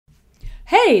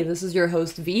Hey, this is your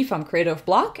host V from Creative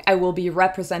Block. I will be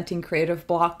representing Creative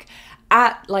Block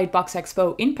at Lightbox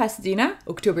Expo in Pasadena,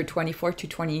 October 24th to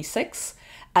 26th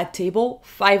at table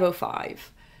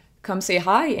 505. Come say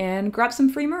hi and grab some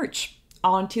free merch.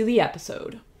 On to the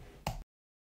episode.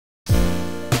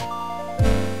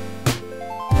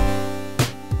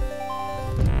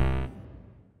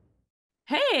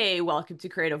 Hey, welcome to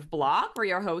Creative Block. We're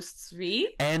your hosts, V.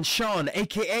 And Sean,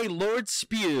 aka Lord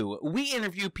Spew. We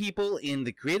interview people in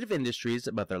the creative industries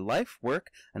about their life,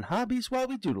 work, and hobbies while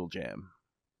we doodle jam.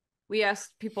 We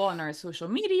asked people on our social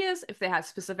medias if they had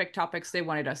specific topics they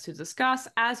wanted us to discuss,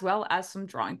 as well as some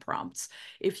drawing prompts.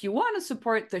 If you want to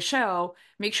support the show,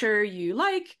 make sure you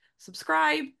like,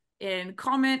 subscribe, and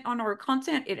comment on our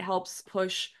content. It helps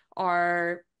push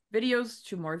our videos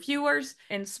to more viewers,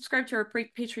 and subscribe to our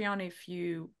Patreon if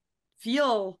you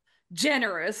feel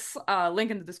generous. Link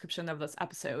in the description of this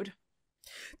episode.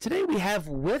 Today we have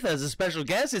with us a special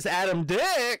guest. It's ADAM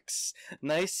DIX.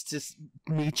 Nice to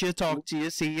meet you, talk to you,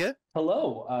 see you.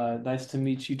 Hello. Nice to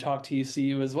meet you, talk to you, see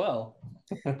you as well.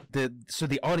 So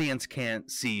the audience can't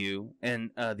see you,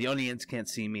 and the audience can't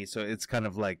see me, so it's kind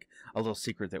of like a little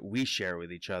secret that we share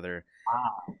with each other.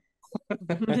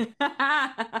 Vision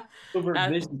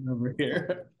over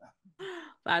here.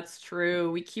 That's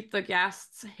true. We keep the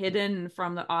guests hidden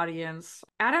from the audience.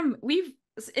 Adam,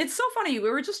 it's so funny. We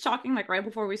were just talking like right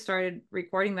before we started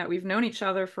recording that we've known each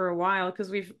other for a while because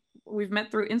we've met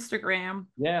through Instagram.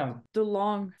 Yeah. The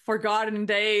long forgotten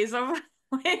days of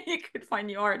when you could find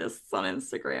new artists on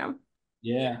Instagram.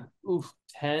 Yeah.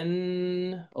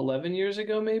 10, 11 years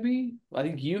ago, maybe. I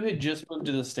think you had just moved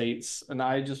to the States and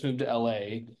I just moved to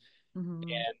LA. Mm-hmm.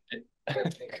 And I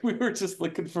think we were just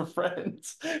looking for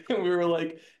friends. And we were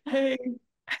like, hey,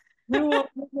 you want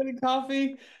a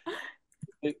coffee?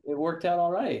 It worked out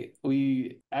all right.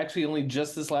 We actually only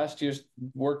just this last year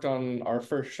worked on our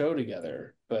first show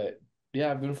together. But yeah,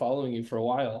 I've been following you for a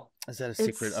while. Is that a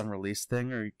secret unreleased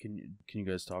thing, or can you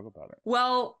guys talk about it?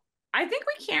 Well, I think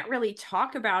we can't really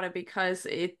talk about it because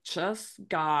it just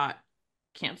got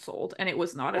canceled and it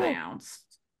was not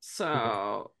announced.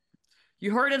 So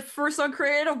you heard it first on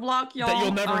Creative Block, y'all. That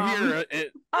you'll never hear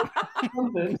it.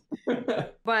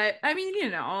 But I mean,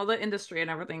 the industry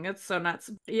and everything, it's so nuts.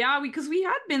 Yeah, because we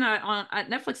had been at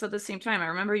Netflix at the same time. I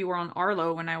remember you were on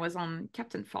Arlo when I was on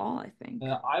Captain Fall, I think.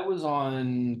 I was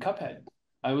on Cuphead.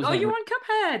 You were on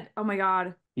Cuphead. Oh my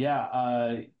God.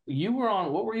 Yeah, you were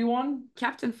on, what were you on?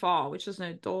 Captain Fall, which is an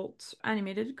adult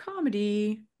animated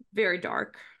comedy. Very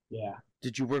dark. Yeah.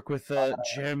 Did you work with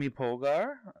Jeremy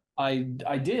Polgar? I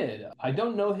did. I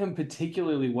don't know him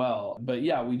particularly well, but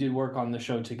yeah, we did work on the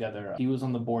show together. He was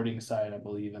on the boarding side, I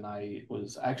believe, and I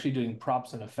was actually doing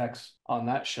props and effects on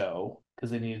that show because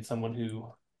they needed someone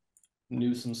who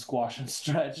knew some squash and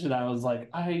stretch, and I was like,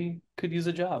 I could use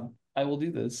a job. I will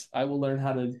do this. I will learn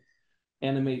how to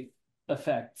animate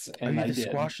effects, and Are you I the did.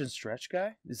 squash and stretch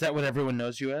guy? Is that what everyone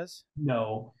knows you as?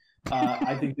 No.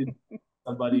 I think that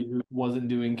somebody who wasn't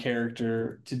doing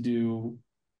character to do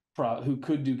who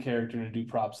could do character to do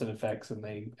props and effects, and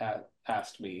they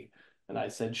asked me, and I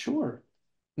said sure.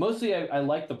 Mostly I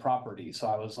like the property, so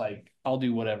I was like, I'll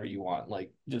do whatever you want,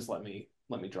 like just let me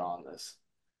draw on this.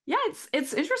 Yeah,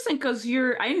 it's interesting because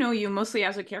I know you mostly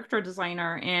as a character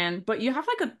designer, but you have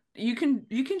like you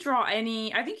can draw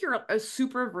any. I think you're a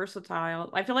super versatile.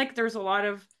 I feel like there's a lot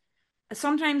of,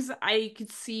 sometimes I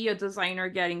could see a designer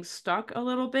getting stuck a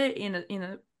little bit in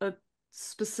a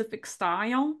specific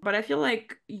style, but I feel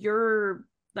like you're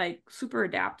like super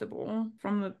adaptable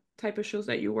from the type of shows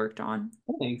that you worked on.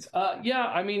 Thanks. Yeah,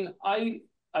 I mean, I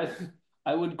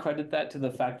I would credit that to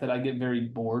the fact that I get very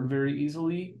bored very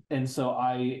easily, and so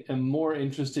I am more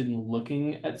interested in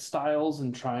looking at styles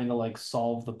and trying to like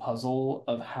solve the puzzle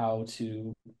of how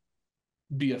to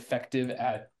be effective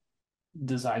at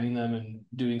designing them and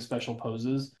doing special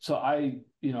poses. So I've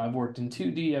worked in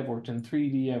 2D, I've worked in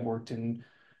 3D, I've worked in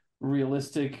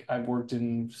realistic, I've worked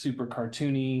in super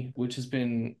cartoony, which has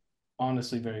been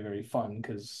honestly very, very fun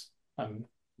because I'm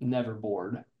never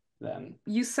bored then.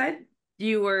 You said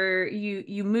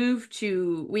you moved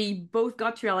to, we both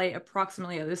got to LA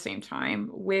approximately at the same time.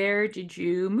 Where did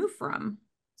you move from?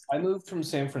 I moved from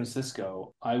San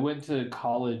Francisco. I went to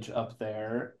college up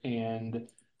there, and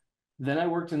then I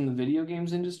worked in the video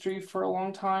games industry for a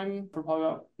long time, for probably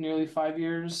about nearly 5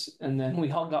 years. And then we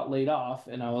all got laid off,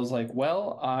 and I was like,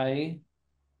 well, I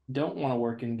don't want to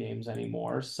work in games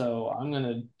anymore. So I'm going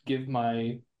to give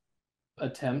my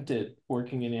attempt at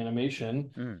working in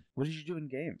animation. What did you do in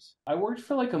games? I worked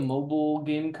for like a mobile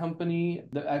game company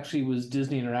that actually was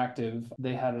Disney Interactive.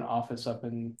 They had an office up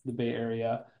in the Bay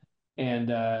Area.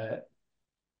 And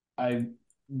I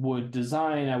would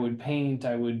design, I would paint,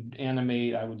 I would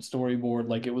animate, I would storyboard.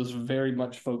 Like it was very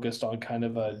much focused on kind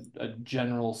of a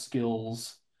general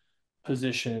skills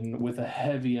position with a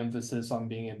heavy emphasis on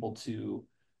being able to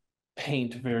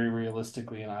paint very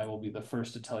realistically. And I will be the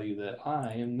first to tell you that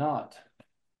I am not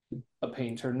a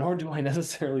painter, nor do I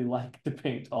necessarily like to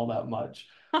paint all that much.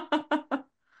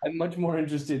 I'm much more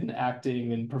interested in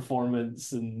acting and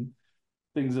performance and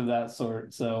things of that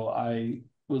sort. So I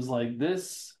was like,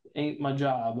 this ain't my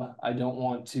job. I don't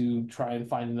want to try and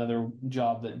find another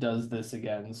job that does this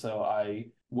again. So I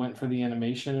went for the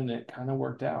animation and it kind of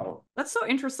worked out. That's so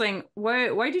interesting.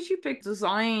 Why did you pick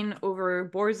design over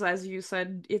boards? As you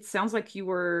said, it sounds like you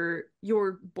were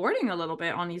boarding a little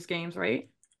bit on these games, right?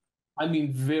 I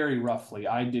mean, very roughly.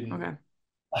 I didn't.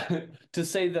 Okay. To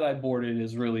say that I boarded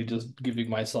is really just giving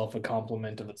myself a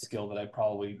compliment of a skill that I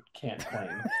probably can't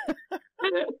claim.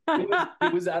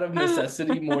 It was out of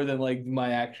necessity more than like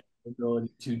my actual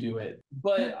ability to do it.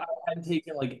 But I had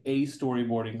taken like a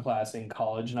storyboarding class in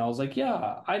college, and I was like,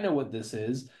 yeah, I know what this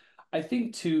is. I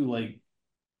think too, like,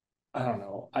 I don't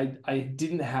know, I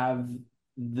didn't have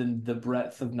the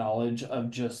breadth of knowledge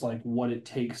of just like what it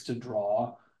takes to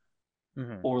draw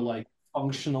or like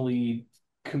functionally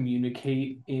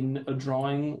communicate in a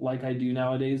drawing like I do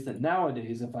nowadays. That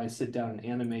nowadays, if I sit down and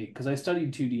animate, because I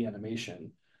studied 2D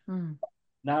animation. Mm.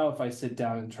 Now if I sit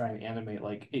down and try and animate,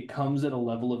 like it comes at a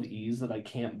level of ease that I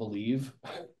can't believe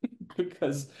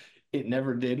because it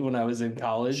never did when I was in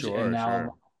college. Sure, and now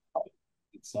sure.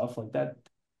 stuff like that,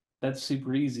 that's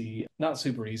super easy. Not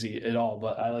super easy at all,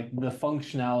 but I like the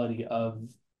functionality of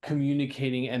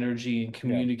communicating energy and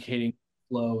communicating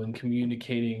flow and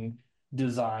communicating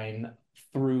design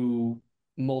through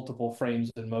multiple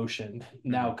frames in motion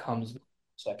now comes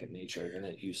second nature than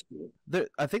it used to.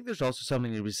 I think there's also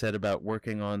something to be said about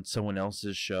working on someone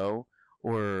else's show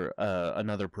or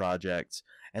another project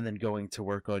and then going to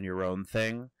work on your own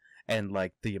thing, and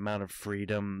like the amount of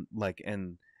freedom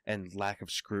and lack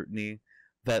of scrutiny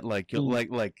that like you'll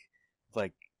like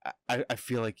I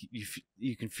feel like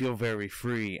you can feel very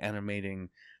free animating,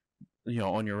 you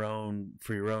know, on your own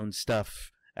for your own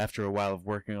stuff after a while of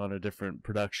working on a different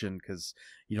production because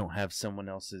you don't have someone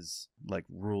else's like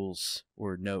rules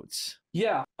or notes.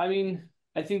 Yeah, I mean,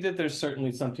 I think that there's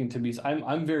certainly something to be.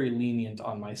 I'm very lenient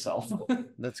on myself.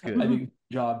 That's good. I think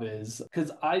the job is because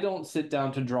I don't sit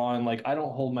down to draw and like I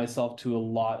don't hold myself to a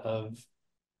lot of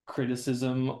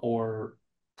criticism or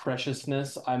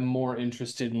preciousness. I'm more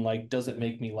interested in like, does it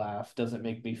make me laugh? Does it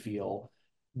make me feel?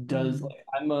 Does like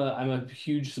I'm a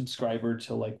huge subscriber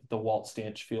to like the Walt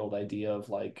Stanchfield idea of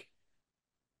like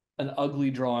an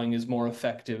ugly drawing is more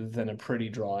effective than a pretty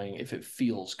drawing if it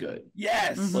feels good.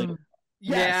 Yes. Like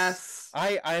Yes.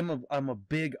 I'm a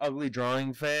big ugly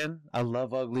drawing fan. I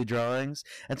love ugly drawings,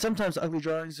 and sometimes ugly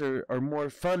drawings are more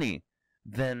funny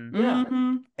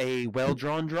than a well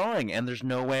drawn drawing, and there's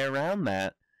no way around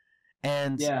that.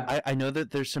 And I know that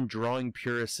there's some drawing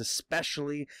purists,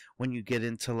 especially when you get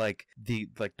into like the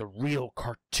real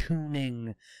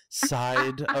cartooning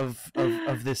side of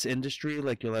this industry.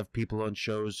 Like you'll have people on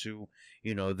shows who,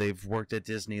 you know, they've worked at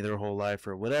Disney their whole life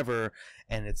or whatever,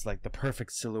 and it's like the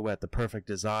perfect silhouette, the perfect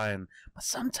design. But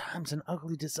sometimes an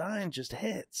ugly design just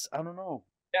hits. I don't know.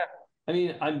 Yeah. I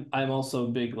mean, I'm also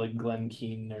a big like Glenn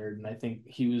Keane nerd, and I think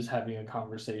he was having a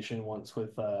conversation once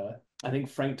with I think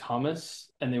Frank Thomas,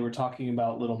 and they were talking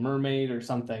about Little Mermaid or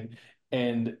something,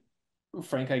 and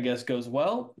Frank I guess goes,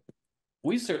 "Well,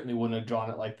 we certainly wouldn't have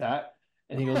drawn it like that."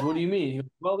 And he goes, "What do you mean?" He goes,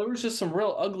 "Well, there was just some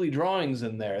real ugly drawings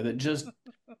in there that just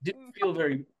didn't feel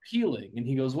very appealing." And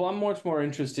he goes, "Well, I'm much more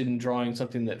interested in drawing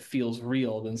something that feels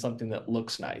real than something that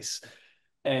looks nice."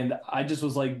 And I just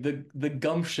was like the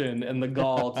gumption and the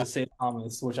gall to say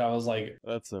Thomas, which I was like,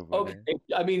 that's so funny. Okay.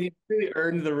 I mean, he really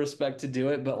earned the respect to do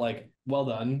it, but like, well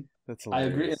done. That's hilarious.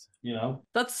 I agree. You know,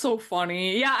 that's so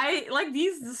funny. Yeah, I like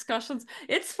these discussions.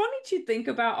 It's funny to think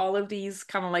about all of these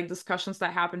kind of like discussions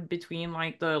that happen between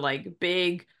like the like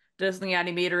big Disney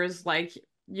animators. Like,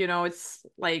 you know, it's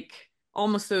like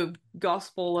almost a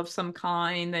gospel of some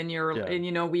kind, and and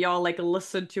you know, we all like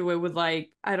listen to it with like,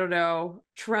 I don't know,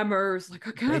 tremors, like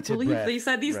I can't believe they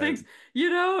said these things, you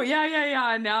know.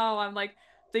 Yeah, and now I'm like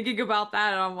thinking about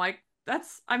that and I'm like,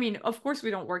 that's, I mean, of course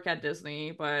we don't work at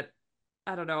Disney, but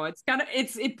I don't know. It's kind of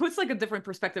it puts like a different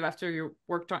perspective after you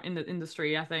worked on in the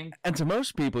industry, I think. And to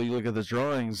most people, you look at the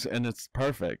drawings and it's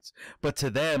perfect. But to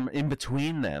them, in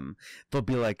between them, they'll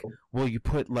be like, well, you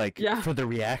put like, for the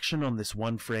reaction on this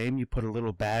one frame, you put a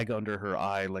little bag under her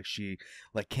eye, like she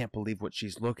like can't believe what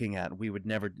she's looking at. We would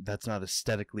never, that's not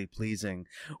aesthetically pleasing.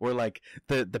 Or like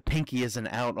the pinky isn't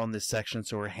out on this section,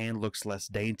 so her hand looks less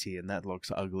dainty and that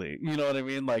looks ugly. You know what I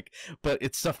mean? Like, but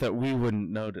it's stuff that we wouldn't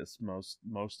notice,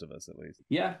 most of us at least.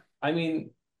 Yeah, I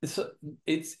mean,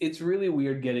 it's really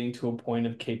weird getting to a point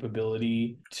of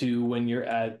capability to when you're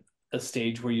at a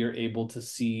stage where you're able to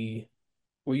see,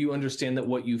 where you understand that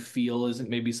what you feel isn't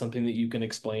maybe something that you can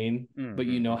explain, but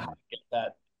you know how to get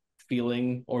that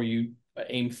feeling, or you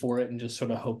aim for it and just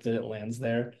sort of hope that it lands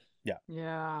there. Yeah.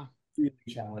 It's really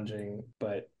challenging,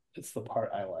 but it's the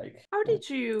part I like. How did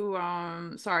you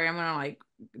sorry, I'm gonna like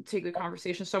take the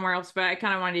conversation somewhere else, but I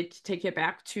kind of wanted to take it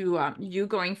back to you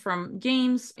going from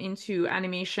games into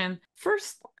animation.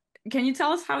 First, can you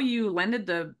tell us how you landed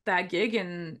that gig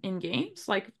in games?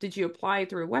 Like, did you apply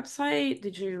through a website?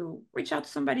 Did you reach out to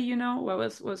somebody you know? What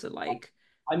was it like?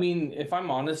 I mean, if I'm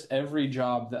honest, every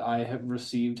job that I have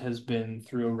received has been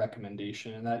through a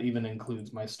recommendation, and that even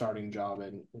includes my starting job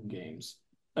in games.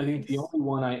 I think the only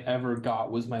one I ever got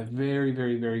was my very,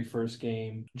 very, very first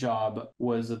game job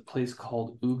was a place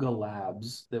called Ooga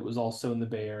Labs that was also in the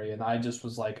Bay Area. And I just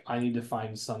was like, I need to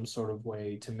find some sort of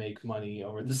way to make money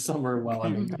over the summer while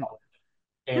I'm in college.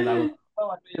 And I was like,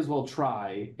 well, I may as well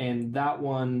try. And that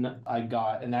one I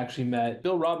got and actually met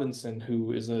Bill Robinson,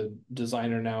 who is a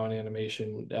designer now in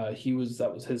animation.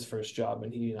 That was his first job,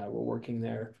 and he and I were working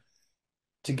there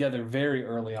together very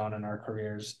early on in our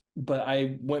careers. But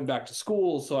I went back to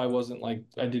school, so I wasn't like,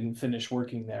 I didn't finish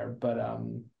working there. But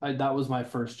that was my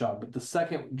first job. But the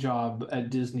second job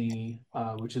at Disney,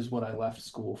 which is what I left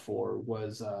school for,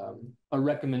 was a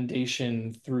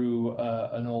recommendation through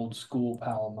an old school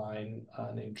pal of mine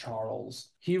named Charles.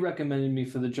 He recommended me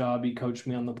for the job. He coached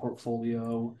me on the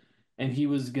portfolio, and he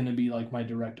was going to be like my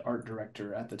direct art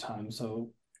director at the time.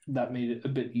 So that made it a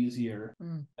bit easier.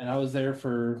 And I was there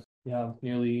for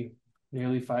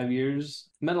nearly 5 years.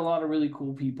 Met a lot of really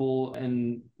cool people,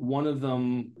 and one of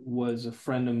them was a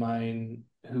friend of mine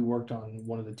who worked on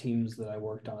one of the teams that I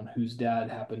worked on, whose dad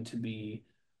happened to be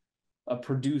a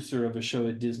producer of a show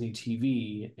at Disney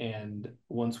TV. And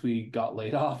once we got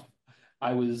laid off,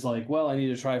 I was like, well, I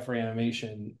need to try for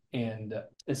animation, and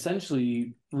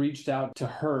essentially reached out to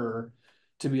her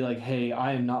to be like, hey,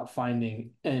 I am not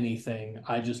finding anything.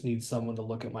 I just need someone to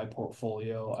look at my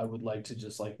portfolio. I would like to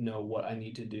just like know what I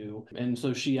need to do. And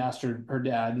so she asked her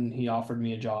dad, and he offered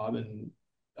me a job, and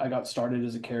I got started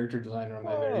as a character designer on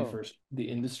my very first the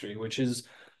industry, which is,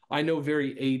 I know,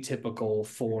 very atypical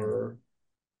for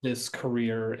this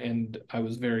career. And I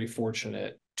was very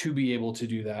fortunate to be able to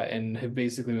do that, and have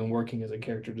basically been working as a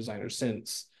character designer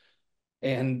since.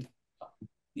 And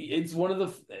it's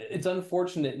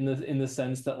unfortunate in the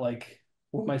sense that, like,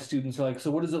 when my students are like,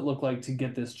 so what does it look like to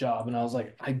get this job? And I was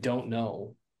like, I don't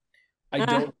know. I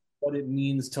don't know what it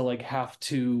means to like have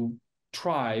to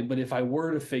try, but if I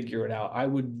were to figure it out, I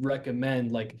would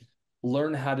recommend like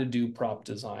learn how to do prop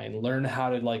design, learn how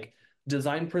to like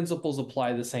design principles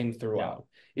apply the same throughout.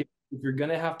 If you're going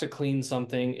to have to clean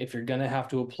something, if you're going to have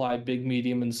to apply big,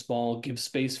 medium, and small, give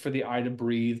space for the eye to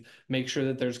breathe, make sure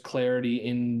that there's clarity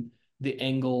in the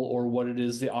angle or what it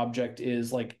is the object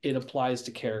is, like it applies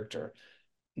to character.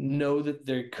 Know that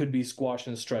there could be squash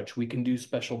and stretch. We can do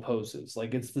special poses.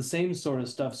 Like it's the same sort of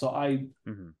stuff. So I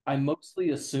mostly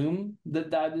assume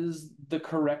that is the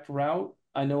correct route.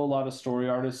 I know a lot of story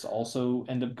artists also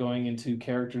end up going into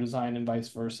character design, and vice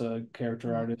versa.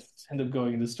 Character artists end up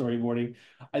going into storyboarding.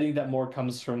 I think that more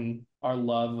comes from our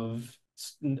love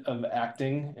of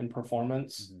acting and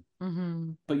performance.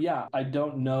 But yeah, I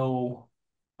don't know.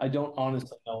 I don't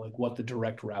honestly know like what the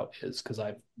direct route is, because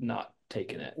I've not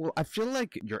taken it. Well, I feel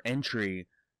like your entry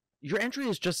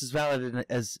is just as valid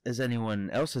as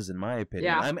anyone else's, in my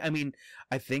opinion. Yeah. I mean,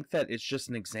 I think that it's just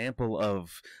an example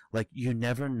of like, you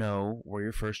never know where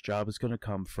your first job is going to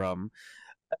come from.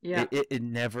 Yeah. It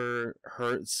never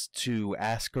hurts to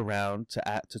ask around,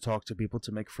 to talk to people,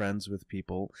 to make friends with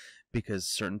people, because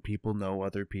certain people know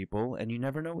other people, and you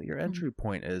never know what your entry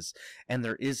point is. And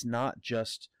there is not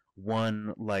just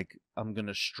one, like, I'm going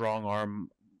to strong arm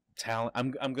talent.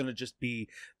 I'm going to just be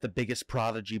the biggest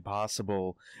prodigy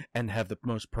possible and have the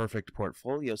most perfect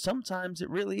portfolio. Sometimes it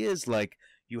really is like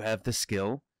you have the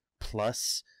skill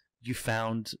plus you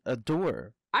found a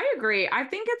door. I agree. I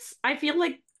feel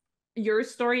like your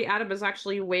story, Adam, is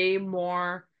actually way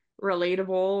more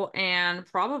relatable and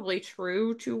probably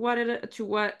true to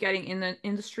what getting in the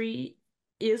industry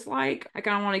is like. I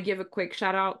kind of want to give a quick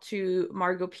shout out to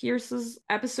Margot Pierce's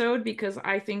episode, because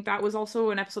I think that was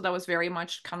also an episode that was very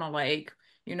much kind of like,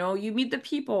 you know, you meet the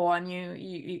people and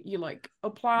you like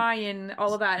apply and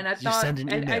all of that. And I You thought, send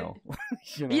an email.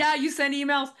 You know? yeah, you send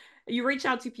emails, you reach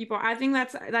out to people. I think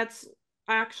that's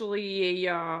actually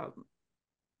a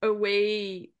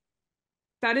way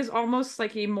that is almost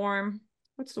like a more,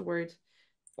 what's the word?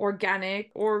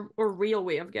 Organic or real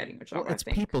way of getting a job. Well, it's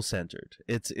I think people centered.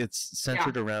 It's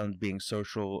centered around being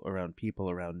social, around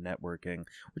people, around networking,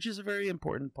 which is a very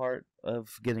important part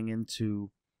of getting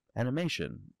into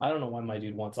animation. I don't know why my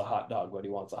dude wants a hot dog, but he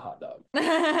wants a hot dog.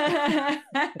 I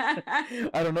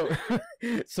don't know.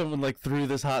 Someone like threw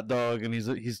this hot dog, and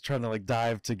he's trying to like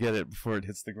dive to get it before it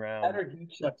hits the ground. Better he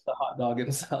checks the hot dog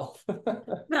himself.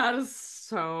 That is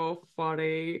so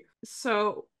funny.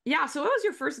 So yeah, so what was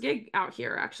your first gig out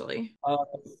here, actually?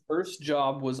 First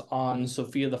job was on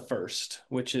Sophia the First,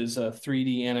 which is a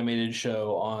 3D animated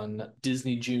show on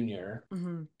Disney Junior.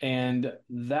 Mm-hmm. And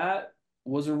that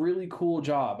was a really cool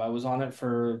job. I was on it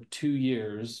for 2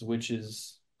 years, which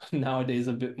is nowadays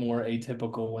a bit more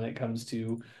atypical when it comes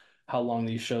to how long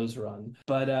these shows run.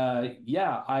 But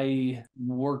yeah, I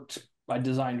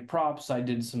designed props, I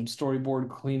did some storyboard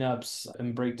cleanups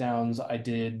and breakdowns, I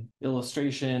did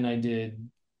illustration, I did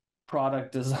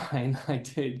product design, I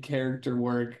did character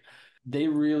work. They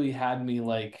really had me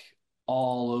like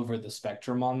all over the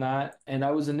spectrum on that. And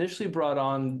I was initially brought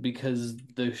on because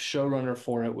the showrunner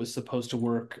for it was supposed to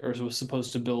work, or was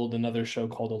supposed to build another show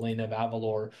called Elena of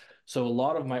Avalor. So a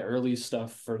lot of my early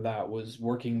stuff for that was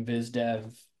working viz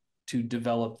dev to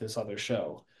develop this other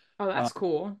show. Oh, that's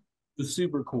cool. It was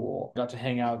super cool. Got to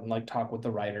hang out and like talk with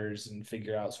the writers and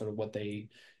figure out sort of what they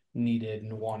needed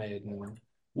and wanted and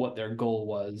what their goal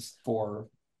was for,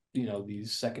 you know,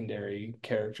 these secondary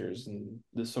characters, and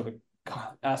this sort of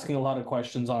asking a lot of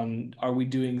questions on, are we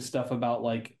doing stuff about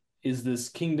like, is this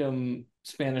kingdom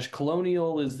Spanish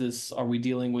colonial? Are we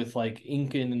dealing with like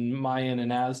Incan and Mayan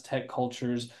and Aztec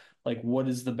cultures? Like, what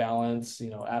is the balance?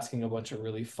 You know, asking a bunch of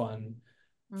really fun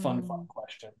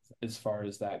questions as far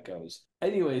as that goes.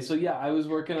 Anyway, so yeah, I was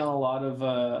working on a lot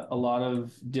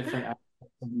of different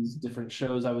aspects of these different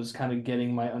shows. I was kind of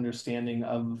getting my understanding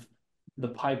of the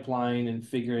pipeline and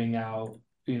figuring out,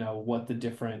 you know, what the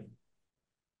different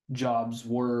jobs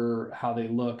were, how they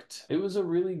looked. It was a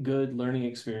really good learning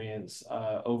experience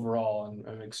overall, and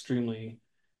I'm extremely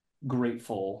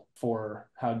grateful for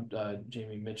how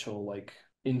Jamie Mitchell like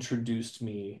introduced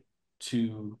me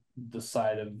to the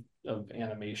side of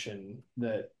animation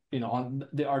that, you know, on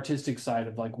the artistic side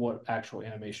of like what actual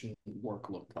animation work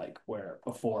looked like, where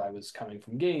before I was coming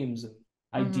from games and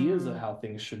ideas of how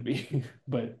things should be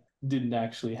but didn't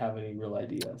actually have any real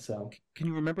idea. So can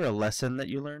you remember a lesson that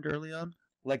you learned early on,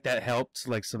 like that helped,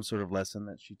 like some sort of lesson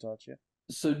that she taught you?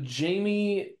 So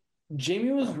Jamie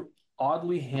was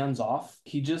oddly hands off.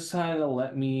 He just kind of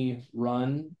let me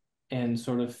run and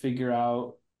sort of figure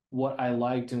out what I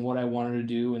liked and what I wanted to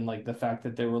do, and like the fact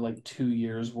that there were like 2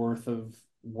 years worth of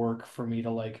work for me to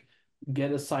like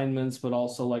get assignments but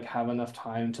also like have enough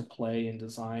time to play and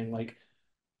design. Like,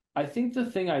 I think the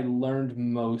thing I learned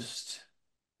most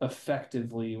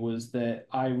effectively was that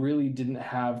I really didn't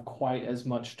have quite as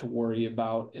much to worry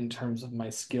about in terms of my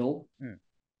skill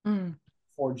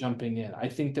for jumping in. I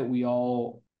think that we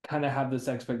all kind of have this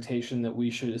expectation that we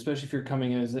should, especially if you're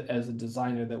coming in as a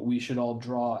designer, that we should all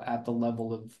draw at the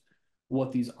level of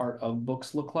what these art of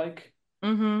books look like.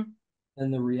 And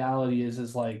the reality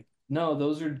is like, no,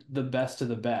 those are the best of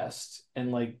the best.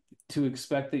 And like, to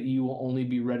expect that you will only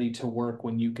be ready to work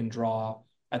when you can draw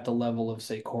at the level of,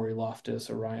 say, Corey Loftus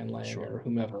or Ryan Lang or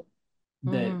whomever,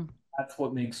 that's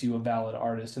what makes you a valid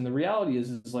artist. And the reality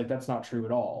is like, that's not true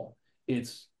at all.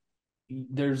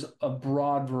 There's a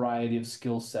broad variety of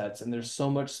skill sets, and there's so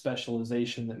much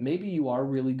specialization that maybe you are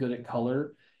really good at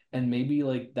color, and maybe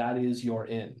like that is your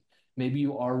in. Maybe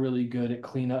you are really good at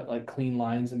clean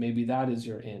lines, and maybe that is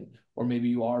your in. Or maybe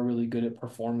you are really good at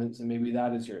performance, and maybe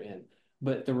that is your in.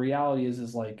 But the reality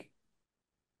is like,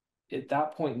 at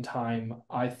that point in time,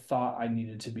 I thought I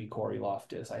needed to be Corey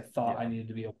Loftus. I thought I needed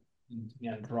to be able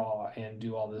to draw and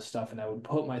do all this stuff, and I would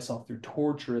put myself through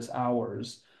torturous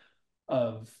hours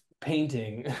of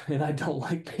painting, and I don't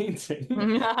like painting.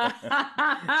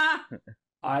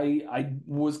 I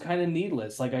was kind of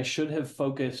needless. Like, I should have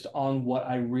focused on what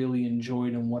I really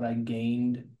enjoyed and what I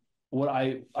gained. What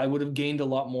I would have gained a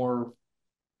lot more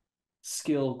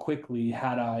skill quickly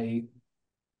had I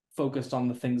focused on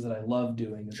the things that I love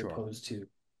doing as opposed to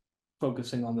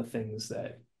focusing on the things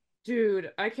that...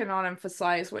 Dude, I cannot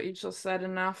emphasize what you just said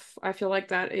enough. I feel like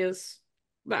that is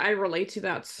But I relate to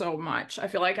that so much. I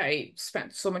feel like I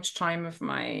spent so much time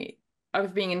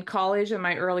of being in college in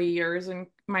my early years in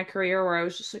my career where I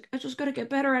was just like, I just gotta get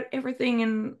better at everything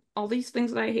and all these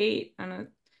things that I hate. And it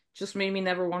just made me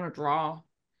never want to draw.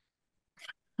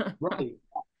 Right.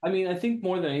 I mean, I think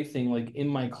more than anything, like in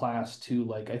my class too,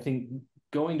 like I think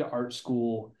going to art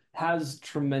school has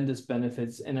tremendous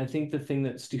benefits. And I think the thing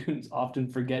that students often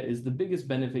forget is the biggest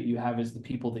benefit you have is the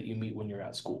people that you meet when you're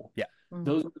at school. Yeah.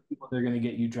 Those are the people that are going to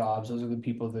get you jobs. Those are the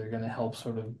people that are going to help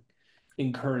sort of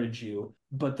encourage you.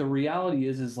 But the reality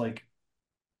is like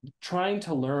trying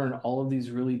to learn all of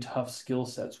these really tough skill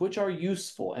sets, which are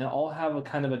useful and all have a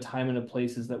kind of a time and a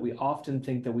place, is that we often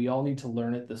think that we all need to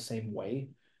learn it the same way.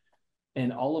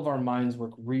 And all of our minds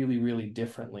work really, really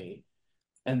differently.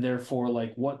 And therefore,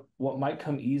 like what might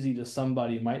come easy to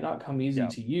somebody might not come easy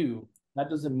to you. That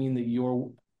doesn't mean that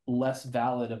you're less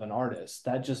valid of an artist.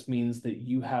 That just means that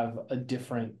you have a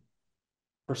different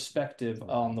perspective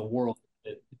on the world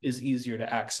that is easier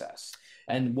to access.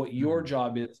 And what your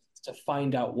job is to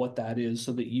find out what that is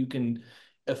so that you can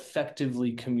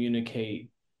effectively communicate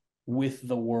with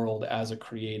the world as a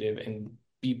creative and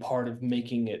be part of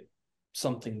making it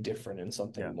something different and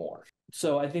something more.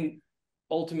 So I think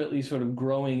ultimately sort of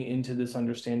growing into this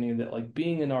understanding that like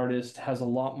being an artist has a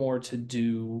lot more to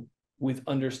do with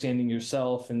understanding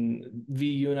yourself. And V,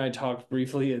 you and I talked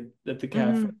briefly at the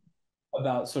cafe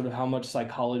about sort of how much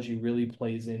psychology really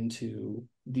plays into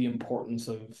the importance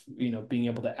of, you know, being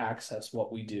able to access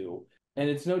what we do. And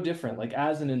it's no different. Like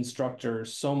as an instructor,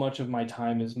 so much of my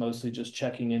time is mostly just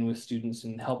checking in with students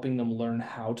and helping them learn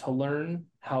how to learn,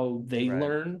 how they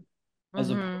learn, as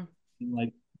opposed to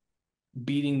like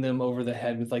beating them over the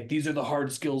head with like, these are the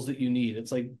hard skills that you need.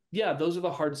 It's like, yeah, those are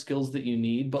the hard skills that you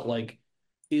need, but like,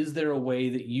 is there a way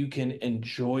that you can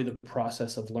enjoy the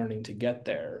process of learning to get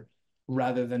there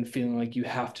rather than feeling like you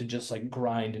have to just like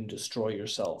grind and destroy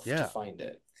yourself to find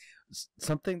it?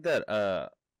 Something that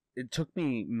it took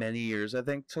me many years, I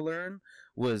think, to learn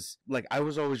was like I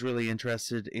was always really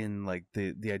interested in like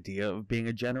the idea of being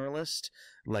a generalist,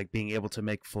 like being able to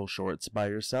make full shorts by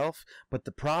yourself. But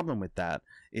the problem with that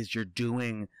is you're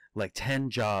doing like 10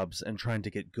 jobs and trying to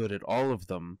get good at all of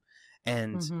them.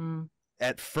 And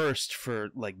at first, for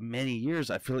like many years,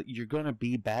 I feel like you're gonna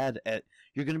be bad at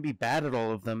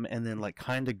all of them, and then like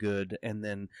kind of good, and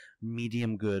then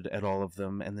medium good at all of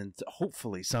them, and then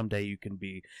hopefully someday you can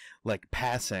be like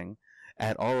passing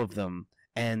at all of them.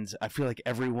 And I feel like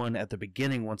everyone at the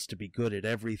beginning wants to be good at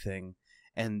everything,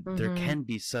 and there can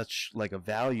be such like a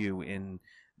value in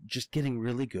just getting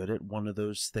really good at one of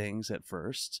those things at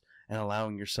first and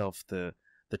allowing yourself the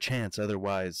chance.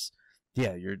 Otherwise,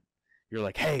 yeah, you're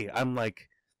like, hey, I'm like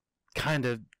kind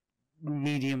of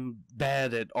medium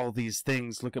bad at all these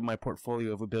things. Look at my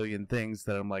portfolio of a billion things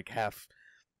that I'm like half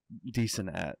decent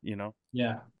at, you know?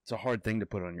 Yeah. It's a hard thing to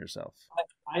put on yourself.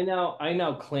 I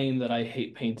now claim that I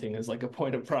hate painting as like a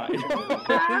point of pride. No.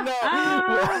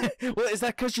 Well, is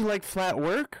that because you like flat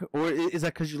work, or is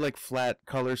that because you like flat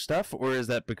color stuff, or is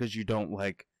that because you don't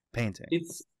like painting?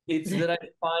 It's that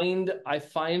I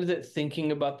find that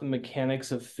thinking about the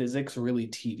mechanics of physics really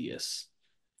tedious.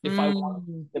 If I wanted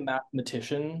to be a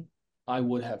mathematician, I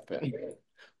would have been.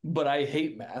 But I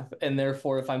hate math, and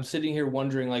therefore if I'm sitting here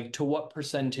wondering like to what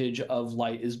percentage of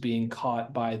light is being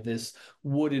caught by this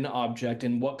wooden object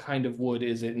and what kind of wood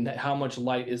is it and how much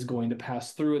light is going to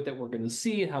pass through it that we're going to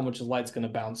see and how much light's going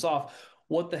to bounce off,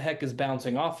 what the heck is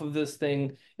bouncing off of this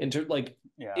thing,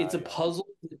 it's a puzzle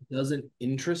that doesn't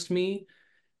interest me.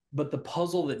 But the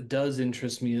puzzle that does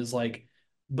interest me is like,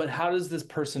 but how does this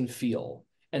person feel?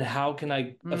 And how can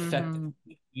I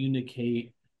effectively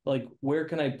communicate? Like, where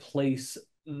can I place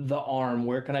the arm?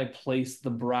 Where can I place the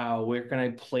brow? Where can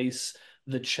I place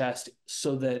the chest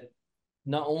so that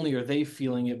not only are they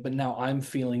feeling it, but now I'm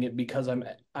feeling it because I'm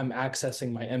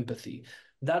accessing my empathy.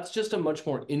 That's just a much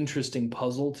more interesting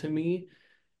puzzle to me.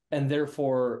 And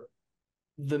therefore,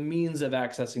 the means of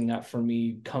accessing that for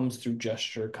me comes through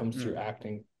gesture, comes through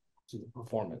acting, through the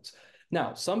performance.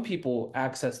 Now, some people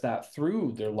access that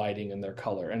through their lighting and their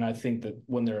color. And I think that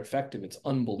when they're effective, it's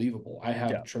unbelievable. I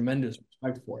have tremendous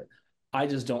respect for it. I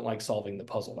just don't like solving the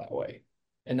puzzle that way.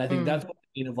 And I think that's what I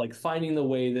mean of like finding the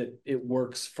way that it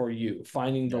works for you,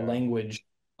 finding the language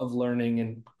of learning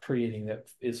and creating that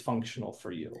is functional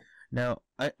for you. Now,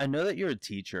 I know that you're a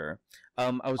teacher. I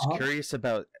was curious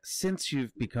about, since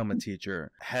you've become a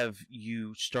teacher, have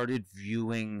you started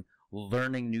viewing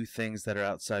learning new things that are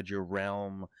outside your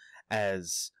realm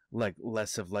as like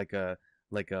less of like a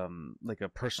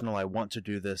personal, I want to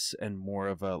do this, and more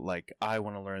of a like, I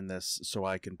want to learn this so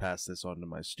I can pass this on to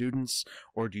my students?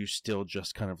 Or do you still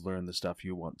just kind of learn the stuff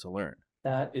you want to learn?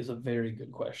 That is a very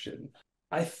good question.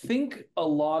 I think a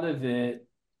lot of it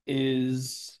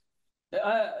is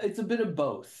it's a bit of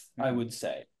both, I would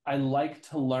say. I like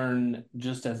to learn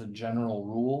just as a general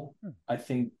rule. I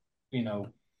think,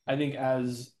 I think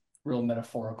as real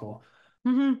metaphorical,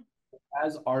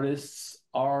 as artists,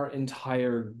 our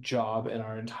entire job and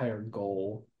our entire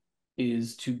goal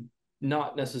is to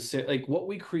not necessarily like what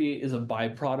we create is a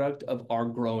byproduct of our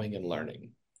growing and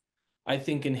learning. I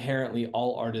think inherently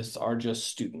all artists are just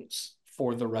students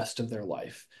for the rest of their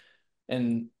life.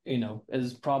 And,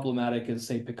 as problematic as,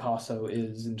 say, Picasso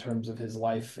is in terms of his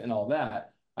life and all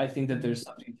that, I think that there's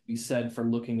something to be said for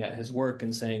looking at his work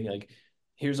and saying, like,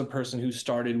 here's a person who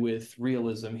started with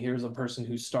realism. Here's a person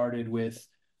who started with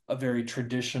a very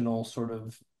traditional sort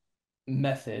of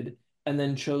method and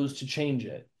then chose to change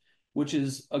it, which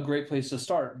is a great place to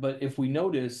start. But if we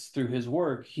notice through his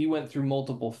work, he went through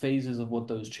multiple phases of what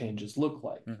those changes look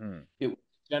like. It was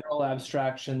general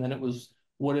abstraction, then it was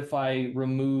what if I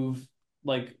remove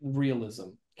like realism?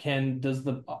 Does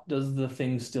the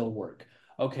thing still work?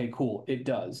 Okay, cool, it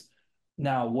does.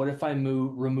 Now, what if I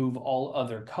remove all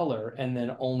other color and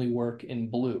then only work in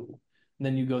blue? And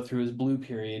then you go through his blue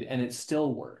period and it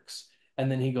still works.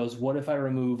 And then he goes, what if I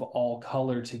remove all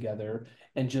color together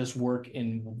and just work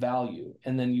in value?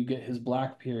 And then you get his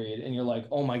black period and you're like,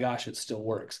 oh my gosh, it still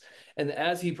works. And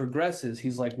as he progresses,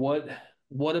 he's like,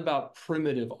 what about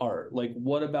primitive art? Like,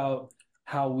 what about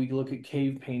how we look at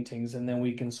cave paintings and then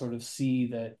we can sort of see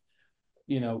that,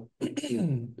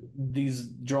 these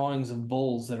drawings of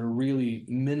bulls that are really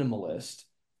minimalist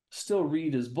still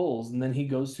read as bulls. And then he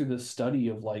goes through this study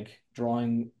of like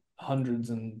drawing hundreds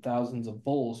and thousands of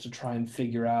bulls to try and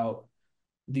figure out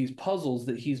these puzzles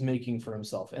that he's making for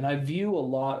himself. And I view a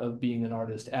lot of being an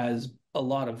artist as a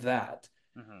lot of that.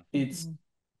 It's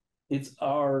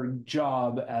our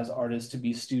job as artists to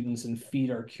be students and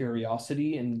feed our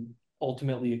curiosity and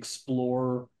ultimately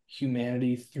explore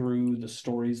humanity through the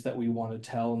stories that we want to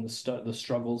tell and the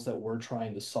struggles that we're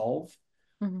trying to solve.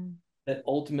 That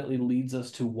ultimately leads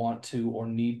us to want to or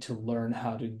need to learn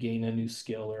how to gain a new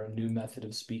skill or a new method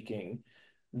of speaking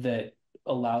that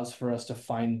allows for us to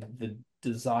find the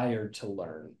desire to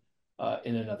learn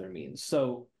in another means.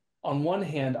 So on one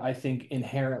hand, I think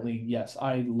inherently, yes,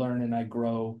 I learn and I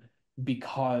grow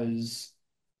because,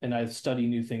 and I study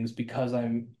new things because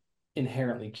I'm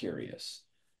inherently curious.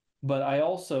 But I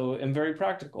also am very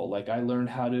practical. Like I learned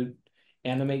how to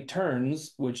animate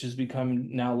turns, which has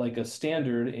become now like a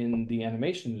standard in the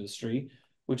animation industry,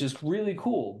 which is really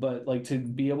cool. But like to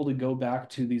be able to go back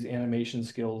to these animation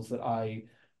skills that I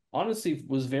honestly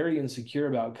was very insecure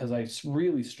about because I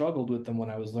really struggled with them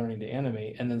when I was learning to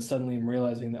animate. And then suddenly I'm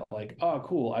realizing that like, oh,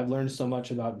 cool, I've learned so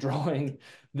much about drawing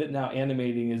that now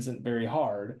animating isn't very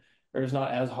hard or is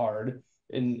not as hard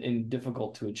and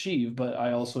difficult to achieve, but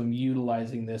I also am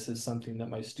utilizing this as something that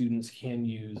my students can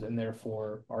use and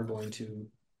therefore are going to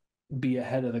be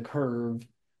ahead of the curve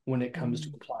when it comes to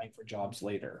applying for jobs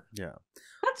later. Yeah.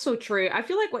 That's so true. I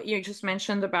feel like what you just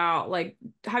mentioned about like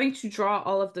having to draw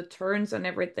all of the turns and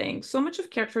everything. So much of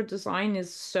character design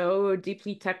is so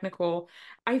deeply technical.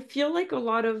 I feel like a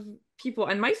lot of people,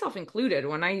 and myself included,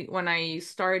 when I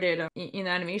started in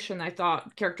animation, I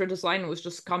thought character design was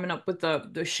just coming up with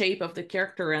the shape of the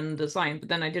character and design, but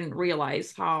then I didn't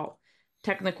realize how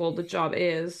technical the job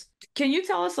is. Can you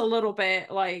tell us a little bit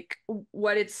like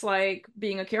what it's like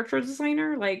being a character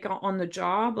designer, like on the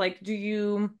job? Like,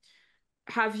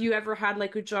 have you ever had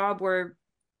like a job where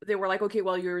they were like, okay,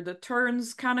 well, you're the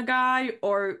turns kind of guy,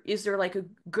 or is there like a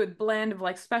good blend of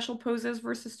like special poses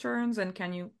versus turns? And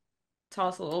can you tell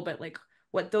us a little bit like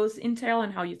what those entail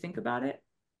and how you think about it?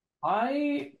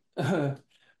 I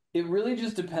it really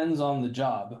just depends on the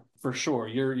job for sure.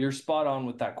 You're spot on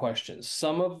with that question.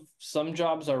 Some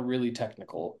jobs are really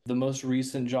technical. The most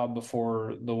recent job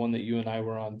before the one that you and I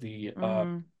were on the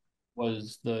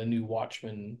was the new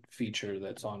Watchmen feature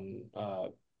that's on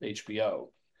HBO.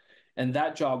 And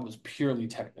that job was purely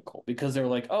technical because they're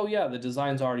like, oh yeah, the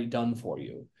design's already done for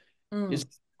you. It's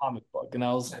a comic book. And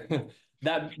I was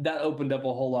that opened up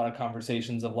a whole lot of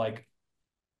conversations of like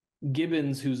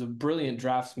Gibbons, who's a brilliant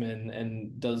draftsman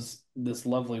and does this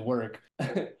lovely work,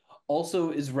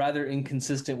 also is rather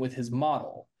inconsistent with his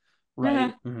model,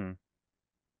 right?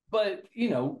 But,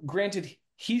 granted,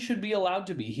 he should be allowed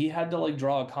to be. He had to like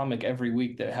draw a comic every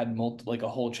week that had like a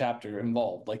whole chapter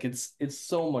involved. Like it's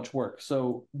so much work.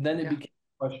 So then it became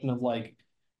a question of like,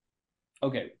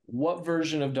 okay, what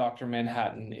version of Dr.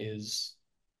 Manhattan is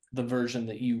the version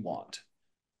that you want?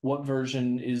 What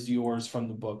version is yours from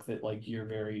the book that like you're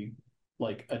very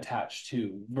like attached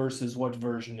to versus what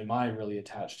version am I really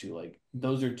attached to? Like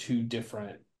those are two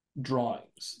different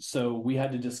drawings. So we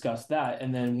had to discuss that.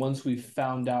 And then once we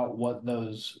found out what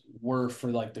those were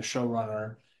for like the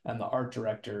showrunner and the art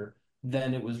director,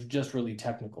 then it was just really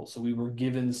technical. So we were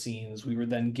given scenes, we were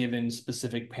then given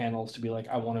specific panels to be like,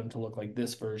 I want them to look like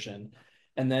this version.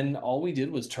 And then all we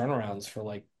did was turnarounds for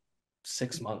like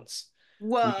 6 months.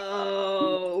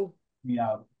 Whoa.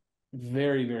 Yeah,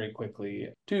 very, very quickly,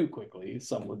 too quickly,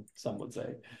 some would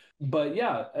say. But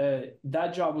yeah,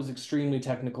 that job was extremely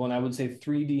technical, and I would say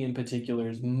 3D in particular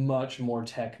is much more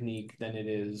technique than it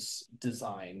is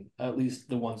design. At least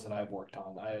the ones that I've worked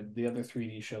on. The other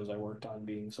 3D shows I worked on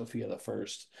being Sophia the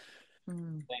First,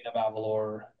 Lane of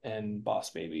Avalor, and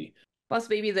Boss Baby. Boss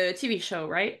Baby, the TV show,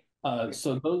 right?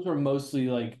 So those were mostly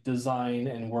like design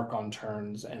and work on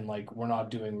turns, and like we're not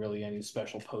doing really any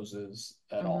special poses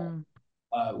at all.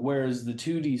 Whereas the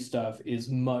 2D stuff is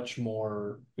much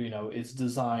more, it's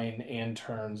design and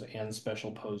turns and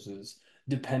special poses,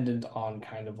 dependent on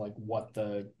kind of like what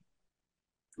the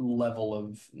level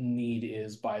of need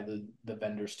is by the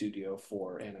vendor studio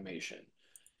for animation.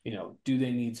 Do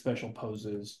they need special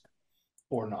poses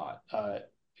or not?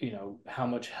 How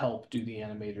much help do the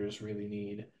animators really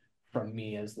need from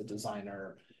me as the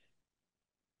designer?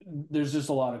 There's just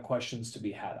a lot of questions to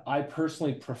be had. I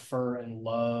personally prefer and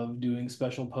love doing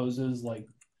special poses. Like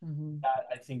that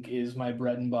I think is my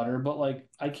bread and butter, but like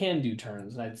I can do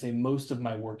turns, and I'd say most of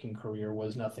my working career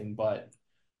was nothing but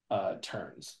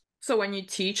turns. So when you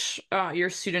teach your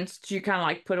students, do you kind of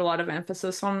like put a lot of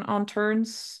emphasis on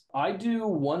turns? I do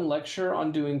one lecture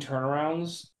on doing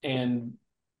turnarounds, and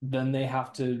then they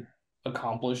have to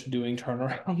accomplish doing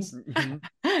turnarounds.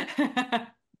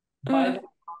 By the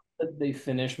that they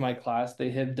finish my class,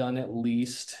 they have done at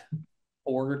least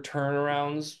 4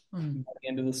 turnarounds by the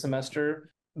end of the semester.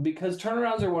 Because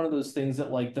turnarounds are one of those things that,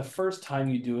 like, the first time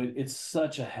you do it, it's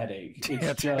such a headache.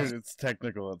 It's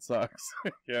technical. It sucks.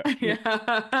 Yeah.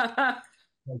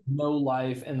 Like, no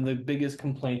life. And the biggest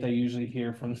complaint I usually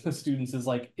hear from the students is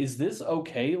like, is this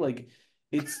okay? Like,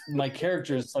 it's my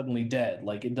character is suddenly dead.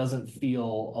 Like, it doesn't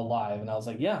feel alive. And I was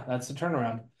like, yeah, that's a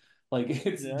turnaround. Like,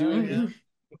 it's doing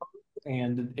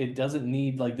and it doesn't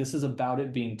need, like, this is about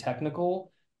it being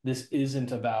technical. This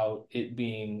isn't about it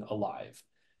being alive.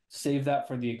 Save that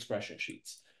for the expression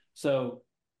sheets. So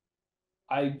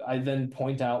I then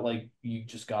point out, like, you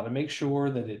just got to make sure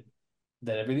that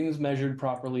everything is measured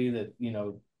properly, that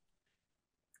your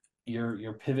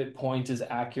pivot point is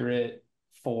accurate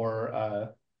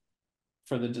for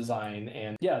the design.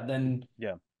 And then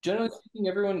generally speaking,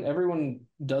 everyone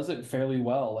does it fairly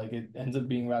well. Like, it ends up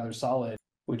being rather solid,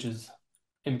 which is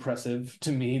impressive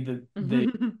to me that they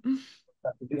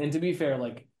and to be fair,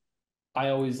 like, I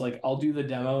always, like, I'll do the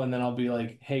demo and then I'll be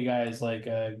like, hey guys, like,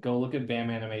 go look at BAM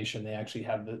Animation. They actually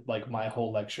have my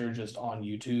whole lecture just on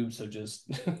YouTube. So just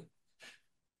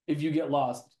if you get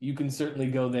lost, you can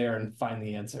certainly go there and find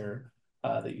the answer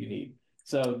that you need.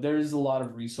 So there's a lot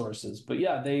of resources, but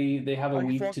yeah, they have a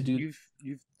week to do.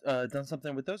 You've done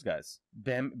something with those guys,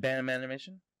 BAM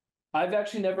Animation. I've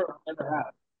actually never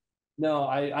had. No,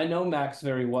 I know Max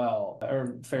very well,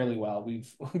 or fairly well.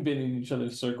 We've been in each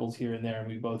other's circles here and there, and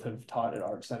we both have taught at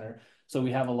Art Center, so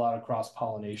we have a lot of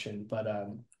cross-pollination. But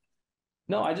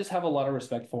no, I just have a lot of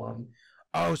respect for them.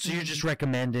 Oh, so you're just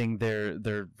recommending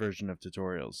their version of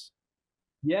tutorials?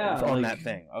 Yeah, on that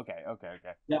thing. Okay.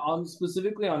 Yeah,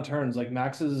 specifically on turns, like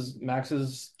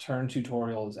Max's turn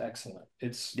tutorial is excellent.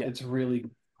 It's really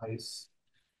nice.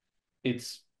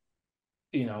 It's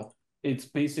it's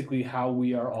basically how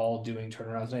we are all doing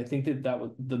turnarounds. And I think that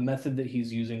was the method that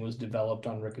he's using was developed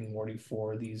on Rick and Morty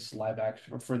for these live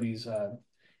action, for these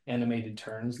animated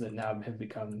turns that now have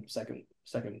become second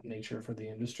nature for the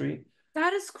industry.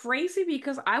 That is crazy,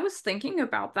 because I was thinking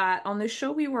about that on the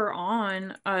show we were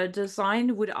on.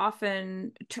 Design would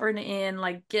often turn in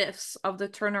like GIFs of the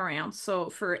turnaround. So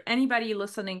for anybody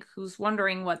listening who's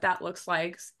wondering what that looks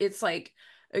like, it's like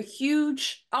a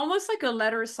huge, almost like a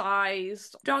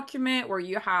letter-sized document where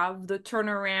you have the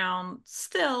turnaround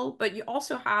still, but you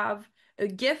also have a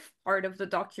GIF part of the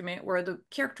document where the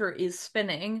character is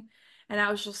spinning. And I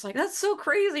was just like, that's so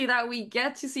crazy that we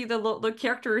get to see the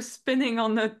character spinning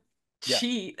on the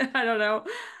sheet. I don't know.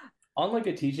 On like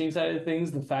a teaching side of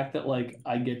things, the fact that like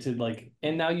I get to like,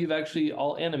 and now you've actually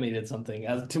all animated something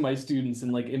as to my students,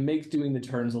 and like it makes doing the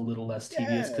turns a little less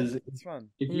tedious, because it's fun.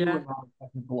 If you are not a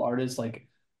technical artist, like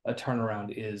a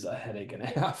turnaround is a headache and a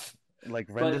half. Like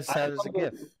render this out as a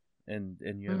GIF, and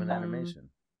you have an animation.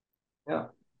 Yeah.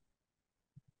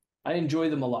 I enjoy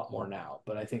them a lot more now,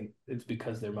 but I think it's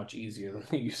because they're much easier than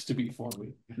they used to be for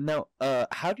me. Now,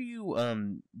 how do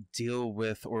you deal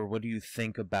with, or what do you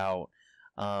think about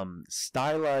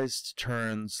stylized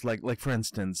turns, like for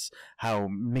instance, how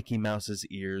Mickey Mouse's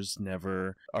ears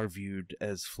never are viewed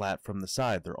as flat from the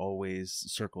side. They're always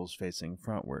circles facing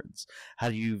frontwards. How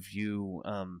do you view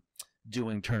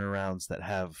doing turnarounds that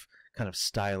have kind of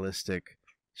stylistic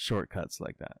shortcuts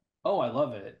like that? Oh, I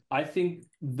love it. I think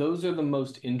those are the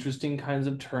most interesting kinds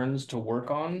of turns to work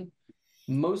on,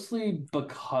 mostly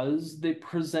because they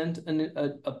present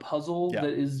a puzzle Yeah.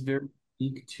 that is very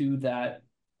unique to that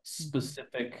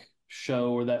specific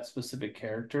show or that specific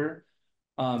character.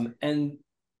 And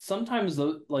sometimes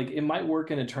like it might work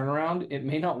in a turnaround, it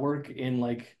may not work in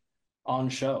like on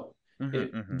show.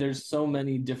 There's so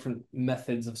many different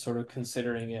methods of sort of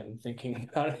considering it and thinking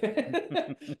about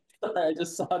it. I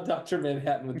just saw Dr.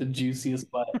 Manhattan with the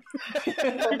juiciest butt.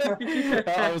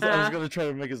 I was going to try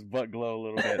to make his butt glow a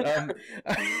little bit.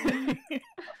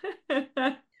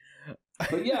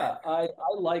 But yeah, I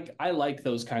like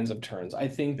those kinds of turns. I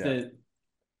think that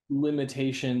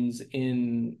limitations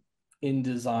in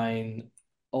design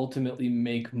ultimately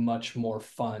make much more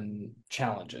fun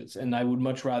challenges, and I would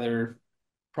much rather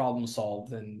problem solve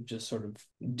than just sort of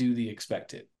do the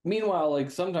expected. Meanwhile, like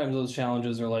sometimes those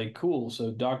challenges are like, cool, so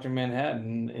Dr.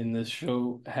 Manhattan in this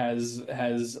show has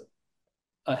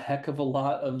a heck of a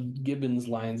lot of Gibbons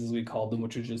lines, as we called them,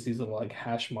 which are just these little like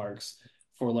hash marks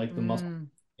for like the muscle.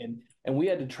 And we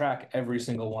had to track every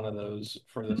single one of those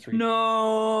for the 3.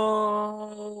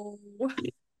 No.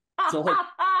 So like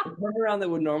a turnaround that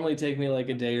would normally take me like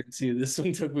a day or two, this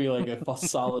one took me like a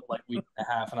solid like week and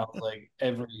a half, and I was like,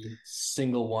 every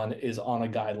single one is on a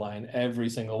guideline. Every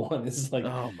single one is like,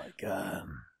 oh my god.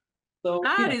 So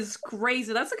that is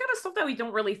crazy. That's the kind of stuff that we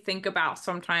don't really think about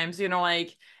sometimes,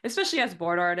 like especially as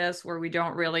board artists, where we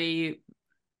don't really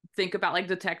think about like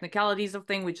the technicalities of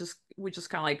things. We just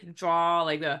kind of like draw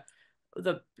like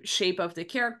the shape of the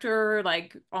character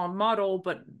like on model,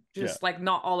 but just like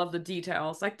not all of the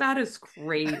details. Like that is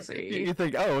crazy. You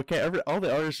think, oh, okay, all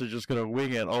the artists are just gonna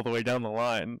wing it all the way down the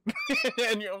line,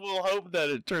 and we'll hope that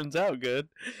it turns out good.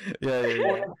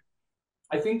 Yeah.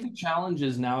 I think the challenge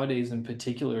is nowadays in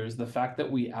particular is the fact that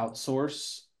we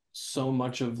outsource so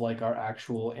much of like our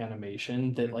actual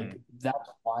animation that like that's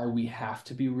why we have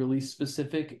to be really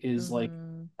specific, is like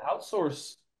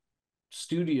outsource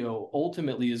studio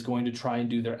ultimately is going to try and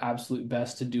do their absolute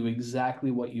best to do exactly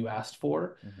what you asked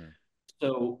for.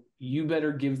 So you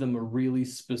better give them a really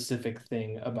specific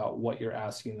thing about what you're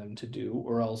asking them to do,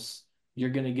 or else you're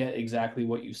going to get exactly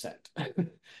what you sent.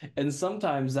 And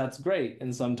sometimes that's great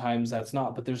and sometimes that's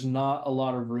not, but there's not a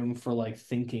lot of room for like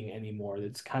thinking anymore.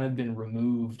 It's kind of been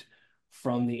removed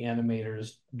from the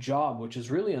animator's job, which is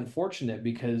really unfortunate,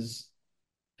 because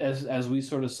as we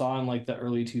sort of saw in like the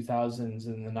early 2000s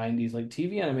and the 90s, like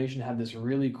TV animation had this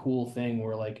really cool thing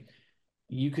where like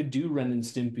you could do Ren and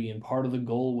Stimpy, and part of the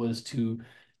goal was to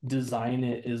design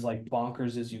it as like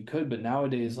bonkers as you could. But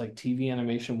nowadays, like TV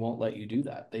animation won't let you do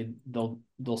that.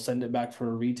 They'll send it back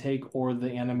for a retake, or the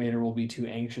animator will be too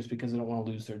anxious because they don't want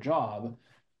to lose their job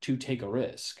to take a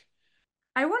risk.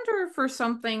 I wonder for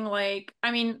something like,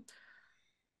 I mean,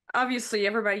 obviously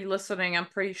everybody listening, I'm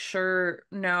pretty sure,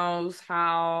 knows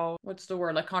how, what's the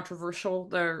word, like controversial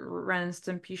the Ren and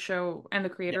Stimpy show and the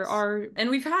creator are. And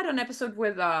we've had an episode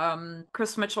with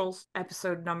Chris Mitchell's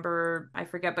episode number, I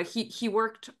forget, but he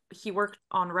worked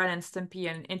on Ren and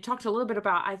Stimpy and talked a little bit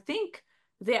about, I think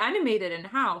they animated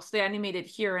in-house. They animated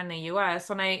here in the US.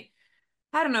 And I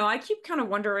don't know, I keep kind of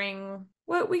wondering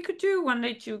what we could do one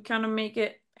day to kind of make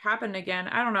it happen again.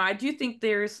 I don't know. I do think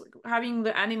there's having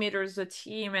the animators, the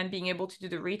team, and being able to do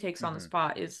the retakes on the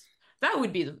spot that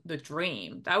would be the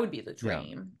dream. That would be the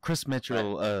dream. Yeah. Chris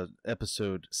Mitchell,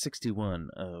 episode 61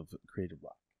 of Creative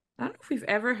Block. I don't know if we've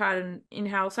ever had an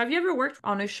in-house. Have you ever worked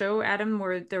on a show, Adam,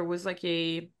 where there was like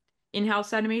a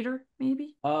in-house animator,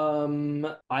 maybe?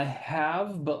 I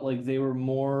have, but like they were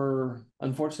more,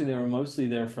 unfortunately, they were mostly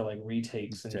there for like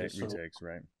retakes and just retakes,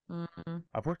 right?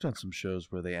 I've worked on some shows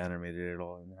where they animated it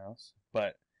all in the house,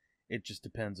 but it just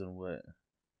depends on what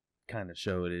kind of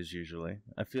show it is. Usually,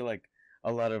 I feel like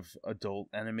a lot of adult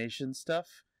animation stuff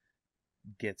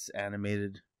gets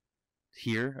animated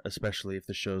here, especially if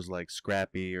the show's like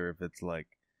Scrappy or if it's like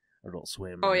Adult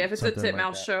Swim. Oh yeah, if it's a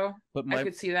Titmouse show, but I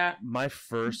could see that. My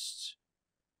first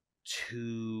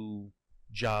 2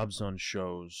 jobs on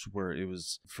shows where it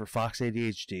was for Fox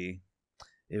ADHD.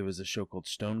 It was a show called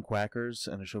Stone Quackers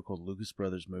and a show called Lucas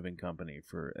Brothers Moving Company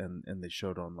and they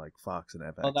showed on like Fox and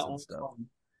FX and stuff.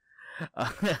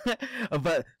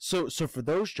 But so for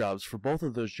those jobs, for both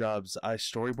of those jobs, I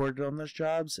storyboarded on those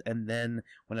jobs, and then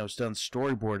when I was done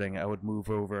storyboarding, I would move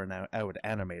over and I would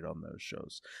animate on those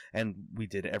shows, and we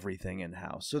did everything in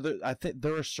house. So I think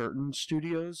there are certain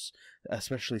studios,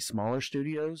 especially smaller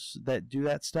studios, that do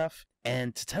that stuff.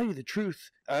 And to tell you the truth,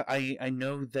 I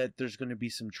know that there's going to be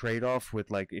some trade off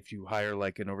with, like, if you hire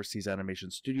like an overseas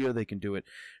animation studio, they can do it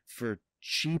for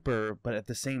cheaper, but at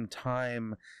the same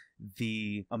time,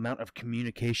 the amount of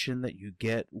communication that you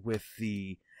get with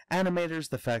the animators,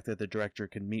 the fact that the director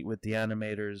can meet with the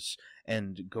animators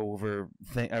and go over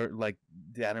like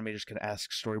the animators can ask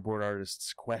storyboard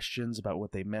artists questions about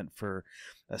what they meant for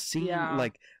a scene,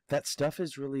 like that stuff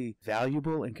is really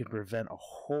valuable and can prevent a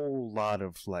whole lot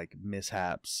of like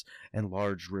mishaps and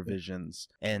large revisions.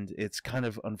 And it's kind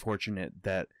of unfortunate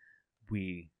that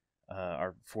we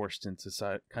are forced into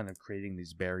kind of creating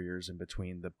these barriers in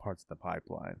between the parts of the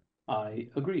pipeline. I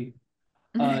agree.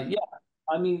 Yeah,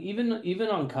 I mean, even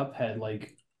on Cuphead,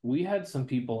 like we had some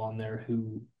people on there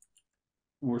who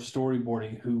were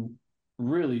storyboarding who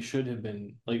really should have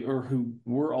been like, or who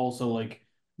were also like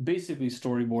basically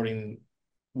storyboarding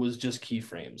was just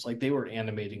keyframes. Like they were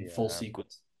animating full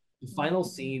sequence. The final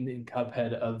scene in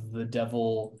Cuphead of the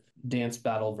devil dance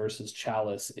battle versus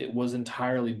Chalice, it was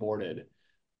entirely boarded.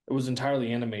 It was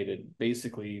entirely animated,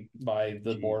 basically by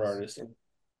the board artist.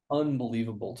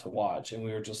 Unbelievable to watch, and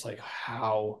we were just like,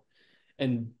 how?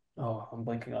 And oh, I'm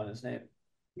blanking on his name,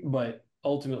 but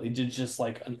ultimately did just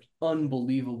like an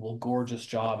unbelievable, gorgeous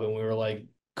job, and we were like,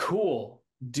 cool,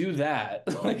 do that.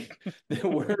 Like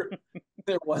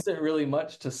there wasn't really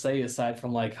much to say aside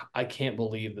from like, I can't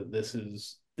believe that this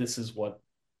is what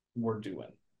we're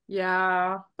doing.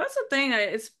 Yeah, that's the thing.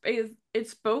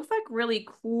 It's both like really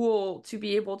cool to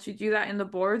be able to do that in the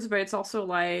boards, but it's also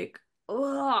like,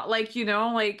 ugh, like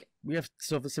like we have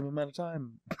still the same amount of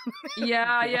time.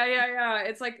 yeah.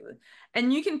 It's like,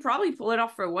 and you can probably pull it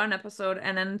off for one episode,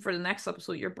 and then for the next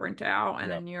episode you're burnt out,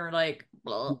 and then you're like,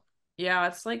 ugh. Yeah,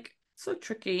 it's like so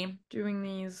tricky doing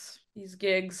these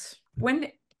gigs. So when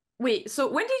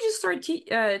did you start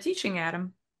teaching,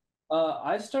 Adam?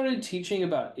 I started teaching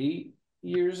about 8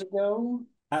 years ago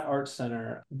at Art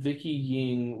Center. Vicky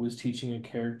Ying was teaching a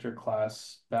character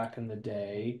class back in the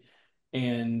day,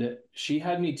 and she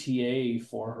had me TA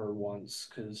for her once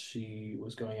because she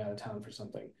was going out of town for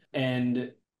something.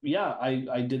 And yeah,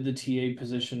 I did the TA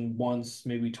position once,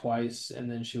 maybe twice, and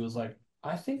then she was like,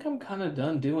 I think I'm kind of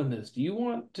done doing this. Do you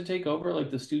want to take over?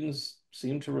 Like the students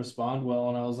seem to respond well.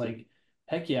 And I was like,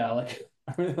 heck yeah, like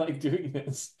I really like doing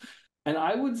this. And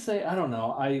I would say, I don't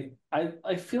know,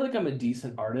 I feel like I'm a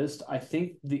decent artist. I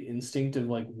think the instinct of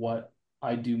like what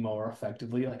I do more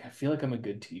effectively, like I feel like I'm a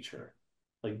good teacher.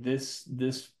 Like this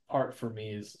part for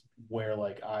me is where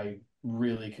like I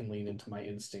really can lean into my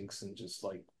instincts and just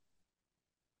like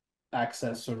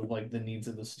access sort of like the needs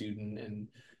of the student and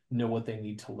know what they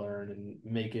need to learn and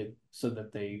make it so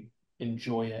that they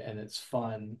enjoy it and it's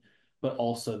fun, but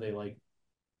also they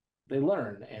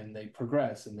learn and they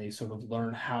progress and they sort of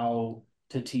learn how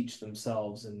to teach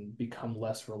themselves and become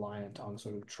less reliant on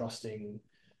sort of trusting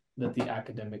that the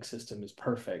academic system is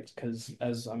perfect, because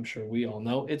as I'm sure we all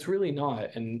know, it's really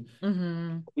not. And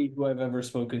who I've ever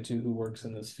spoken to who works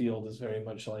in this field is very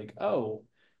much like, oh,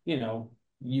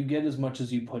 you get as much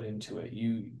as you put into it.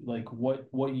 You like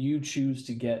what you choose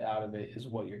to get out of it is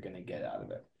what you're going to get out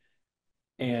of it.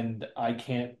 And I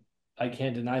can't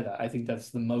deny that. I think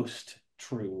that's the most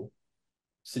true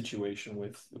situation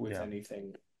with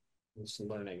anything with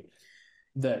learning,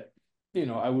 that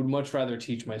I would much rather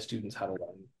teach my students how to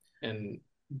learn, and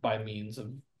by means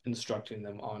of instructing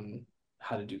them on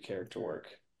how to do character work.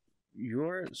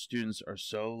 Your students are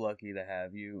so lucky to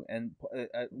have you, and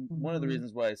one of the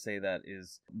reasons why I say that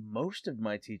is most of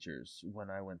my teachers when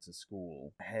I went to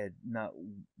school had not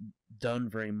done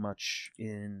very much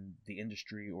in the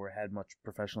industry or had much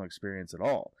professional experience at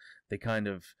all. They kind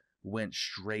of went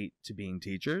straight to being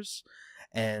teachers,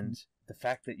 and the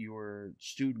fact that your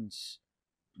students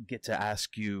get to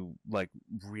ask you like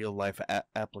real life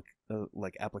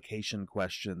application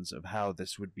questions of how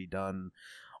this would be done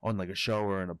on like a show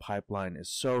or in a pipeline is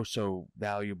so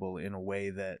valuable in a way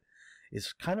that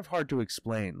is kind of hard to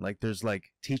explain. Like there's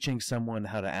like teaching someone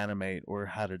how to animate or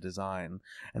how to design,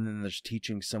 and then there's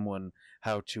teaching someone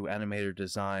how to animate or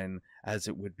design as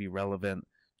it would be relevant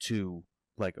to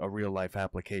like a real life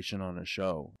application on a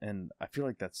show. And I feel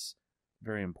like that's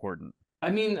very important. I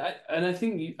mean, I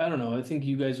think I don't know. I think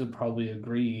you guys would probably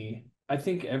agree. I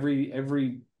think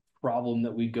every problem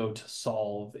that we go to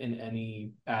solve in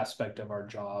any aspect of our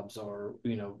jobs or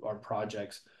our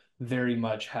projects, very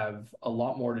much have a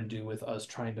lot more to do with us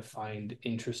trying to find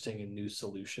interesting and new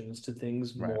solutions to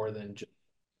things more than just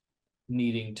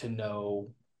needing to know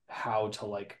how to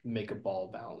like make a ball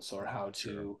bounce or how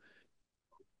to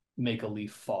make a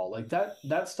leaf fall. Like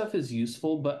that stuff is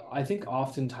useful, but I think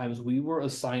oftentimes we were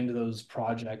assigned those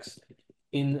projects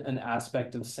in an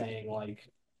aspect of saying like,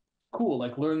 cool,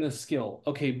 like learn this skill.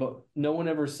 Okay, but no one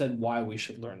ever said why we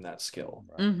should learn that skill.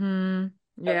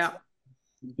 Yeah.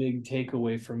 That's a big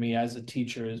takeaway for me as a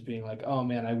teacher, is being like, oh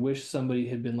man, I wish somebody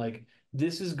had been like,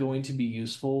 this is going to be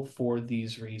useful for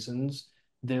these reasons.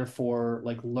 Therefore,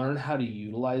 like learn how to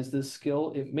utilize this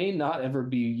skill. It may not ever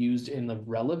be used in the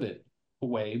relevant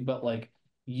way, but like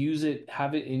use it,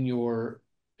 have it in your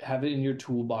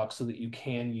toolbox so that you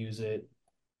can use it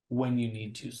when you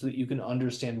need to, so that you can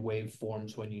understand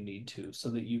waveforms when you need to,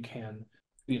 so that you can,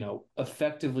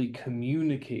 effectively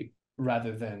communicate,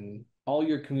 rather than all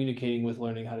you're communicating with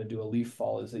learning how to do a leaf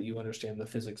fall is that you understand the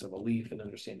physics of a leaf and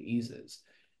understand eases.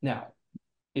 Now,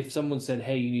 if someone said,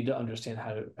 hey, you need to understand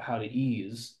how to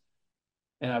ease,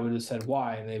 and I would have said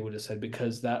why, and they would have said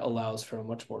because that allows for a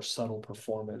much more subtle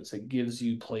performance. It gives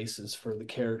you places for the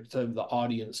character, the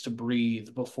audience to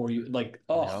breathe before you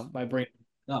my brain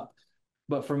up.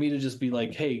 But for me to just be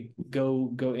like, hey,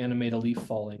 go animate a leaf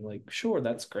falling, like, sure,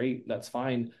 that's great, that's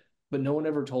fine, but no one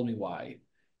ever told me why.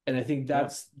 And I think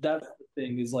that's the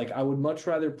thing, is like I would much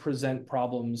rather present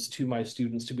problems to my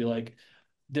students to be like,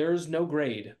 there's no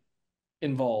grade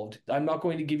involved. I'm not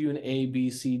going to give you an A, B,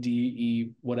 C, D,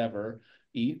 E, whatever,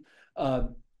 E.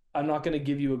 I'm not going to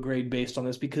give you a grade based on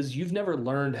this because you've never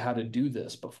learned how to do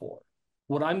this before.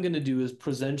 What I'm going to do is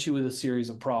present you with a series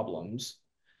of problems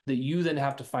that you then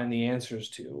have to find the answers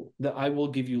to, that I will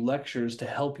give you lectures to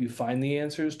help you find the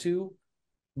answers to.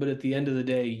 But at the end of the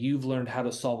day, you've learned how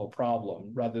to solve a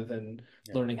problem rather than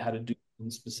learning how to do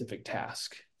a specific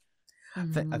task.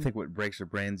 I think what breaks their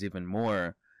brains even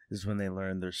more is when they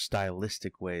learn there's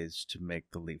stylistic ways to make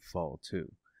the leaf fall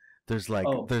too. There's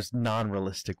there's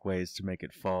non-realistic ways to make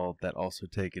it fall that also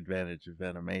take advantage of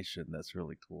animation. That's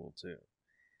really cool too.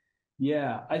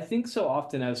 Yeah, I think so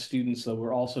often as students, though,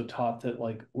 we're also taught that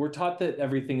we're taught that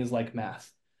everything is like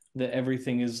math, that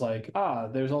everything is like,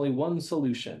 there's only one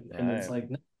solution. Right. And it's like,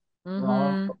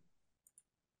 no,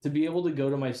 to be able to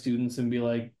go to my students and be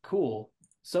like, cool,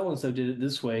 so-and-so did it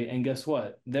this way, and guess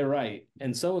what? They're right.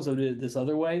 And so-and-so did it this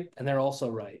other way, and they're also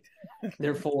right.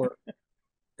 Therefore,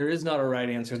 there is not a right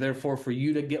answer. Therefore, for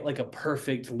you to get like a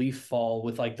perfect leaf fall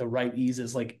with like the right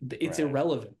eases, like it's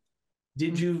irrelevant.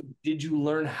 Did you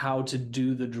learn how to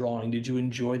do the drawing? Did you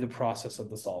enjoy the process of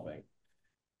the solving?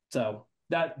 So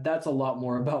that's a lot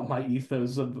more about my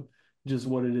ethos of just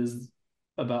what it is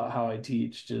about how I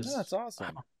teach. That's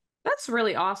awesome. That's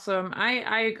really awesome.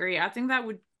 I agree. I think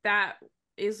that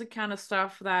is the kind of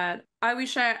stuff that I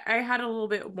wish I had a little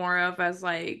bit more of as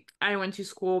like I went to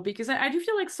school, because I do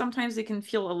feel like sometimes it can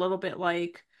feel a little bit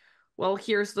like, well,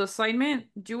 here's the assignment,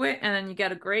 do it, and then you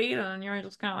get a grade, and then you're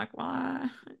just kind of like,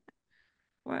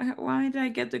 why did I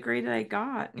get the grade that I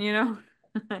got?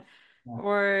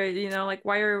 Or like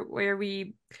why are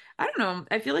we, I don't know,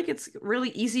 I feel like it's really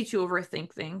easy to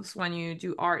overthink things when you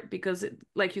do art, because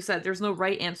like you said, there's no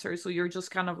right answer, so you're just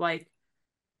kind of like,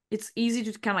 it's easy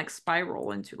to kind of like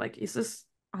spiral into like,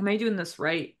 am I doing this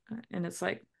right? And it's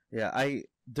like,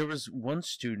 there was one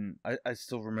student, I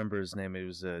still remember his name. It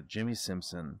was Jimmy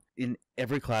Simpson. In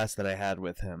every class that I had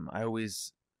with him, I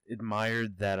always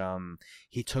admired that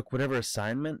he took whatever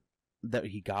assignment that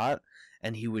he got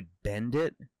and he would bend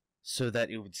it so that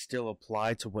it would still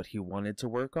apply to what he wanted to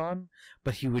work on,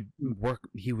 but he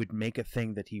would make a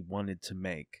thing that he wanted to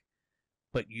make,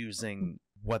 but using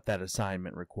what that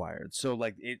assignment required. So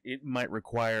like it might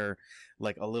require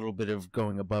like a little bit of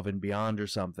going above and beyond or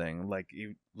something. Like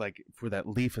for that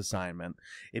leaf assignment,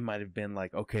 it might have been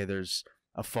like, okay, there's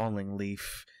a falling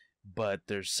leaf, but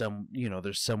there's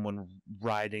someone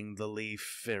riding the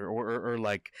leaf, or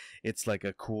like it's like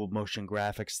a cool motion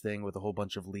graphics thing with a whole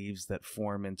bunch of leaves that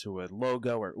form into a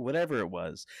logo or whatever it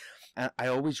was. I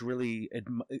always really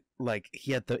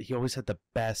he always had the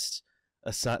best,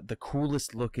 the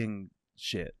coolest looking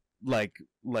shit, like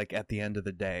at the end of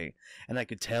the day, and I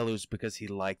could tell it was because he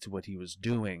liked what he was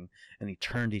doing and he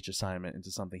turned each assignment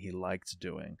into something he liked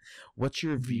doing. What's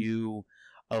your view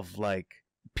of like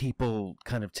people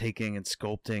kind of taking and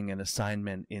sculpting an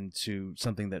assignment into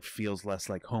something that feels less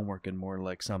like homework and more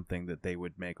like something that they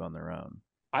would make on their own?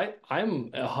 I'm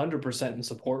 100% in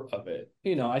support of it.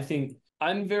 I think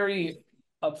I'm very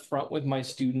upfront with my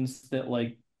students that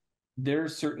like there are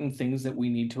certain things that we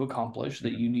need to accomplish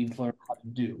that you need to learn how to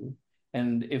do.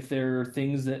 And if there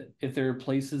are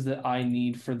places that I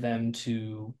need for them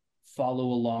to follow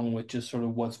along with just sort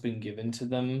of what's been given to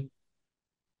them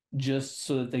just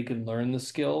so that they can learn the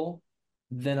skill,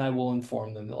 then I will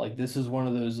inform them that like this is one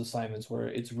of those assignments where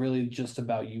it's really just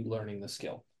about you learning the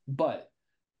skill. But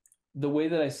the way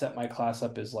that I set my class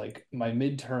up is like my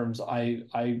midterms,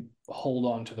 I hold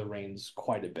on to the reins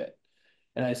quite a bit.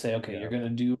 And I say, okay, you're going to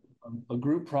do a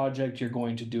group project, you're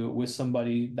going to do it with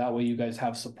somebody. That way you guys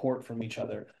have support from each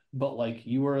other. But like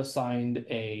you are assigned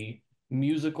a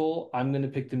musical, I'm going to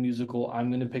pick the musical, I'm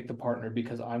going to pick the partner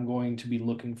because I'm going to be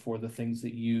looking for the things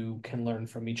that you can learn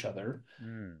from each other.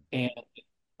 And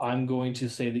I'm going to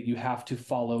say that you have to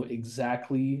follow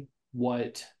exactly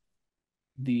what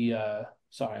the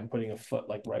sorry, I'm putting a foot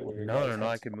like right where your No,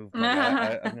 I can move my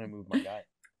guy. I'm gonna move my guy.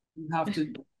 You have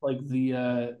to like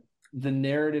the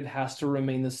narrative has to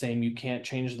remain the same. You can't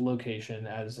change the location,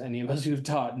 as any of us who've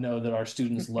taught know that our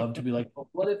students love to be like, well,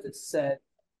 what if it's set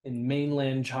in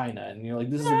mainland China? And you're like,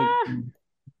 this is a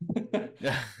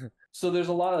big So there's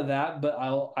a lot of that, but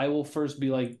I will first be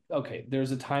like, okay,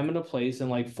 there's a time and a place, and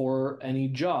like for any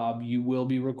job, you will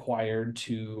be required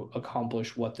to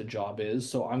accomplish what the job is.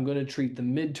 So I'm going to treat the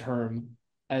midterm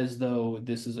as though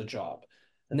this is a job.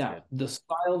 Now, the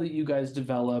style that you guys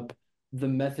develop, the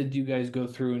method you guys go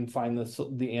through and find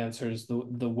the answers,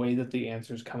 the way that the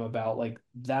answers come about, like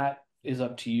that is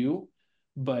up to you,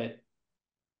 but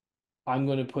I'm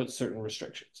going to put certain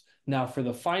restrictions. Now, for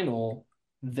the final,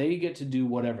 they get to do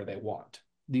whatever they want.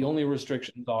 The only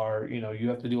restrictions are, you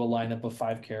have to do a lineup of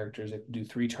 5 characters, you have to do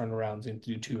 3 turnarounds, and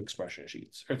do 2 expression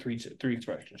sheets, or three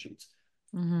expression sheets.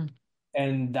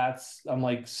 And I'm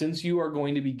like, since you are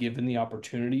going to be given the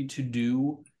opportunity to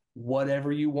do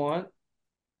whatever you want,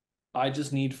 I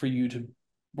just need for you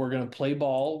we're going to play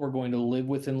ball. We're going to live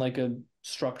within like a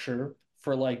structure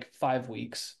for like 5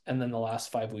 weeks. And then the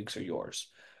last 5 weeks are yours.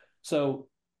 So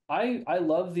I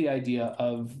love the idea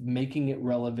of making it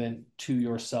relevant to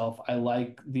yourself. I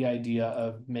like the idea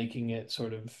of making it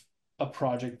sort of a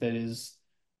project that is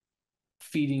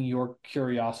feeding your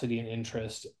curiosity and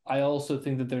interest. I also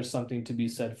think that there's something to be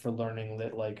said for learning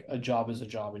that like a job is a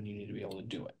job and you need to be able to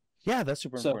do it. Yeah, that's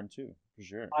super important too, for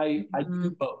sure. I do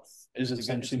both is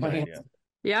essentially my answer.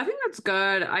 Yeah, I think that's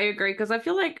good. I agree because I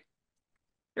feel like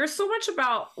there's so much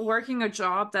about working a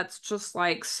job that's just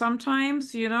like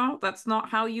sometimes, that's not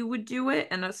how you would do it,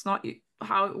 and that's not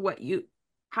how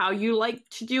you like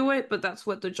to do it, but that's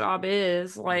what the job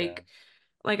is. Like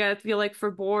I feel like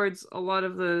for boards, a lot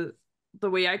of the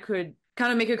way I could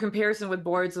kind of make a comparison with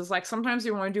boards is like sometimes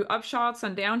you want to do up shots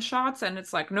and down shots, and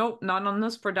it's like, nope, not on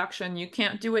this production. You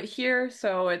can't do it here.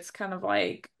 So it's kind of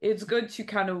like it's good to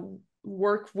kind of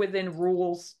work within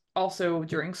rules also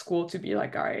during school to be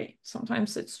like, all right,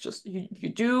 sometimes it's just you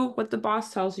do what the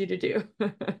boss tells you to do.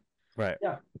 Right.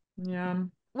 Yeah.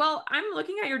 Well, I'm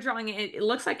looking at your drawing. It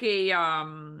looks like a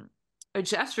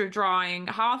gesture drawing.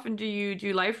 How often do you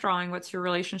do life drawing? What's your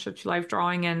relationship to life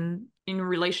drawing and in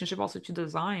relationship also to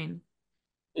design?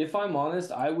 If I'm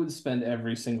honest, I would spend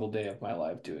every single day of my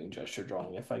life doing gesture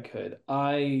drawing if I could.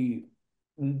 I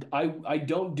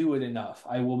don't do it enough.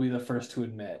 I will be the first to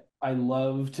admit. I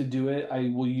love to do it.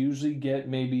 I will usually get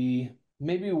maybe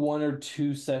 1 or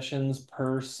 2 sessions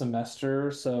per semester,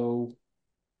 so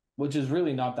which is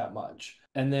really not that much.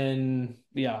 And then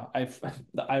the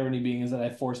irony being is that I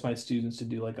force my students to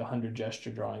do like 100 gesture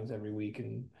drawings every week.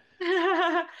 And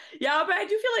yeah, but I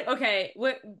do feel like, okay,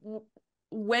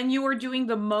 when you were doing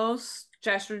the most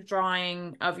gesture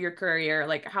drawing of your career,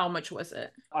 like how much was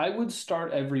it? I would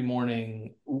start every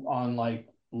morning on like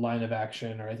Line of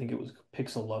Action, or I think it was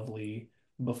Pixel Lovely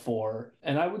before,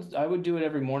 and I would do it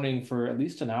every morning for at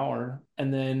least an hour.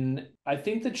 And then I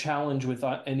think the challenge with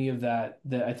any of that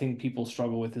I think people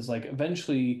struggle with is like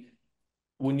eventually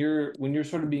when you're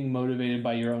sort of being motivated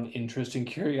by your own interest and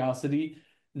curiosity,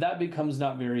 that becomes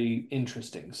not very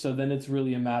interesting. So then it's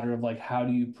really a matter of like, how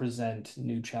do you present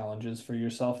new challenges for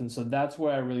yourself? And so that's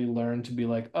where I really learned to be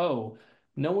like, oh,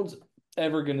 no one's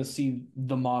ever going to see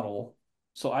the model,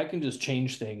 so I can just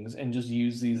change things and just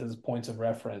use these as points of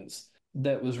reference.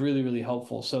 That was really, really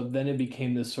helpful. So then it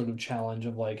became this sort of challenge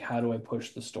of like, how do I push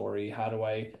the story? How do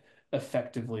I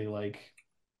effectively like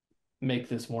make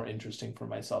this more interesting for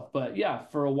myself? But yeah,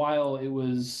 for a while it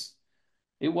was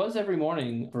every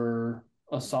morning for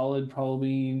a solid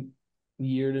probably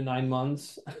year to 9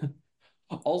 months.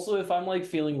 Also, if I'm like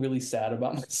feeling really sad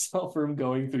about myself or I'm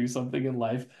going through something in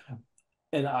life,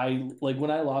 and I like when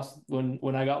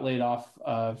I got laid off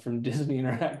from Disney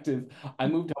Interactive, I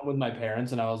moved home with my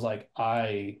parents, and I was like,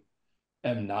 I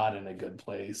am not in a good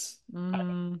place.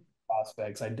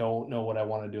 Prospects. I don't know what I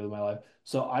want to do with my life.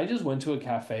 So I just went to a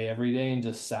cafe every day and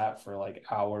just sat for like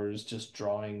hours just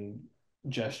drawing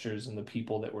gestures and the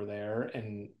people that were there,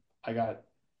 and I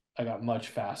got much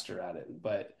faster at it.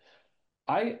 But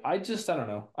I just I don't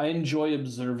know. I enjoy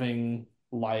observing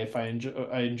life. I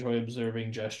enjoy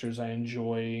observing gestures. I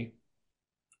enjoy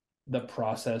the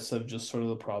process of just sort of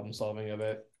the problem solving of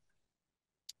it.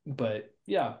 But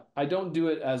yeah, I don't do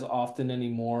it as often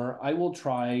anymore. I will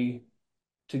try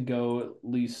to go at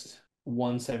least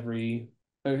once every,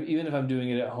 or even if I'm doing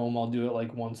it at home, I'll do it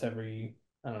like once every,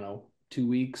 I don't know, 2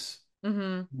 weeks.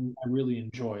 I really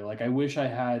enjoy. Like, I wish I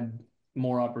had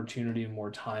more opportunity and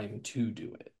more time to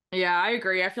do it. Yeah, I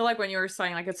agree. I feel like when you were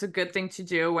saying like it's a good thing to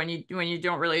do when you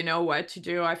don't really know what to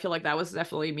do, I feel like that was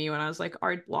definitely me when I was like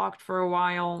art blocked for a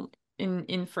while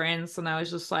in France, and I was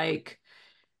just like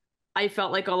I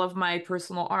felt like all of my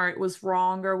personal art was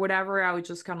wrong or whatever. I would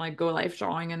just kind of like go life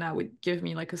drawing, and that would give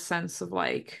me like a sense of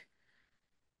like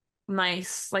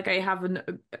nice, like I have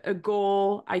a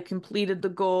goal, I completed the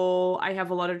goal, I have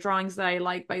a lot of drawings that I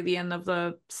like by the end of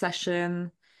the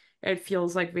session. It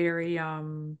feels like very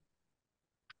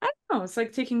I don't know, it's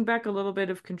like taking back a little bit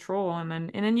of control, and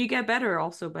then you get better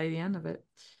also by the end of it.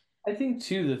 I think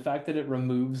too, the fact that it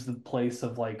removes the place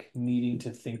of like needing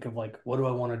to think of like, what do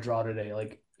I want to draw today?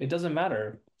 Like, it doesn't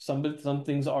matter.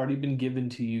 Something's already been given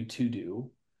to you to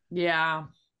do. Yeah.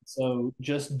 So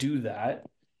just do that,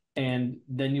 and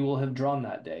then you will have drawn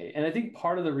that day. And I think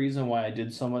part of the reason why I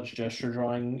did so much gesture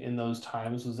drawing in those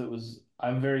times was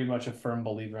I'm very much a firm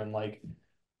believer in like,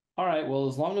 all right, well,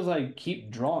 as long as I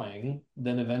keep drawing,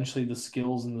 then eventually the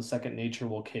skills and the second nature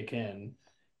will kick in.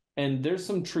 And there's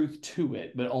some truth to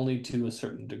it, but only to a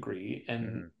certain degree. And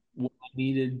Mhm. when I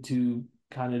needed to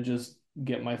kind of just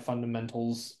get my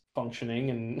fundamentals functioning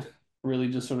and really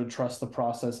just sort of trust the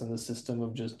process and the system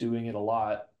of just doing it a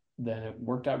lot, then it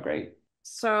worked out great.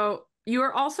 So you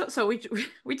are also so we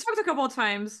talked a couple of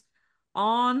times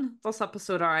on this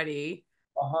episode already.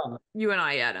 Uh-huh. You and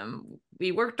I, Adam,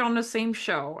 we worked on the same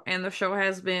show, and the show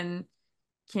has been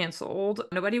canceled.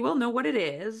 Nobody will know what it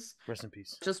is, Rest in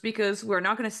peace. just because we're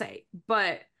not going to say.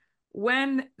 But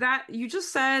when that you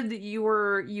just said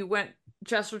you went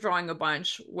gesture drawing a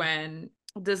bunch when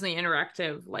Disney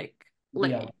Interactive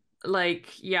Yeah.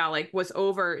 yeah, like was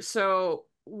over. So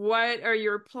what are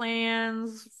your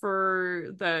plans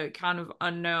for the kind of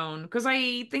unknown? Because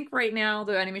I think right now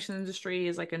the animation industry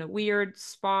is like in a weird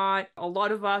spot. A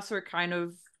lot of us are kind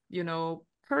of,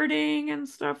 hurting and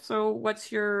stuff. So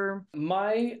what's your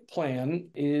My plan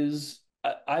is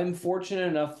I'm fortunate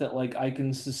enough that like I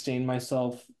can sustain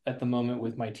myself at the moment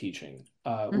with my teaching,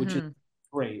 which is hmm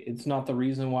great. It's not the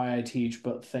reason why I teach,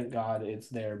 but thank God it's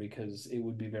there because it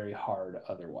would be very hard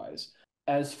otherwise.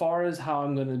 As far as how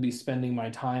I'm going to be spending my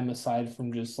time aside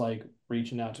from just like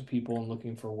reaching out to people and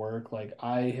looking for work, like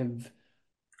I have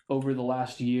over the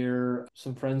last year,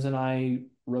 some friends and I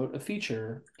wrote a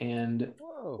feature, and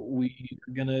Whoa.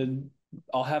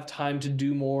 I'll have time to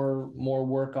do more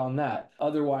work on that.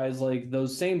 Otherwise, like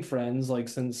those same friends, like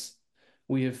since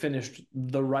we have finished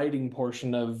the writing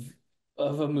portion of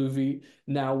a movie,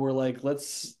 now we're like,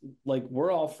 let's like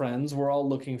we're all friends, we're all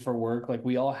looking for work, like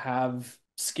we all have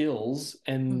skills,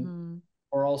 and hmm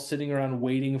we're all sitting around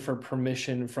waiting for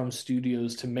permission from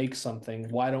studios to make something.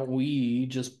 Why don't we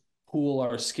just pool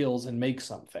our skills and make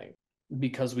something?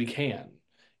 Because we can.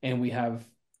 And we have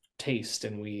taste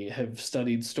and we have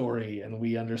studied story and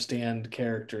we understand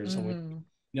characters and we hmm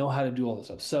know how to do all this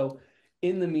stuff. So,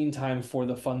 in the meantime, for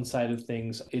the fun side of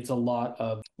things, it's a lot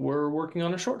of we're working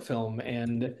on a short film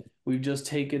and we've just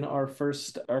taken our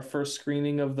first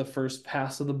screening of the first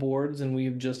pass of the boards and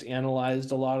we've just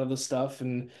analyzed a lot of the stuff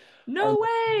and are No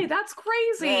way! That's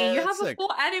crazy. Oh, You that's have a sick. full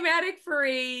animatic for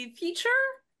a feature?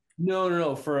 no,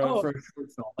 Oh, for a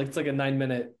short film. Like it's like a 9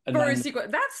 minute a for a 9 minute. sequel.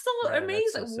 That's still Right,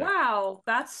 that's so amazing. sick. Wow,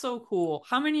 that's so cool.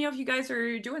 How many of you guys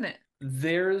are doing it?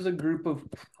 There's a group of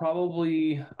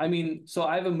probably, I mean, so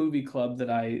I have a movie club that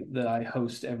I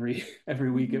host every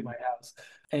every week at hmm my house.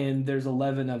 And there's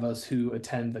 11 of us who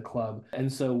attend the club.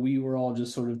 And so we were all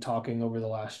just sort of talking over the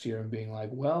last year and being like,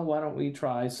 well, why don't we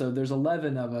try? So there's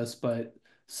 11 of us, but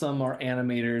some are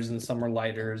animators and some are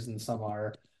lighters and some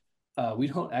are we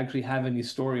don't actually have any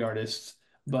story artists,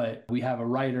 but we have a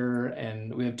writer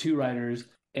and we have two writers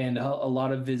and a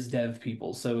lot of viz dev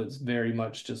people. So it's very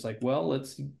much just like, well,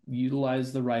 let's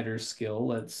utilize the writer's skill.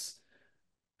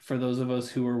 For those of us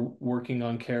who are working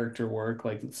on character work,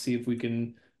 like let's see if we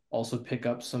can also pick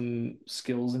up some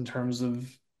skills in terms of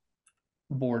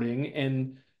boarding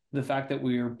and the fact that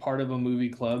we are part of a movie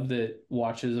club that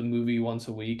watches a movie once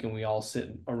a week and we all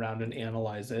sit around and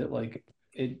analyze it, like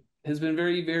it has been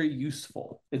very, very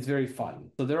useful. It's very fun.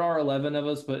 So there are 11 of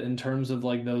us, but in terms of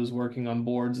like those working on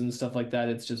boards and stuff like that,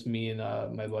 it's just me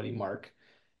and my buddy Mark.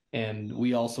 And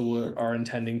we also are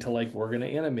intending to like, we're going to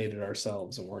animate it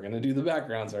ourselves and we're going to do the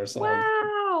backgrounds ourselves.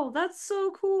 Wow, that's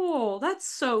so cool. That's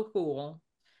so cool.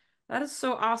 That is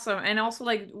so awesome. And also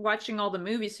like watching all the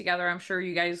movies together, I'm sure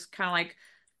you guys kind of like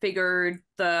figured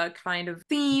the kind of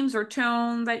themes or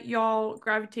tone that y'all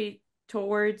gravitate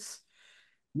towards.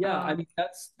 Yeah, I mean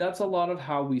that's a lot of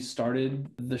how we started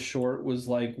the short was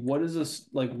like what is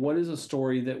a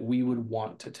story that we would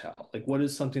want to tell? Like what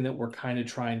is something that we're kind of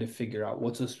trying to figure out?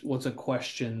 What's a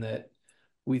question that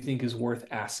we think is worth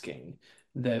asking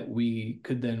that we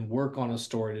could then work on a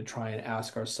story to try and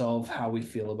ask ourselves how we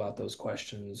feel about those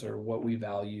questions or what we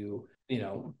value, you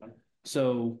know.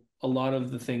 So a lot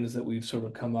of the things that we've sort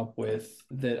of come up with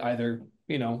that either,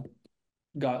 you know,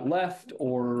 got left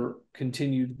or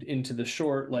continued into the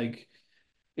short, like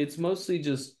it's mostly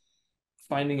just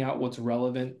finding out what's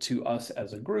relevant to us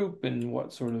as a group and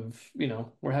what sort of, you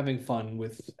know, we're having fun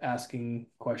with asking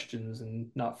questions and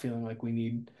not feeling like we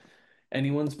need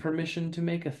anyone's permission to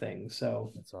make a thing.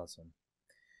 So That's awesome.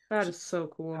 That is so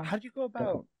cool. How do you go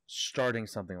about starting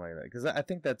something like that? Because I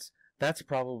think that's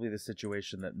probably the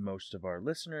situation that most of our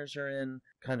listeners are in,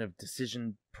 kind of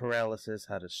decision paralysis,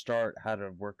 how to start, how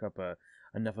to work up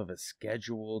enough of a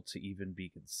schedule to even be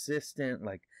consistent.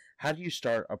 Like, how do you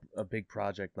start a big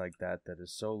project like that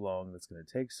is so long, that's going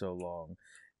to take so long?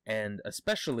 And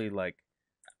especially like,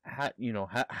 how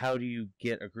do you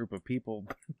get a group of people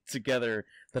together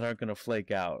that aren't going to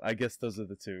flake out? I guess those are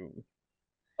the two.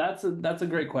 that's a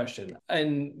great question.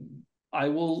 And I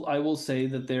will say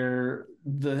that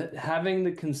the having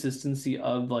the consistency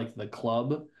of like the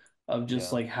club of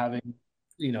just Yeah. like having,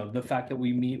 you know, the fact that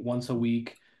we meet once a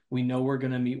week, we know we're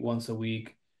going to meet once a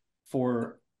week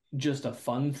for just a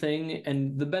fun thing.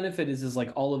 And the benefit is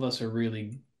like all of us are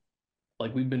really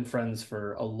like we've been friends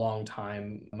for a long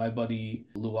time. My buddy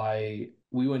Luai,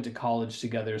 we went to college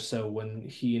together, so when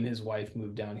he and his wife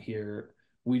moved down here,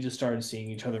 we just started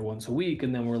seeing each other once a week,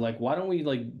 and then we're like, why don't we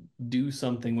like do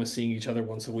something with seeing each other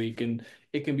once a week? And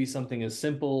it can be something as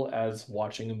simple as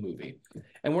watching a movie.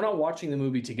 And we're not watching the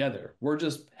movie together. We're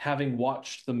just having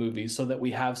watched the movie so that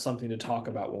we have something to talk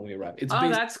about when we arrive. Oh,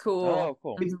 that's cool. Oh,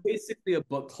 cool. It's basically a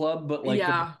book club, but like the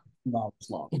Yeah. 2 hours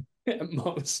long at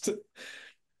most.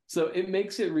 So it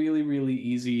makes it really, really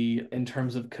easy in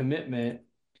terms of commitment.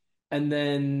 And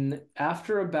then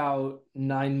after about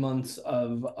 9 months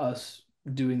of us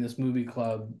doing this movie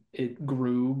club, it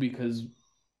grew because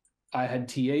I had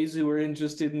TAs who were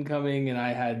interested in coming, and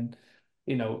I had,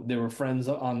 you know, there were friends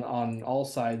on all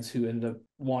sides who ended up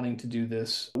wanting to do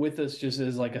this with us just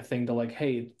as like a thing to like,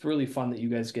 hey, it's really fun that you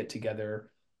guys get together,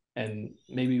 and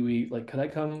maybe we like, could I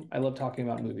come? I love talking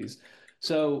about movies.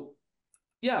 So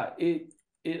yeah,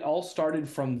 it all started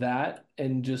from that,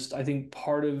 and just I think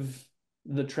part of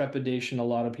the trepidation a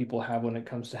lot of people have when it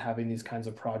comes to having these kinds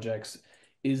of projects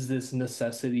is this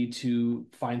necessity to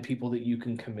find people that you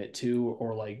can commit to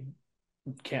or like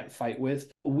can't fight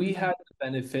with. We had the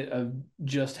benefit of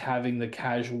just having the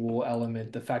casual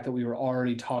element, the fact that we were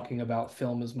already talking about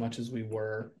film as much as we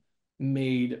were,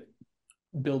 made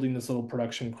building this little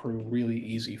production crew really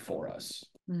easy for us.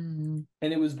 Mm-hmm.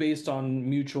 And it was based on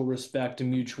mutual respect and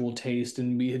mutual taste,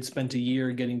 and we had spent a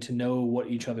year getting to know what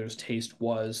each other's taste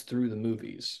was through the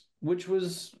movies, which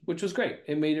was great.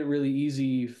 It made it really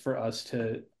easy for us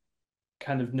to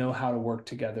kind of know how to work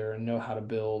together and know how to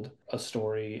build a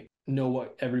story, know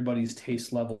what everybody's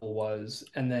taste level was.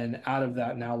 And then out of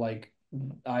that, now like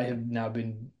I have now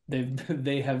been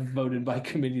they have voted by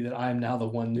committee that I'm now the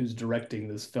one who's directing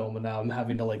this film, and now I'm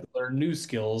having to like learn new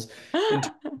skills in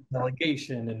terms of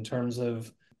delegation, in terms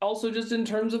of also just in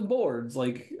terms of boards,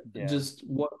 like just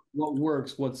what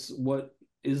works, what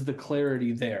is the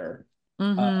clarity there.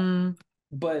 Mm-hmm.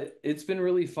 But it's been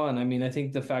really fun. I mean, I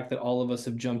think the fact that all of us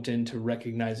have jumped into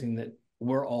recognizing that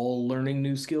we're all learning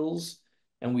new skills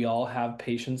and we all have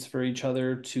patience for each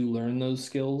other to learn those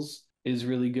skills is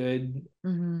really good.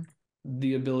 Mm-hmm.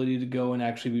 The ability to go and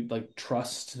actually like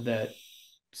trust that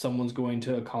someone's going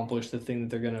to accomplish the thing that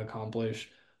they're going to accomplish.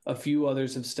 A few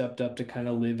others have stepped up to kind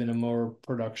of live in a more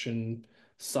production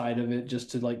side of it just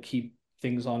to like keep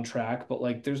things on track, but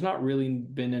like there's not really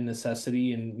been a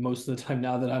necessity. And most of the time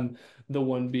now that I'm the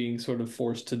one being sort of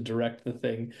forced to direct the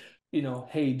thing, you know,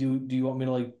 hey, do you want me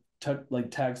to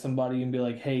like tag somebody and be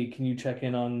like, hey, can you check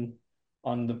in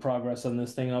on the progress on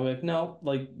this thing? And I'll be like, no,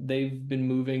 like they've been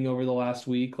moving over the last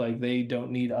week, like they don't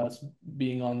need us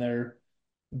being on their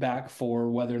back for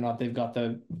whether or not they've got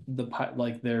the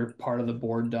like their part of the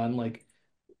board done. Like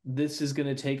this is going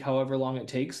to take however long it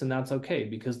takes, and that's okay,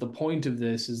 because the point of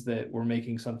this is that we're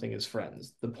making something as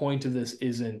friends. The point of this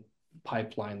isn't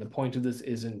pipeline. The point of this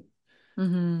isn't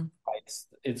Mm-hmm.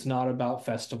 It's not about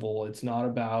festival. It's not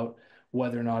about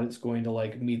whether or not it's going to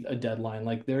like meet a deadline.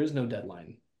 Like there is no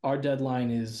deadline. Our deadline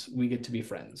is we get to be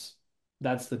friends.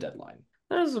 That's the deadline.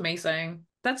 That is amazing.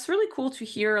 That's really cool to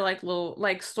hear like little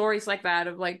like stories like that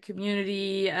of like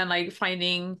community and like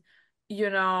finding,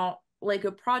 like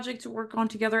a project to work on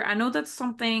together. I know that's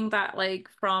something that like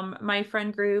from my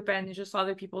friend group and just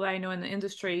other people that I know in the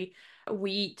industry,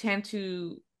 we tend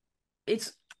to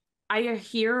it's I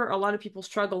hear a lot of people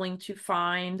struggling to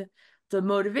find the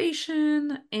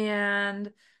motivation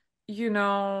and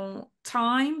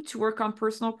time to work on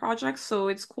personal projects. So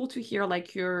it's cool to hear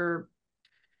like your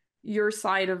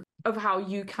side of how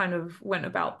you kind of went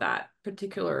about that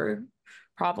particular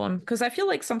problem. Because I feel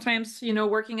like sometimes,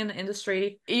 working in the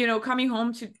industry, coming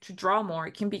home to draw more,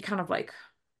 it can be kind of like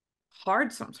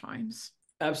hard sometimes.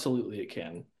 Absolutely, it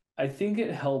can. I think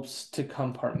it helps to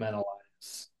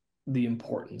compartmentalize the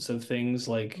importance of things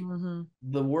like Mm-hmm.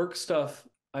 the work stuff.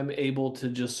 I'm able to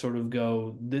just sort of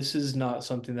go, this is not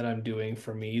something that I'm doing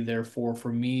for me. Therefore,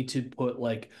 for me to put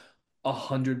like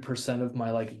 100% of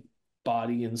my like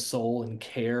body and soul and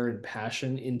care and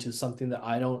passion into something that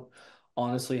I don't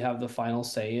honestly have the final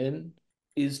say in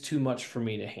is too much for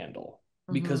me to handle.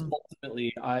 Because Mm-hmm.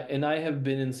 ultimately, I have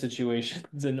been in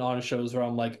situations and on shows where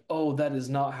I'm like, oh, that is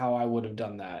not how I would have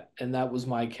done that. And that was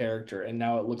my character. And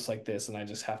now it looks like this. And I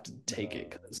just have to take it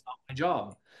because it's not my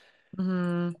job.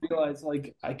 Mm-hmm. I realize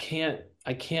like I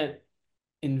can't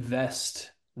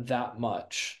invest that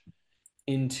much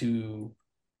into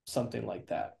something like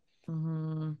that,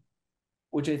 Mm-hmm.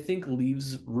 which I think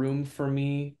leaves room for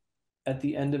me at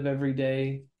the end of every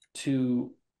day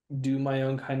to do my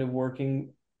own kind of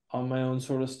working on my own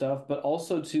sort of stuff, but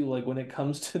also to like when it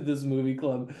comes to this movie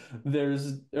club,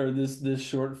 this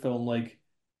short film, like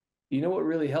what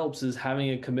really helps is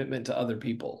having a commitment to other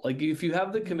people. Like if you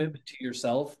have the commitment to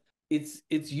yourself, it's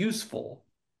useful.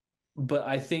 But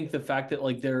I think the fact that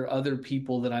like there are other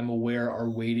people that I'm aware are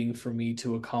waiting for me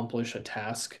to accomplish a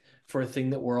task for a thing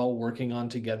that we're all working on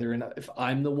together. And if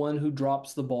I'm the one who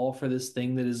drops the ball for this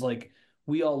thing that is like,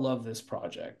 we all love this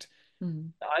project, Mm-hmm.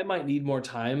 I might need more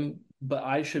time, but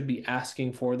I should be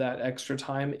asking for that extra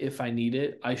time if I need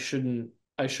it. I shouldn't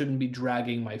be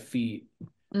dragging my feet.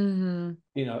 Mm-hmm.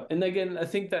 And again, I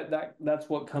think that's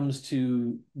what comes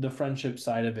to the friendship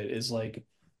side of it is like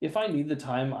if I need the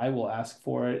time, I will ask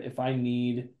for it. If I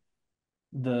need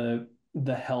the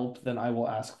help, then I will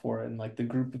ask for it. And like the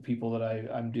group of people that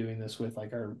I'm doing this with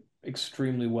like are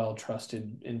extremely well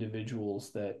trusted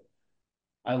individuals that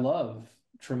I love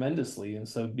tremendously. And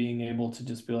so being able to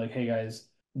just be like, hey guys,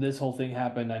 this whole thing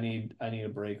happened. I need a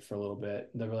break for a little bit.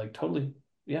 They were like, totally,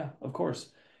 yeah, of course.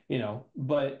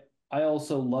 But I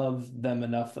also love them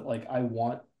enough that like I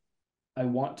want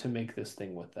to make this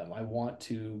thing with them. I want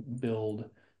to build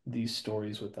these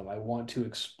stories with them. I want to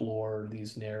explore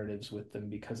these narratives with them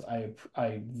because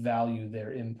I value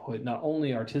their input not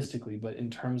only artistically but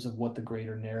in terms of what the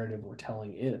greater narrative we're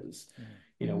telling is.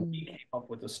 We came up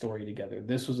with a story together.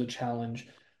 This was a challenge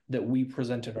that we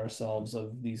presented ourselves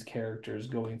of these characters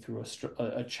going through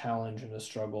a challenge and a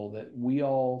struggle that we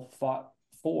all fought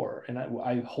for. And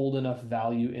I hold enough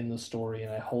value in the story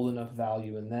and I hold enough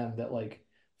value in them that like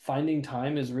finding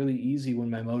time is really easy when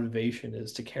my motivation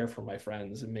is to care for my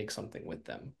friends and make something with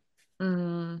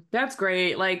them. That's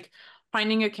great. Like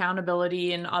finding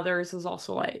accountability in others is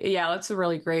also like, yeah, that's a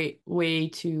really great way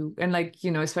to, and like,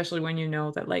 especially when you know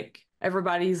that like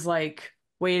everybody's like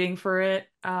waiting for it.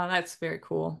 That's very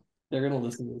cool. They're gonna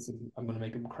listen to this and I'm gonna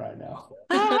make them cry now.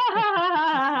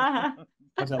 Yeah.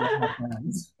 Because I love my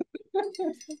friends.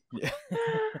 Yeah.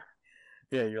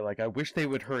 Yeah, you're like, I wish they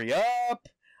would hurry up.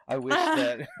 I wish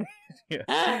that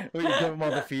yeah, we give them all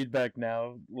the feedback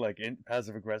now, like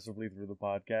passive aggressively through the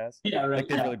podcast. Yeah, right. Like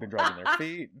they've really been dragging their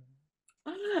feet.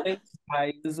 Thanks,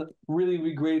 guys. Really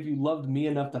be great if you loved me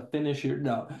enough to finish your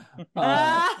no.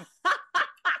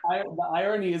 The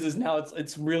irony is now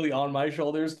it's really on my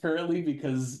shoulders currently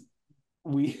because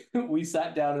we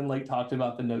sat down and like talked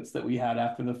about the notes that we had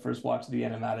after the first watch of the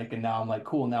animatic, and now I'm like,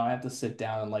 cool. Now I have to sit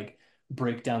down and like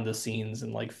break down the scenes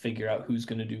and like figure out who's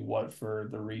going to do what for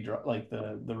the redraw, like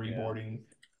the reboarding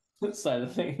side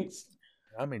of things.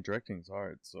 I mean, directing's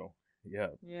hard, so yeah,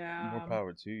 more Yeah.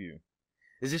 power to you.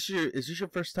 Is this your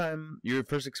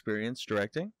first experience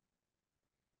directing?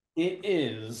 It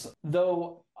is,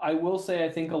 though I will say I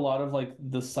think a lot of like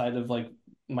the side of like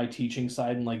my teaching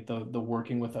side and like the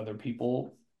working with other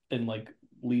people and like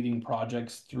leading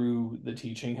projects through the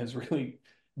teaching has really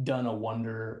done a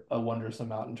wondrous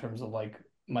amount in terms of like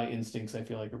my instincts I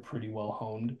feel like are pretty well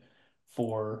honed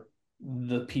for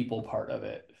the people part of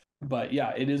it. But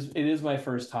yeah, it is my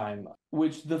first time.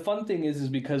 Which the fun thing is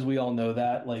because we all know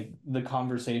that, like, the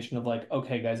conversation of like,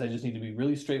 okay, guys, I just need to be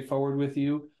really straightforward with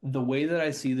you. The way that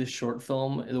I see this short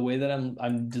film, the way that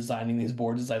I'm designing these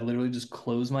boards is I literally just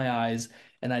close my eyes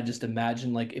and I just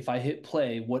imagine like if I hit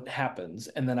play, what happens,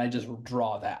 and then I just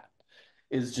draw that.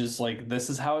 It's just like this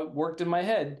is how it worked in my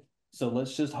head. So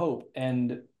let's just hope.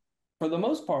 And for the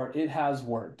most part, it has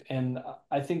worked. And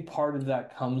I think part of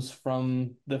that comes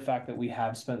from the fact that we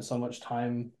have spent so much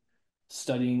time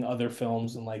studying other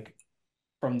films and like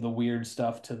from the weird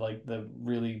stuff to like the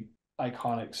really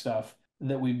iconic stuff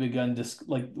that we've begun to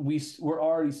like we're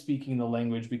already speaking the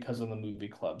language because of the movie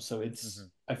club. So it's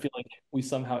I feel like we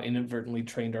somehow inadvertently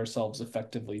trained ourselves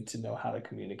effectively to know how to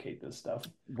communicate this stuff.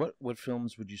 What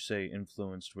films would you say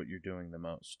influenced what you're doing the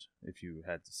most, if you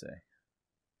had to say?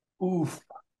 Oof,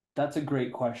 that's a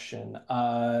great question.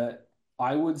 I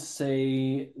would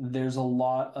say there's a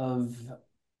lot of,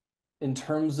 in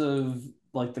terms of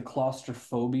like the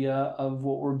claustrophobia of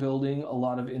what we're building, a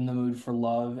lot of In the Mood for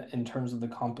Love in terms of the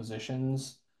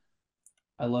compositions.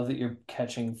 I love that you're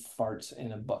catching farts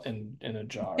in a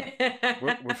jar.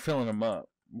 We're filling them up.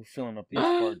 We're filling up these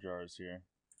fart jars here.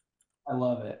 I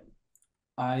love it.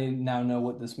 I now know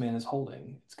what this man is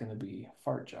holding. It's going to be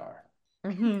fart jar.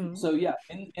 So yeah,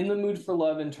 in the mood for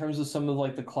love, in terms of some of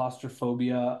like the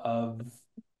claustrophobia of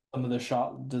some of the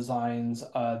shot designs,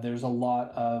 there's a lot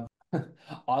of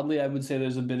oddly, I would say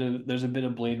there's a bit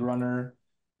of Blade Runner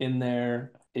in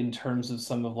there in terms of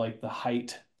some of like the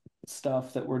height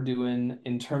stuff that we're doing,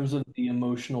 in terms of the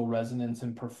emotional resonance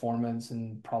and performance,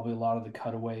 and probably a lot of the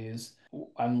cutaways.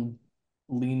 I'm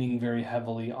leaning very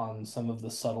heavily on some of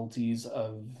the subtleties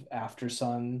of After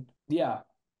Sun. Yeah,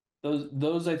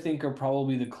 those I think are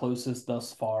probably the closest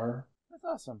thus far. That's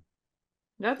awesome.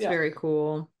 That's very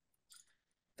cool.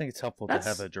 I think it's helpful to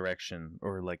have a direction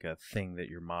or like a thing that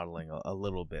you're modeling a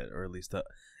little bit, or at least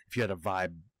if you had a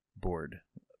vibe board,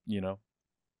 you know?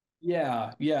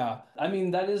 Yeah, yeah. I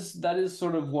mean, that is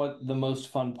sort of what the most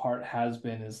fun part has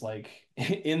been, is like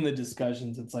in the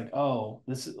discussions, it's like,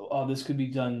 this could be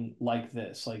done like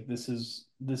this. Like this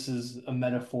is a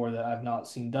metaphor that I've not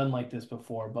seen done like this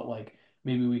before, but like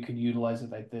maybe we could utilize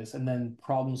it like this. And then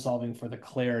problem solving for the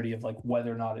clarity of like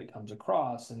whether or not it comes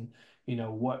across, and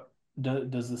what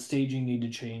does the staging need to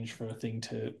change for a thing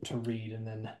to read, and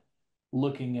then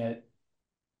looking at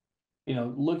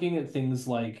looking at things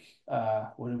like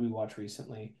what did we watch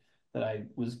recently that I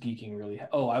was geeking really.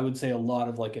 Oh, I would say a lot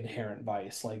of like Inherent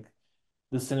Vice, like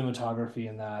the cinematography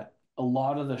in that. A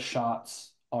lot of the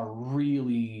shots are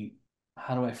really,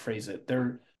 how do I phrase it?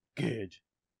 They're good.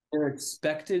 They're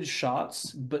expected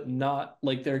shots, but not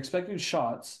like they're expected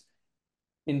shots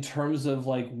in terms of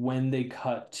like when they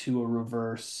cut to a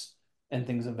reverse and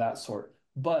things of that sort.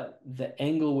 But the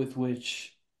angle with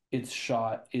which it's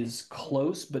shot is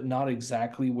close, but not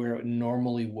exactly where it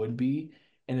normally would be,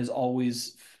 and is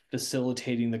always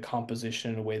facilitating the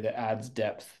composition in a way that adds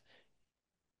depth.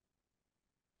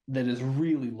 That is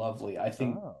really lovely. I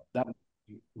think that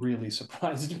really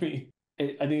surprised me.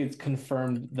 I think it's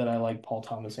confirmed that I like Paul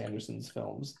Thomas Anderson's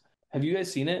films. Have you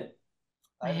guys seen it?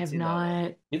 I have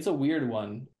not. It's a weird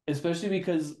one, especially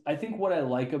because I think what I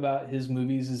like about his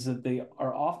movies is that they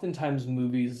are oftentimes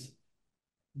movies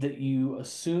that you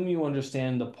assume you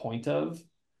understand the point of,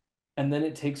 and then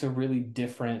it takes a really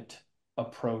different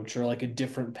approach or like a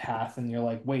different path, and you're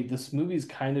like, wait, this movie's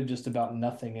kind of just about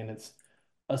nothing, and it's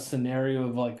a scenario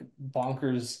of like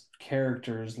bonkers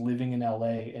characters living in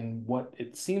LA, and what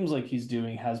it seems like he's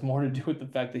doing has more to do with the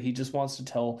fact that he just wants to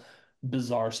tell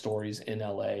bizarre stories in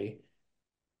LA,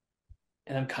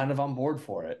 and I'm kind of on board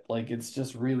for it. Like, it's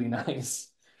just really nice.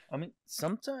 I mean,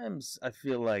 sometimes I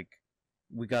feel like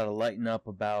we gotta lighten up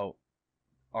about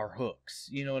our hooks.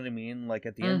 You know what I mean? Like,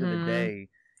 at the end of the day,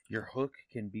 your hook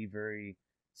can be very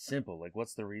simple. Like,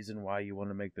 what's the reason why you want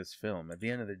to make this film? At the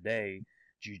end of the day,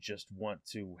 do you just want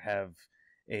to have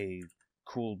a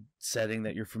cool setting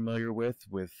that you're familiar with,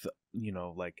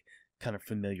 like, kind of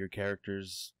familiar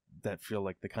characters that feel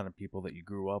like the kind of people that you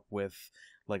grew up with,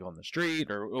 like on the street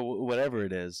or whatever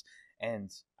it is? And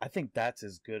I think that's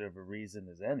as good of a reason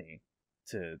as any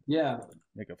to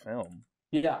make a film.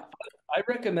 Yeah, I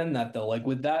recommend that though. Like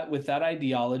with that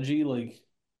ideology, like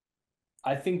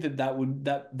I think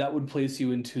that would place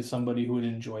you into somebody who would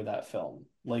enjoy that film.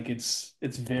 Like it's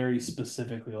very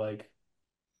specifically like,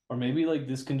 or maybe like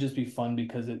this can just be fun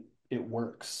because it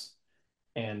works,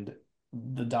 and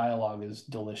the dialogue is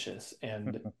delicious,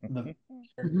 and the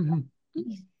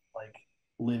like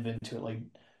live into it. Like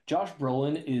Josh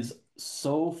Brolin is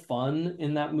so fun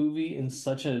in that movie in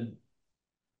such a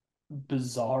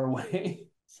bizarre way.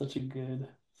 Such a good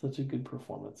Such a good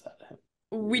performance out of him.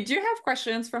 We do have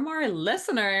questions from our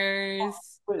listeners.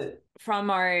 From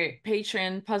our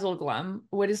patron Puzzle Glum.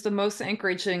 What is the most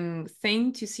encouraging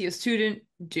thing to see a student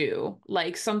do?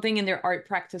 Like something in their art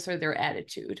practice or their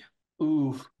attitude?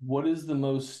 Ooh, what is the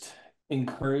most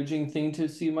encouraging thing to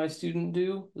see my student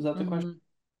do? Is that the question?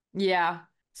 Yeah.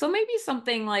 So maybe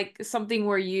something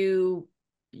where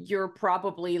you're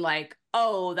probably like,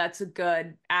 oh, that's a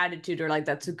good attitude, or like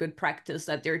that's a good practice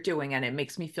that they're doing, and it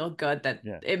makes me feel good that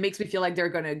it makes me feel like they're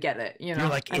gonna get it. You know, you're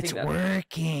like, it's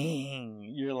working.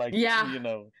 You're like, yeah, you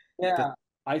know, yeah.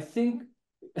 I think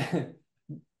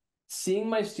seeing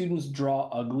my students draw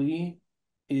ugly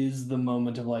is the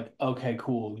moment of like, okay,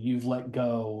 cool, you've let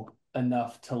go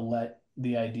enough to let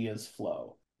the ideas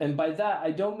flow. And by that,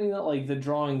 I don't mean that like the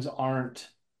drawings aren't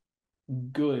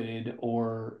good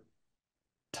or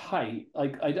tight.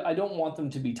 Like I don't want them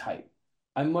to be tight.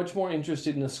 I'm much more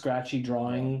interested in a scratchy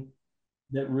drawing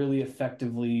that really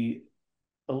effectively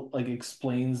like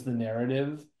explains the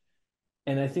narrative.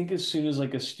 And I think as soon as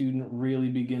like a student really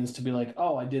begins to be like,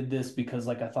 oh, I did this because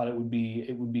like I thought it would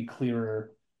be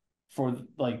clearer for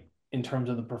like in terms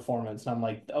of the performance. And I'm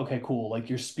like, okay, cool. Like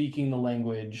you're speaking the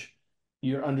language,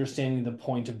 you're understanding the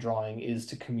point of drawing is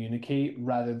to communicate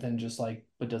rather than just like,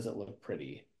 but does it look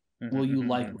pretty? Will you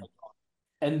like my drawing?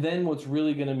 And then what's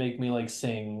really going to make me like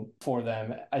sing for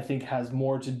them, I think has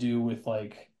more to do with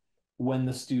like when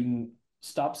the student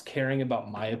stops caring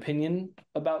about my opinion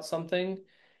about something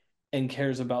and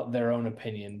cares about their own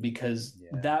opinion, because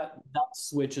that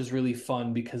switch is really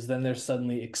fun, because then they're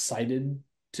suddenly excited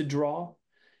to draw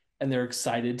and they're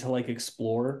excited to like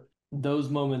explore. Those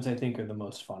moments I think are the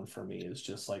most fun for me, is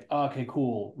just like, oh, okay,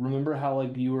 cool. Remember how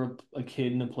like you were a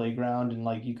kid in a playground and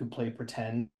like you could play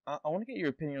pretend? I want to get your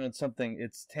opinion on something.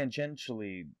 It's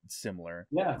tangentially similar.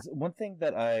 Yeah. One thing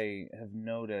that I have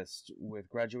noticed with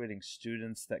graduating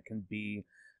students that can be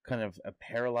kind of a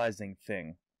paralyzing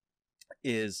thing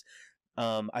is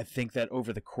I think that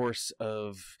over the course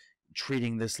of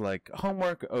treating this like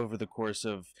homework, over the course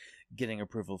of getting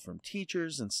approval from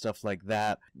teachers and stuff like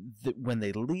that, when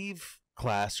they leave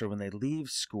class or when they leave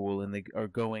school and they are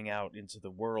going out into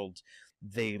the world,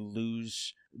 they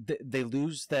lose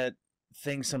that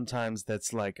thing sometimes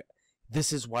that's like,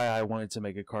 this is why I wanted to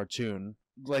make a cartoon.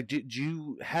 Like, do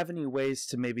you have any ways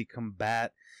to maybe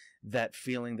combat that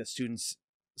feeling that students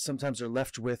sometimes are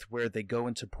left with, where they go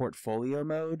into portfolio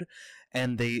mode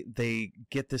and they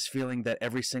get this feeling that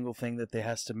every single thing that they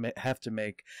have to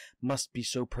make must be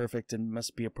so perfect and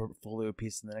must be a portfolio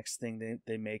piece, and the next thing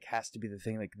they make has to be the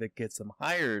thing that gets them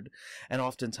hired? And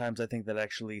oftentimes I think that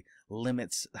actually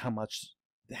limits how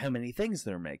many things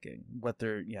they're making, what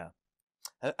they're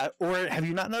or have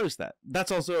you not noticed that?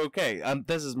 That's also okay.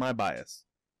 This is my bias.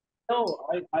 No,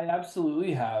 I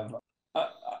absolutely have.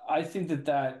 I think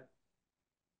that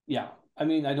yeah, I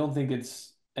mean, I don't think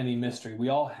it's any mystery. We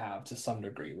all have to some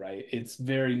degree, right? It's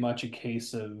very much a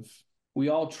case of we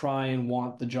all try and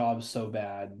want the job so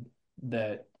bad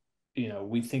that,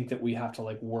 we think that we have to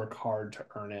like work hard to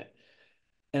earn it.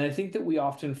 And I think that we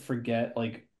often forget,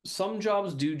 like, some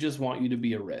jobs do just want you to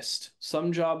be a wrist.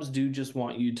 Some jobs do just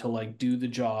want you to like do the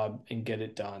job and get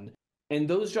it done. And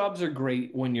those jobs are great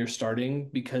when you're starting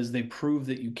because they prove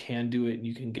that you can do it and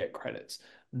you can get credits.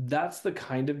 That's the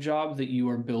kind of job that you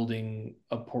are building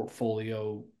a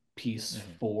portfolio piece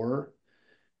for,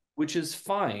 which is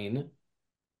fine.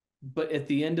 But at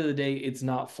the end of the day, it's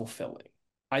not fulfilling.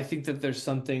 I think that there's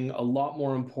something a lot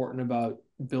more important about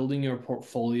building your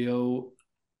portfolio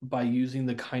by using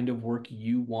the kind of work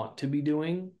you want to be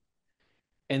doing.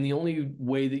 And the only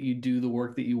way that you do the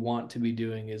work that you want to be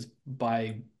doing is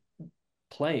by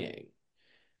playing.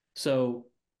 So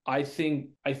I think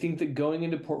that going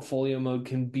into portfolio mode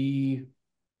can be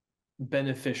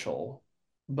beneficial,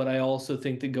 but I also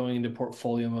think that going into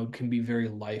portfolio mode can be very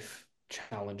life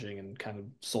challenging and kind of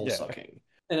soul sucking.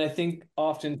 And I think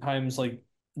oftentimes, like,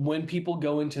 when people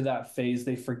go into that phase,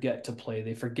 they forget to play.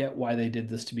 They forget why they did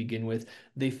this to begin with.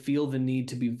 They feel the need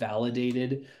to be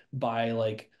validated by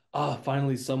like, oh,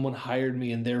 finally someone hired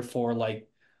me and therefore like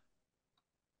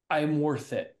I'm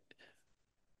worth it.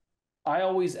 I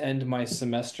always end my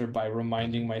semester by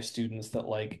reminding my students that,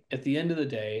 like, at the end of the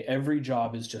day, every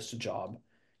job is just a job.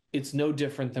 It's no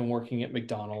different than working at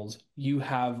McDonald's. You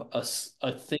have a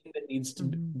thing that needs to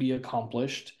be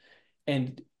accomplished.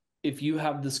 And if you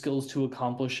have the skills to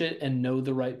accomplish it and know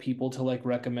the right people to like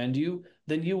recommend you,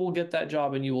 then you will get that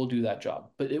job and you will do that job,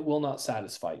 but it will not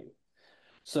satisfy you.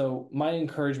 So my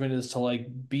encouragement is to like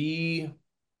be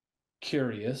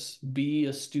curious, be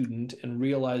a student, and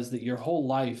realize that your whole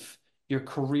life, your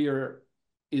career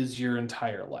is your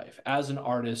entire life. As an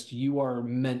artist, you are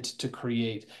meant to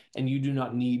create, and you do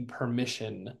not need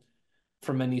permission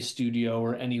from any studio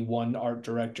or any one art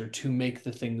director to make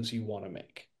the things you want to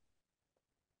make.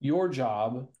 Your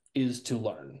job is to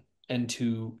learn and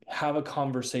to have a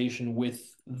conversation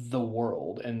with the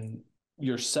world and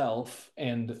yourself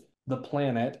and the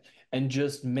planet, and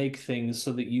just make things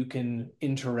so that you can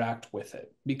interact with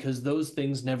it, because those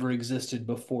things never existed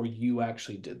before you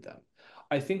actually did them.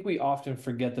 I think we often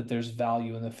forget that there's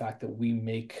value in the fact that we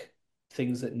make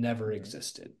things that never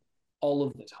existed all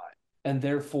of the time. And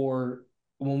therefore,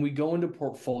 when we go into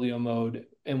portfolio mode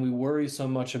and we worry so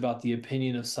much about the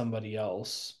opinion of somebody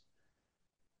else,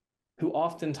 who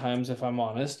oftentimes, if I'm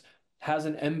honest, has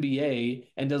an MBA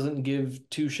and doesn't give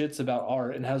two shits about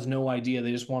art and has no idea,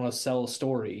 they just want to sell a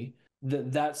story,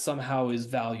 that somehow is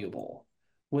valuable.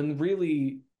 When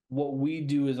really what we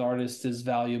do as artists is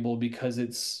valuable because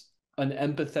it's an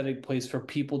empathetic place for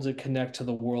people to connect to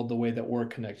the world the way that we're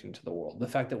connecting to the world. The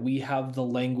fact that we have the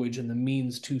language and the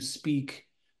means to speak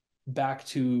back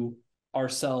to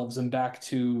ourselves and back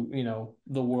to, you know,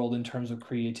 the world in terms of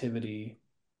creativity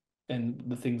and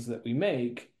the things that we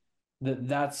make,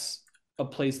 that's a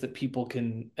place that people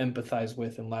can empathize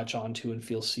with and latch onto and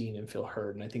feel seen and feel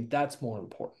heard. And I think that's more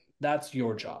important. That's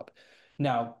your job.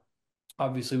 Now,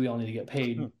 obviously, we all need to get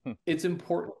paid. It's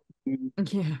important.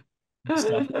 Yeah.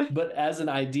 Stuff. But as an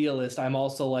idealist, I'm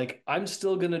also like, I'm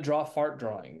still going to draw fart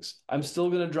drawings. I'm still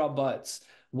going to draw butts.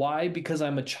 Why? Because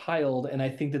I'm a child and I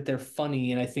think that they're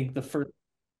funny. And I think the first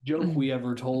joke we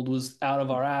ever told was out of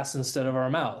our ass instead of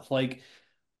our mouth. Like,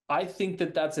 I think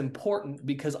that that's important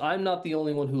because I'm not the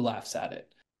only one who laughs at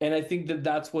it. And I think that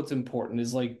that's what's important,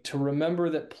 is like to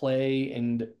remember that play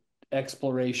and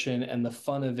exploration and the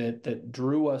fun of it that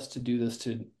drew us to do this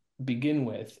to begin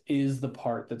with is the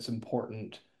part that's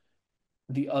important.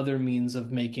 The other means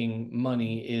of making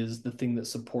money is the thing that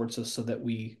supports us so that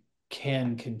we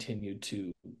can continue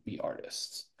to be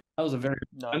artists. That was a very...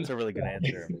 No, that's a really good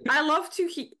answer. I love to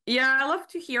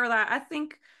hear that. I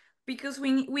think because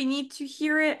we need to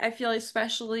hear it. I feel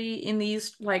especially in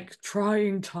these like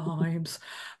trying times.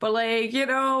 But like, you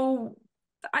know,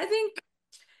 I think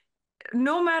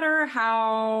no matter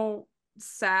how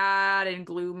sad and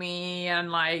gloomy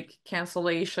and like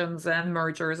cancellations and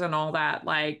mergers and all that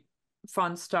like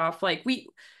fun stuff, like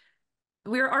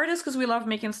we're artists because we love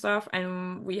making stuff,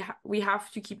 and we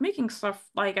have to keep making stuff,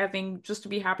 like I think, just to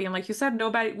be happy. And like you said,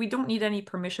 we don't need any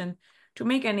permission to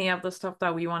make any of the stuff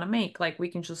that we want to make. Like we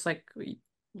can just like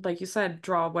you said,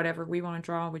 draw whatever we want to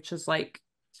draw, which is like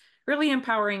really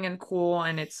empowering and cool.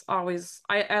 And it's always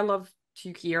I love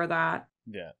to hear that.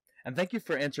 Yeah. And thank you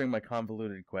for answering my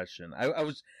convoluted question. I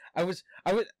was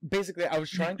basically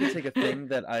trying to take a thing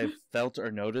that I felt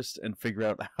or noticed and figure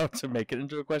out how to make it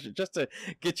into a question, just to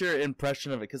get your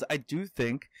impression of it, because I do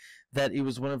think that it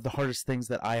was one of the hardest things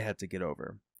that I had to get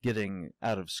over getting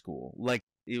out of school. Like,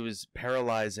 it was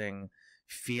paralyzing,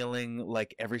 feeling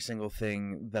like every single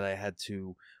thing that I had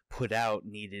to put out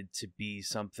needed to be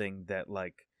something that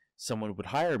like someone would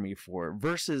hire me for,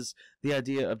 versus the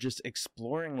idea of just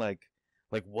exploring like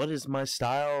what is my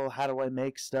style, how do I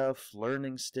make stuff,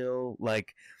 learning still,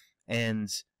 like, and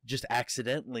just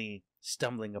accidentally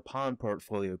stumbling upon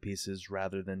portfolio pieces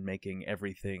rather than making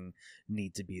everything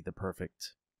need to be the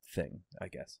perfect thing, I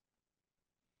guess.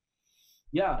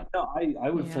 Yeah, no, I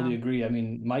would fully agree. I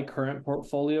mean, my current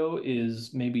portfolio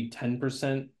is maybe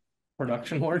 10%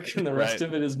 production work, and the rest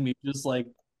of it is me just like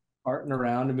farting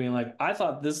around and being like, I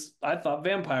thought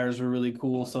vampires were really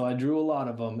cool, so I drew a lot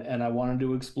of them, and I wanted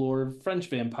to explore French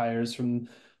vampires from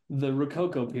the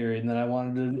Rococo period, and then I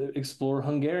wanted to explore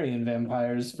Hungarian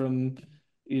vampires from,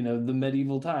 you know, the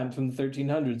medieval times, from the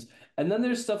 1300s. And then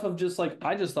there's stuff of just like,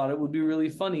 I just thought it would be really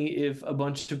funny if a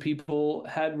bunch of people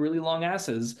had really long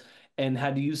asses and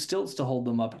had to use stilts to hold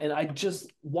them up. And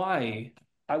why?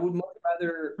 I would much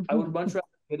rather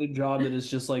get a job that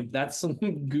is just like, that's some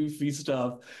goofy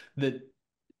stuff that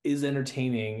is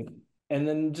entertaining, and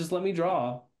then just let me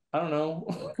draw. I don't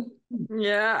know.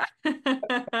 Yeah.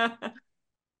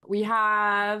 We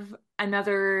have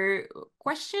another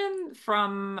question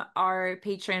from our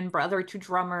patron, Brother to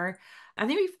Drummer. I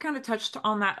think we've kind of touched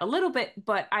on that a little bit,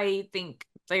 but I think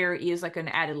there is like an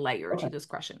added layer to this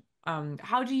question.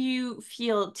 How do you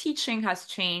feel teaching has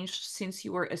changed since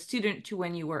you were a student to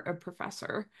when you were a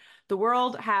professor? The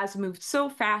world has moved so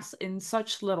fast in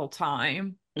such little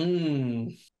time.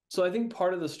 So I think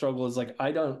part of the struggle is like,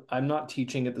 I'm not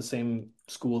teaching at the same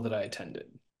school that I attended.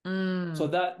 So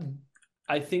that,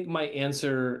 I think my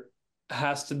answer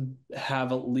has to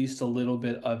have at least a little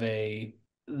bit of the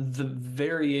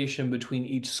variation between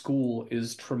each school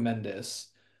is tremendous.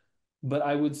 But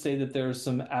I would say that there are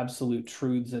some absolute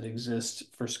truths that exist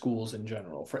for schools in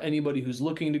general. For anybody who's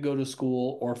looking to go to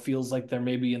school or feels like they're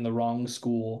maybe in the wrong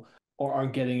school or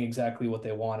aren't getting exactly what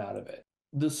they want out of it.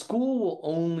 The school will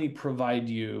only provide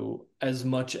you as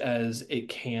much as it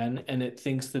can, and it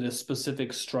thinks that a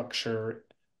specific structure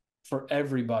for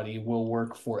everybody will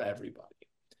work for everybody.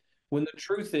 When the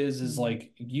truth is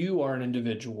like you are an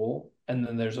individual, and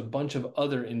then there's a bunch of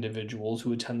other individuals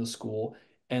who attend the school,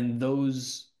 and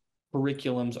those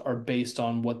curriculums are based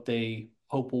on what they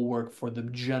hope will work for the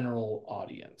general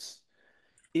audience.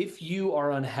 If you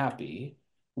are unhappy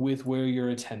with where you're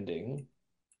attending,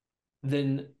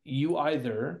 then you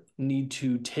either need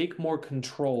to take more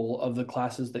control of the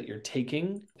classes that you're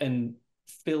taking and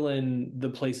fill in the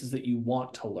places that you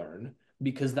want to learn,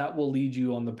 because that will lead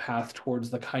you on the path towards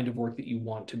the kind of work that you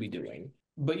want to be doing.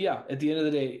 But yeah, at the end of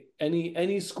the day,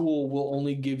 any school will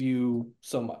only give you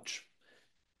so much.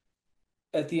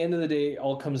 At the end of the day, it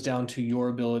all comes down to your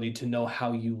ability to know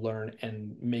how you learn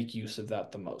and make use of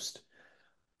that the most.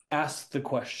 Ask the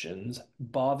questions,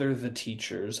 bother the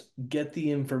teachers, get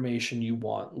the information you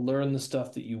want, learn the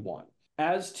stuff that you want.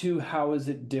 As to how is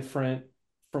it different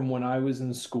from when I was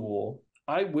in school,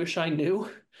 I wish I knew.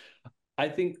 I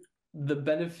think the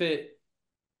benefit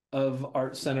of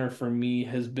Art Center for me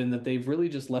has been that they've really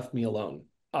just left me alone.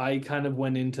 I kind of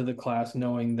went into the class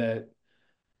knowing that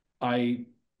I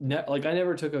I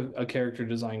never took a character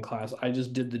design class. I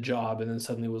just did the job and then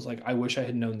suddenly was like, I wish I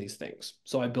had known these things.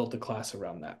 So I built a class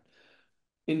around that.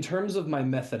 In terms of my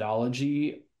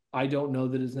methodology, I don't know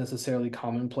that it's necessarily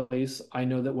commonplace. I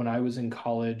know that when I was in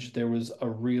college, there was a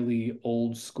really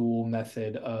old school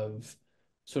method of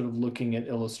sort of looking at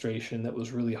illustration that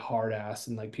was really hard ass,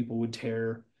 and like people would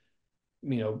tear,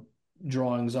 you know,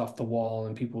 drawings off the wall,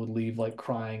 and people would leave like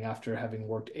crying after having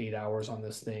worked 8 hours on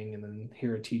this thing, and then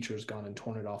here a teacher's gone and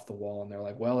torn it off the wall, and they're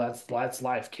like, well, that's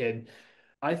life, kid.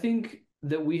 I think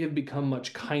that we have become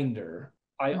much kinder.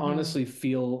 I honestly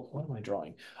feel, what am I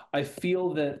drawing? I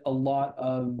feel that a lot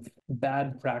of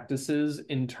bad practices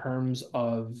in terms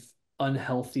of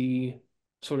unhealthy,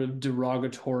 sort of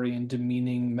derogatory and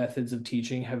demeaning methods of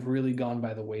teaching have really gone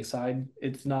by the wayside.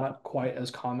 It's not quite as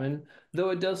common,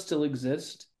 though it does still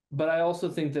exist. But I also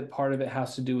think that part of it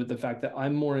has to do with the fact that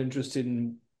I'm more interested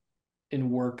in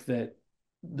work that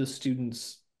the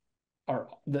students are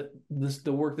that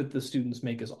the work that the students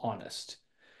make is honest.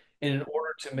 And in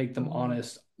order to make them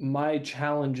honest, my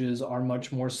challenges are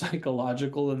much more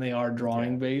psychological than they are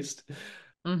drawing based.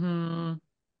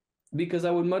 Because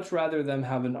I would much rather them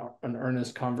have an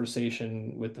earnest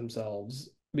conversation with themselves,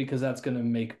 because that's going to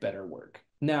make better work.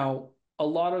 Now, a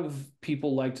lot of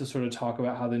people like to sort of talk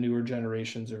about how the newer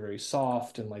generations are very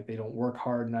soft and like they don't work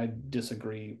hard, and I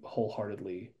disagree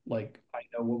wholeheartedly. Like, I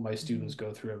know what my students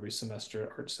go through every semester at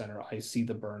Art Center. I see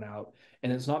the burnout,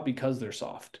 and it's not because they're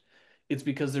soft. It's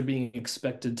because they're being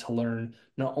expected to learn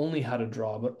not only how to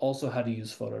draw, but also how to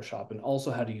use Photoshop, and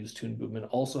also how to use Toon Boom, and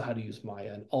also how to use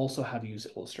Maya, and also how to use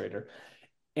Illustrator,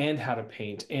 and how to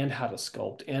paint, and how to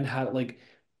sculpt, and how to, like,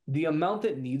 the amount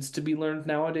that needs to be learned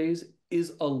nowadays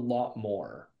is a lot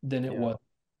more than it was.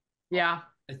 Yeah.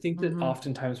 I think that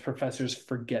oftentimes professors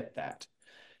forget that.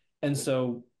 And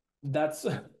so that's,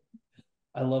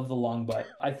 I love the long butt.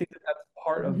 I think that that's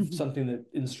part of something that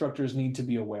instructors need to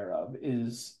be aware of,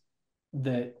 is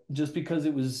that just because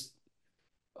it was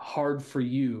hard for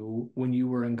you when you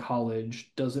were in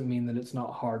college doesn't mean that it's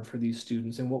not hard for these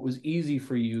students. And what was easy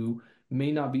for you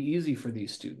may not be easy for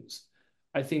these students.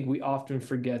 I think we often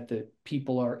forget that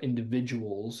people are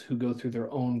individuals who go through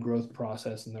their own growth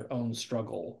process and their own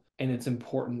struggle. And it's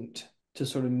important to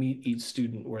sort of meet each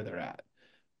student where they're at.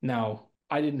 Now,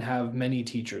 I didn't have many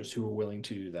teachers who were willing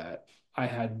to do that. I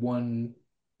had one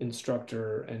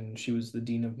instructor, and she was the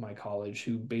dean of my college,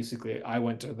 who basically I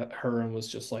went to her and was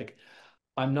just like,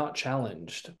 I'm not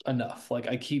challenged enough. Like,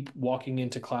 I keep walking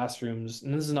into classrooms,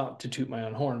 and this is not to toot my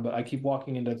own horn, but I keep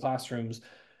walking into classrooms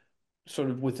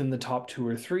sort of within the top two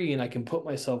or three, and I can put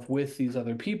myself with these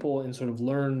other people and sort of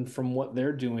learn from what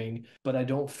they're doing, but I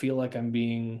don't feel like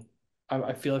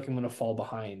I feel like I'm going to fall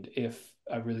behind if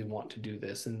I really want to do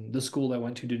this. And the school I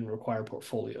went to didn't require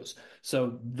portfolios.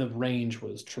 So the range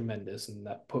was tremendous, and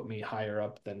that put me higher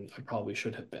up than I probably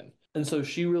should have been. And so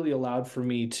she really allowed for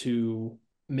me to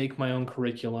make my own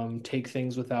curriculum, take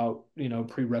things without,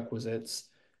 prerequisites,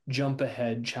 jump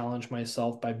ahead, challenge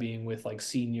myself by being with like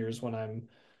seniors when I'm,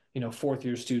 fourth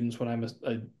year students when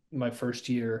I'm my first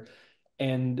year.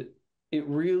 And it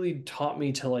really taught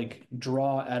me to like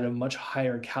draw at a much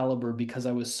higher caliber because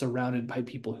I was surrounded by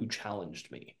people who challenged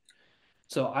me.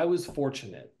 So I was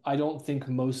fortunate. I think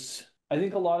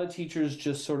a lot of teachers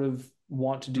just sort of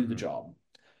want to do the job.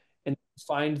 and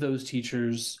find those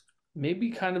teachers,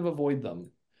 maybe kind of avoid them.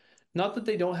 Not that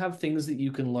they don't have things that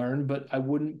you can learn, but I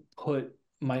wouldn't put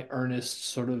my earnest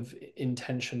sort of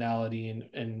intentionality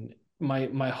and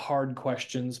my hard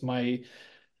questions, my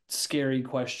scary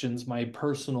questions, my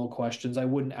personal questions, I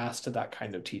wouldn't ask to that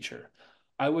kind of teacher.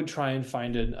 I would try and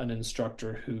find an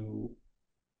instructor who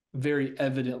very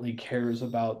evidently cares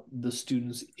about the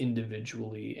students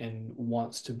individually and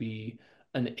wants to be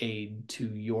an aid to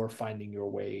your finding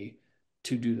your way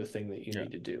to do the thing that you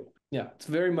need to do. Yeah, it's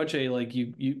very much a like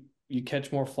you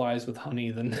catch more flies with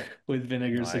honey than with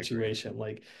vinegar situation.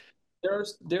 Like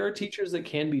there are teachers that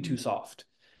can be too soft.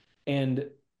 And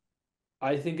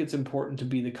I think it's important to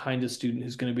be the kind of student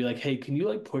who's going to be like, hey, can you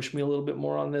like push me a little bit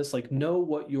more on this? Like, know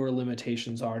what your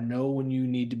limitations are, know when you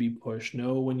need to be pushed,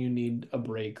 know when you need a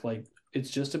break. Like, it's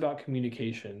just about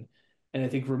communication. And I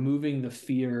think removing the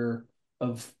fear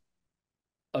of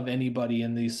anybody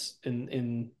in these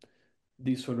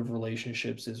sort of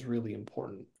relationships is really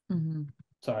important. Mm-hmm.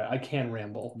 Sorry, I can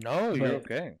ramble. No, you're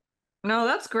okay. No,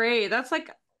 that's great. That's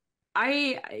like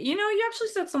you actually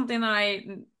said something that I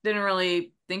didn't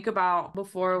really think about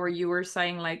before, where you were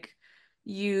saying like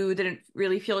you didn't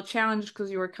really feel challenged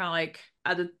because you were kind of like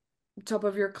at the top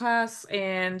of your class,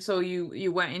 and so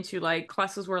you went into like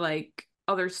classes where like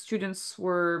other students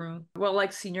were, well,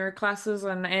 like senior classes,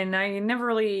 and I never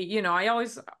really, I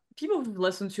always, people who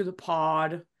listen to the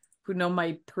pod who know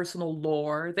my personal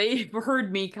lore, they've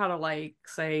heard me kind of like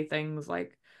say things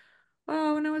like,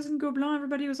 oh, when I was in Gobelin,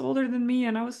 everybody was older than me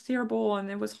and I was terrible and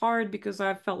it was hard because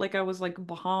I felt like I was like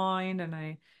behind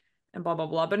and blah blah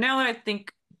blah. But now that I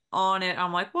think on it,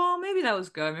 I'm like, well, maybe that was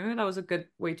good. Maybe that was a good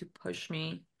way to push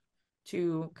me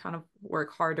to kind of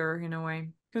work harder in a way.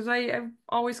 Because I've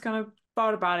always kind of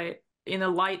thought about it in a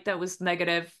light that was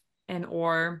negative and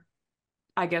or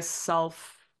I guess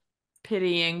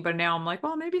self-pitying, but now I'm like,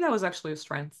 well, maybe that was actually a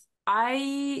strength.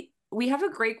 We have a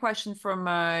great question from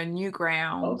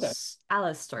Newgrounds. Okay.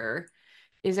 Alistair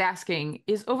is asking,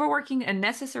 is overworking a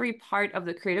necessary part of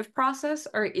the creative process,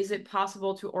 or is it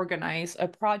possible to organize a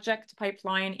project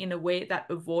pipeline in a way that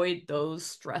avoid those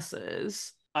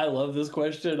stresses? I love this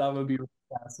question. I'm gonna be really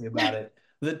sassy about it.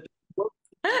 The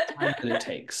time that it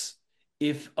takes.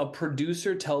 If a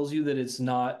producer tells you that it's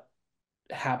not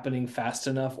happening fast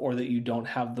enough or that you don't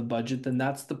have the budget, then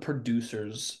that's the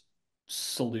producer's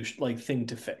solution, like thing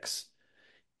to fix.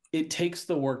 It takes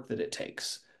the work that it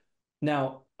takes.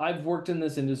 Now, I've worked in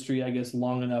this industry, I guess,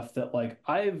 long enough that like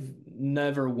I've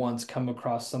never once come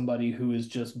across somebody who is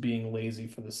just being lazy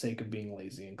for the sake of being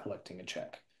lazy and collecting a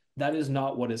check. That is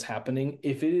not what is happening.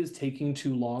 If it is taking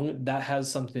too long, that has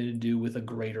something to do with a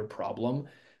greater problem.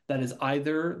 That is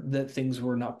either that things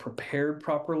were not prepared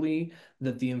properly,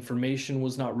 that the information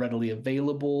was not readily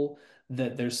available,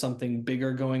 that there's something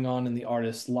bigger going on in the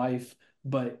artist's life.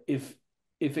 But if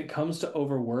it comes to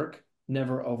overwork,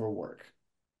 never overwork.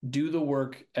 Do the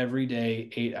work every day,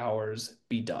 8 hours,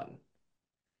 be done.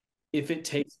 If it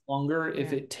takes longer,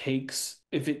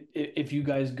 if you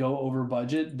guys go over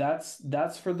budget,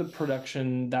 that's for the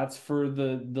production, that's for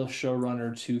the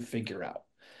showrunner to figure out.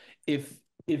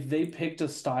 If they picked a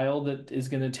style that is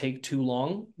going to take too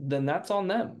long, then that's on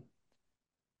them.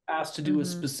 Asked to do a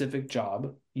specific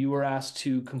job, you are asked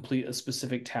to complete a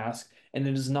specific task, and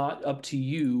it is not up to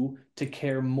you to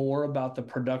care more about the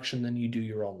production than you do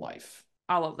your own life.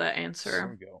 I love that answer. There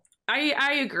we go.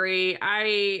 I agree.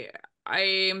 I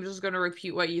am just going to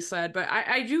repeat what you said, but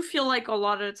I do feel like a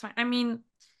lot of the time, I mean,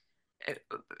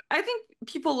 I think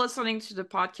people listening to the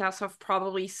podcast have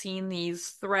probably seen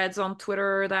these threads on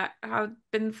Twitter that have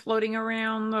been floating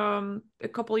around a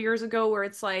couple years ago, where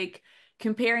it's like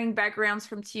comparing backgrounds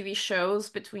from TV shows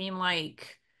between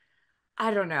like,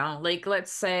 I don't know, like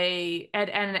let's say Ed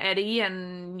and Eddie,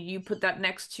 and you put that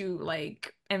next to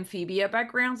like Amphibia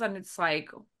backgrounds, and it's like,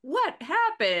 what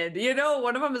happened?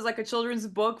 One of them is like a children's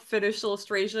book finished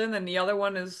illustration, and the other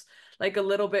one is like a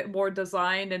little bit more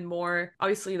designed and more,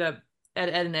 obviously the Ed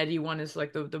and Eddie one is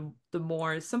like the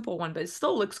more simple one, but it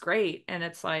still looks great. And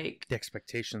it's like the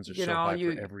expectations are so high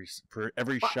for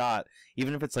every shot,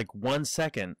 even if it's like 1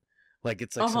 second. Like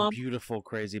it's like some beautiful,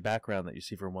 crazy background that you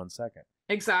see for 1 second.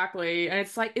 Exactly. And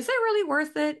it's like, is it really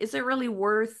worth it? Is it really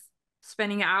worth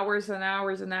spending hours and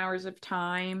hours and hours of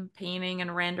time painting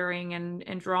and rendering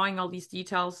and drawing all these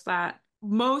details that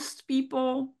most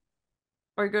people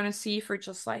are going to see for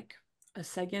just like a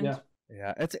second?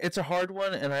 Yeah, it's a hard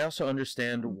one, and I also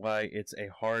understand why it's a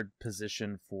hard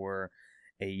position for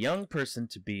a young person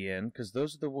to be in, because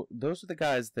those are the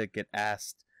guys that get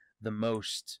asked the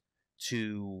most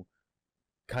to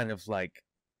kind of like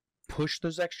push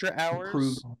those extra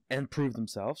hours and prove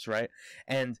themselves, right?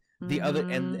 And the other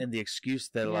and the excuse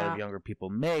that a lot of younger people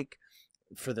make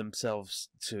for themselves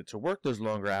to work those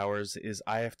longer hours is,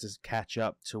 I have to catch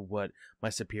up to what my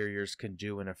superiors can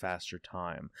do in a faster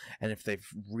time, and if they've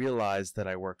realized that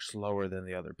I work slower than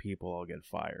the other people, I'll get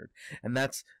fired. And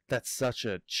that's such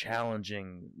a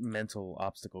challenging mental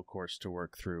obstacle course to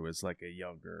work through as like a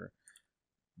younger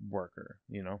worker,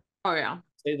 you know? Oh yeah.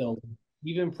 Say though,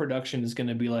 even production is going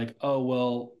to be like, oh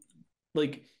well,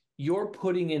 like you're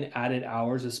putting in added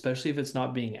hours, especially if it's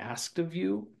not being asked of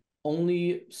you,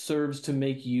 only serves to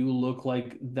make you look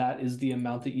like that is the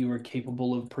amount that you are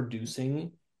capable of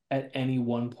producing at any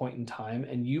one point in time,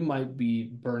 and you might be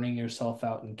burning yourself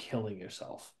out and killing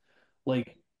yourself.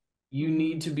 Like, you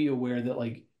need to be aware that,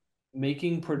 like,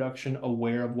 making production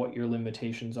aware of what your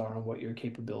limitations are and what your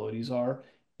capabilities are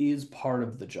is part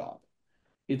of the job.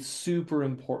 It's super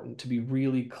important to be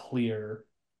really clear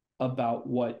about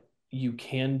what you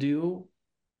can do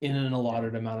in an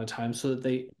allotted amount of time so that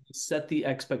they set the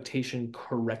expectation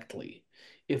correctly.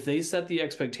 If they set the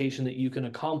expectation that you can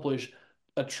accomplish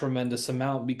a tremendous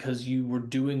amount because you were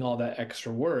doing all that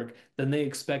extra work, then they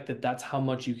expect that that's how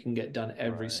much you can get done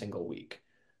every single week.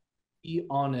 Be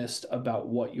honest about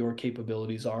what your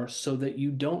capabilities are so that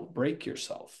you don't break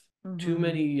yourself. Too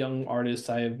many young artists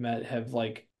I have met have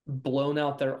like blown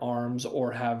out their arms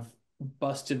or have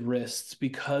busted wrists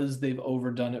because they've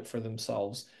overdone it for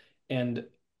themselves. And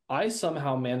I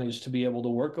somehow managed to be able to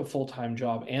work a full-time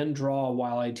job and draw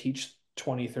while I teach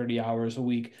 20, 30 hours a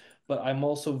week. But I'm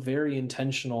also very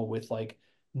intentional with like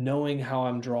knowing how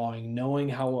I'm drawing, knowing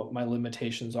what my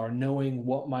limitations are, knowing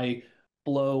what my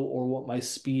flow or what my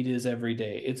speed is every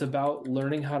day. It's about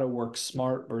learning how to work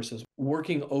smart versus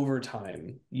working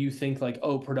overtime. You think like,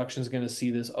 oh, production's going to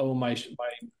see this. Oh, my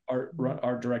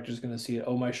art director's going to see it.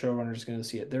 Oh, my showrunner's going to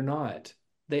see it. They're not.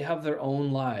 They have their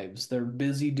own lives. They're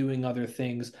busy doing other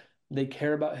things. They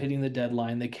care about hitting the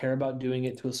deadline. They care about doing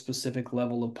it to a specific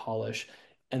level of polish.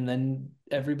 And then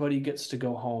everybody gets to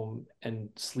go home and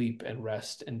sleep and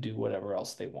rest and do whatever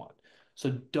else they want.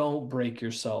 So don't break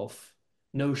yourself.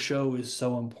 No show is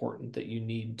so important that you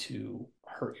need to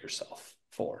hurt yourself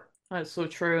for. That's so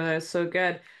true. That's so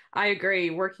good. I agree.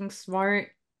 Working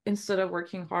smart instead of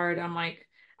working hard. I'm like,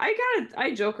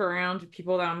 I joke around to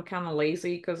people that I'm kind of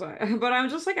lazy but I'm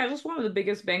just like, I just want the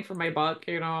biggest bang for my buck.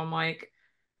 I'm like,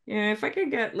 yeah, if I could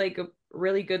get like a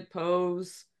really good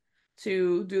pose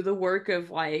to do the work of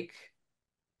like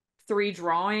 3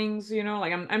 drawings,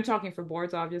 like I'm talking for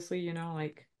boards, obviously,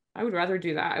 like I would rather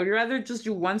do that. I would rather just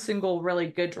do one single really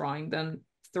good drawing than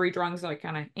 3 drawings that I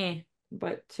kind of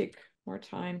but take more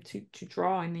time to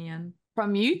draw in the end.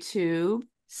 From YouTube,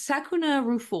 Sakuna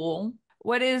Ruful,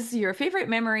 what is your favorite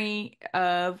memory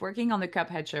of working on the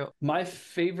Cuphead show? My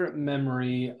favorite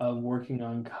memory of working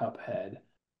on Cuphead.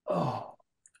 Oh,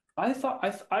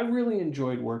 I really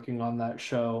enjoyed working on that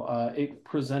show. It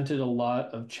presented a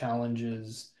lot of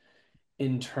challenges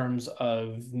in terms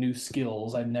of new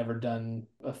skills. I'd never done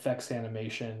effects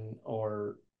animation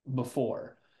or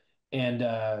before.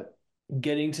 And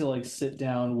getting to like sit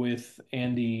down with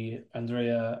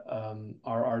Andrea,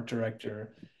 our art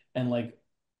director, and like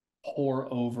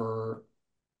pour over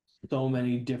so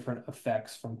many different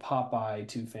effects from Popeye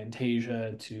to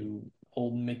Fantasia to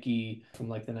old Mickey from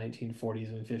like the 1940s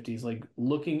and 50s, like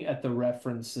looking at the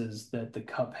references that the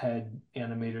Cuphead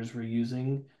animators were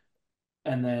using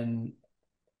and then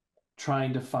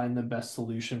trying to find the best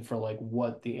solution for like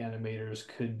what the animators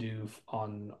could do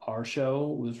on our show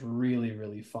was really,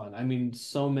 really fun. I mean,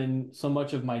 so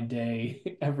much of my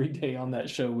day, every day on that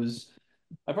show was,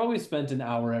 I probably spent an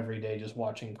hour every day just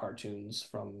watching cartoons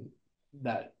from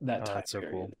that time That's so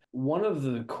period. cool. One of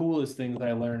the coolest things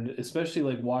I learned, especially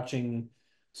like watching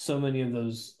so many of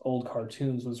those old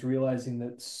cartoons, was realizing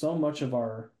that so much of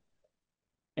our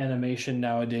animation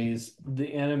nowadays,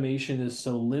 the animation is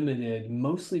so limited,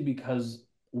 mostly because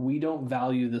we don't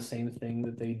value the same thing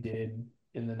that they did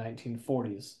in the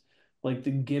 1940s. Like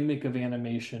the gimmick of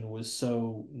animation was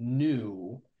so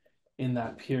new in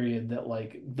that period that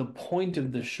like the point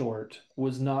of the short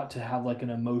was not to have like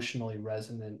an emotionally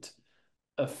resonant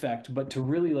effect, but to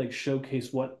really like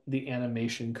showcase what the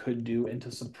animation could do and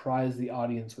to surprise the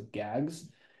audience with gags.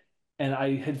 And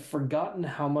I had forgotten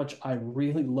how much I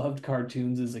really loved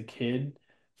cartoons as a kid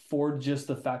for just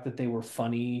the fact that they were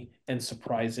funny and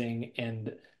surprising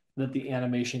and that the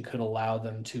animation could allow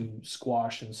them to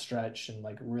squash and stretch and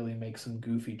like really make some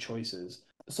goofy choices.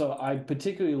 So I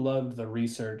particularly loved the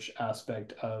research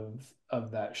aspect of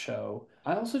that show.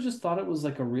 I also just thought it was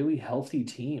like a really healthy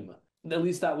team. At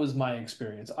least that was my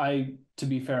experience. To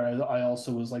be fair, I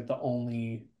also was like the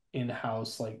only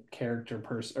in-house like character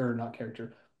person, or not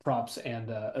character, props and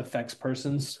effects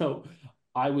person. So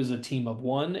I was a team of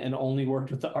one and only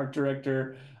worked with the art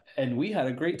director, and we had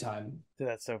a great time.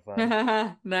 That's so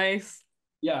fun. Nice.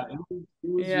 Yeah, it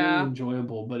was really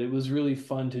enjoyable, but it was really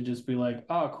fun to just be like,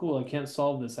 oh, cool, I can't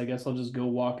solve this. I guess I'll just go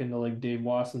walk into like Dave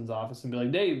Wasson's office and be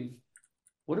like, Dave,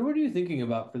 what are you thinking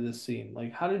about for this scene?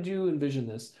 Like, how did you envision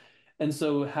this? And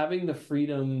so having the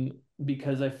freedom,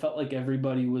 because I felt like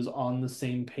everybody was on the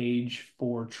same page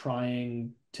for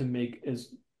trying to make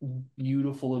as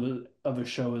beautiful of a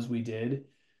show as we did,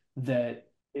 that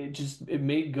it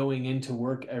made going into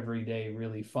work every day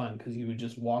really fun, because you would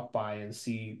just walk by and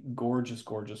see gorgeous,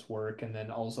 gorgeous work, and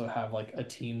then also have like a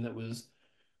team that was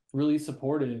really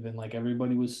supportive, and like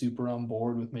everybody was super on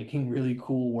board with making really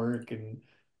cool work. And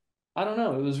I don't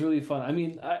know, it was really fun. I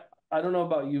mean, I don't know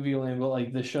about you, Violaine, but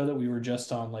like the show that we were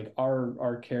just on, like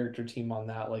our character team on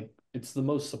that, like it's the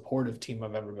most supportive team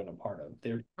I've ever been a part of.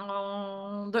 They're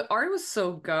Oh, the art was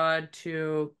so good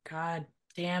too. God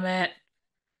damn it.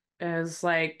 It's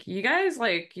like you guys'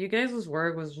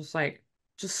 work was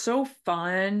just so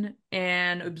fun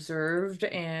and observed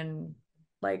and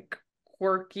like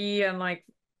quirky and like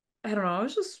I don't know, it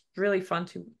was just really fun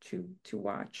to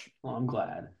watch. well, I'm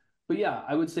glad. But yeah,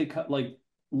 I would say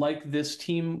like this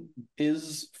team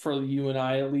is for you and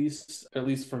I, at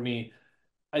least for me.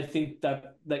 I think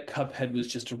that Cuphead was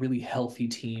just a really healthy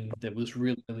team that was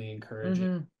really, really encouraging.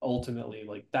 Mm-hmm. Ultimately,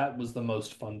 like that was the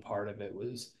most fun part of it,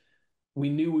 was we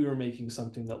knew we were making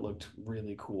something that looked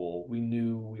really cool. We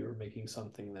knew we were making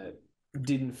something that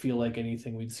didn't feel like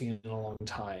anything we'd seen in a long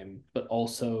time, but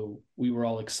also we were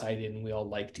all excited and we all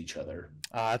liked each other.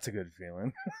 Ah, that's a good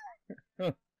feeling.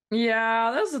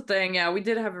 Yeah, that's the thing. Yeah, we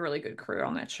did have a really good career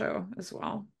on that show as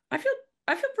well. I feel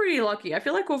pretty lucky. I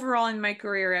feel like overall in my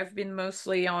career I've been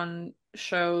mostly on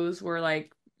shows where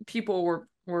like people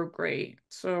were great.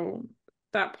 So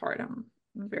that part I'm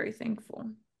very thankful.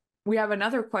 We have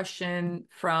another question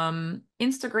from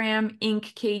Instagram.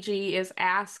 Ink KG is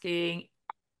asking,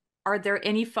 are there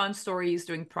any fun stories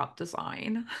doing prop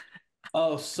design?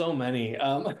 Oh, so many.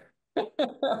 I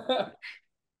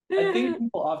think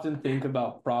people often think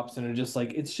about props and are just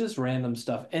like, it's just random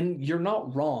stuff. And you're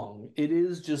not wrong. It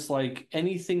is just like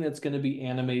anything that's going to be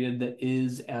animated that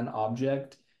is an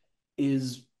object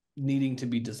is needing to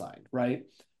be designed, right?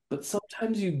 But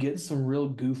sometimes you get some real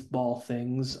goofball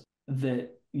things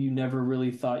that you never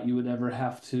really thought you would ever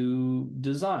have to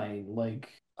design.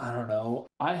 Like, I don't know,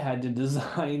 I had to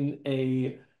design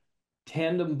a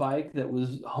tandem bike that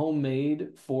was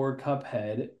homemade for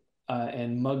Cuphead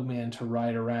and Mugman to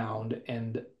ride around,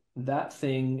 and that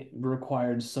thing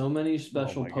required so many Oh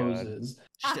special my God. poses.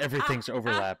 Just everything's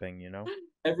overlapping, you know?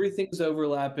 Everything's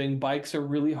overlapping. Bikes are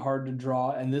really hard to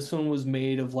draw, and this one was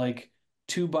made of like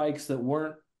two bikes that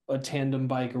weren't a tandem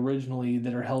bike originally,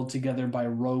 that are held together by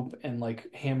rope and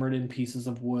like hammered in pieces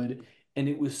of wood. And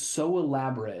it was so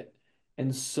elaborate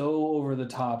and so over the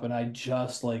top, and I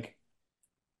just like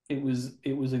it was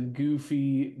a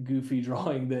goofy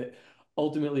drawing that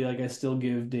ultimately, like, I still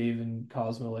give Dave and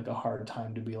Cosmo like a hard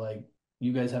time to be like,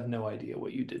 you guys have no idea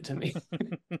what you did to me.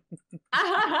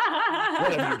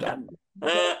 What have you done?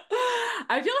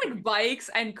 I feel like bikes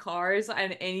and cars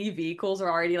and any vehicles are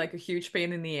already like a huge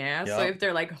pain in the ass. So Yep. if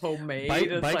they're like homemade,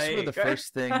 it's Bikes like were the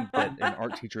first thing that an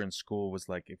art teacher in school was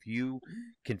like, if you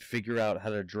can figure out how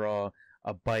to draw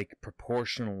a bike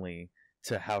proportionally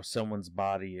to how someone's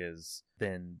body is,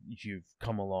 then you've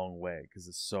come a long way, because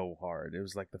it's so hard. It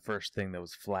was like the first thing that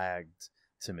was flagged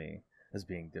to me as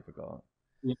being difficult.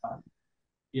 Yeah,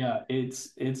 yeah,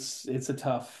 it's a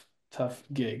tough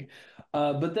gig.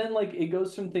 But then like it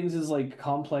goes from things as like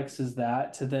complex as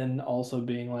that to then also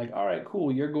being like, all right,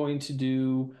 cool, you're going to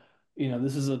do,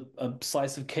 this is a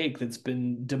slice of cake that's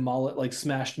been demolished, like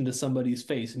smashed into somebody's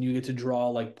face, and you get to draw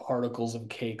like particles of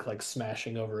cake like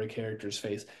smashing over a character's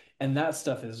face. And that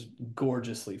stuff is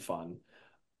gorgeously fun.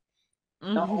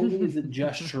 Not only is it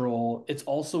gestural, it's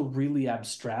also really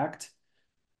abstract.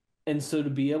 And so to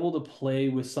be able to play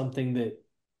with something that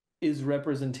is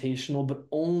representational, but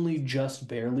only just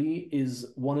barely, is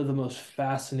one of the most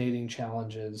fascinating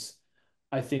challenges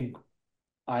I think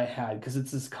I had, because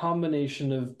it's this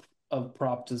combination of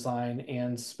prop design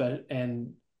and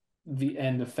the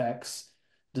end effects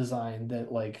design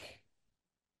that like,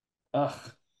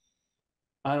 ugh,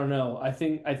 I don't know. I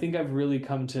think I've really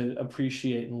come to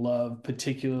appreciate and love,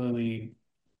 particularly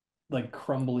like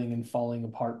crumbling and falling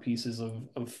apart pieces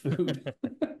of food.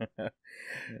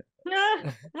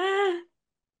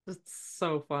 It's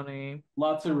so funny.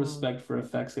 Lots of Oh. respect for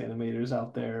effects animators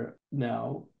out there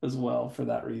now as well for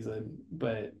that reason.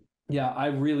 But Yeah, I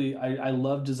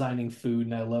love designing food,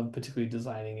 and I love particularly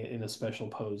designing it in a special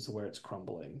pose where it's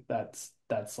crumbling. That's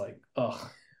like, ugh,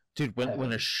 Dude, when a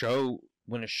heaven. show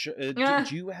do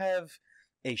you have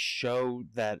a show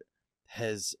that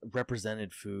has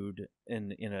represented food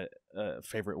in a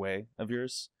favorite way of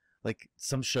yours? Like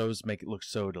some shows make it look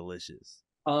so delicious.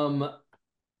 Um,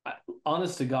 I,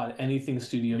 honest to God, anything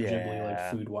Studio Ghibli, like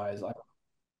Yeah. food wise,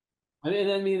 I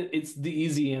mean, it's the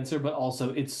easy answer, but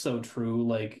also it's so true.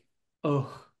 Like,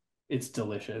 oh, it's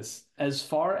delicious. As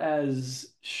far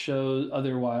as shows,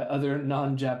 other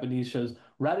non-Japanese shows,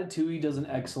 Ratatouille does an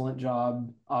excellent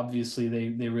job. Obviously,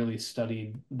 they really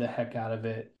studied the heck out of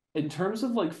it. In terms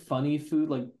of like funny food,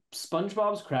 like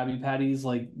SpongeBob's Krabby Patties,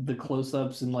 like the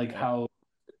close-ups and like how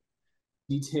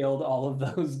detailed all of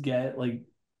those get, like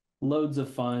loads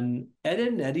of fun. Ed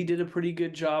and Eddie did a pretty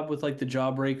good job with like the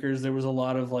Jawbreakers. There was a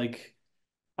lot of like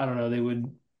I don't know,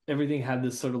 everything had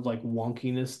this sort of like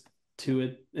wonkiness to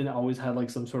it and always had like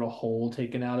some sort of hole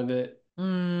taken out of it.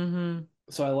 Mm-hmm.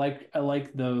 So I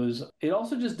like those. It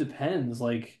also just depends.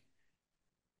 Like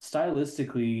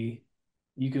stylistically,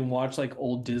 you can watch like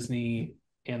old Disney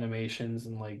animations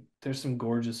and like there's some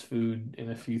gorgeous food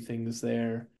in a few things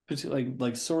there.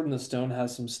 Like Sword in the Stone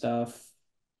has some stuff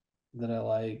that I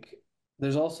like.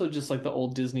 There's also just like the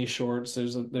old Disney shorts.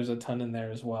 There's a ton in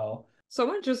there as well.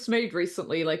 Someone just made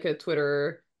recently like a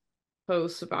Twitter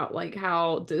post about like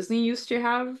how Disney used to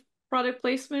have product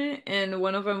placement, and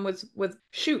one of them was with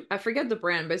shoot, I forget the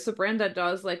brand, but it's a brand that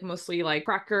does like mostly like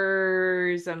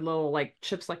crackers and little like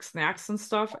chips like snacks and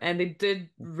stuff, and they did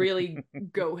really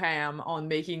go ham on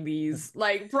making these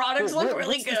like products look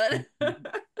really good.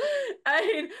 I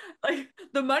mean, like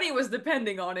the money was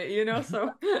depending on it, you know,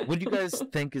 so What do you guys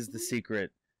think is the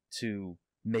secret to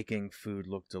making food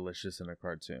look delicious in a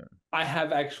cartoon? I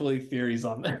have actually theories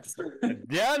on this.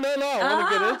 Yeah, no, I want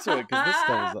to get into it because this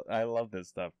stuff is, I love this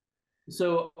stuff.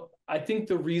 So I think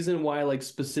the reason why like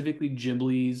specifically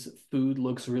Ghibli's food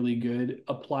looks really good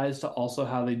applies to also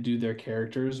how they do their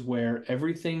characters, where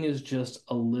everything is just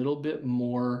a little bit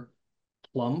more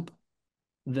plump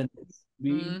than it should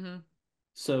be. hmm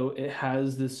So it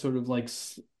has this sort of like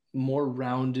more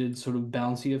rounded sort of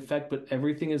bouncy effect, but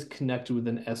everything is connected with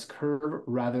an S curve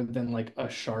rather than like a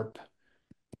sharp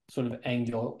sort of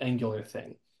angular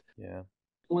thing. Yeah.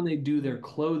 When they do their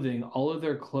clothing, all of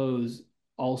their clothes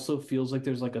also feels like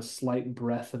there's like a slight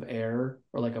breath of air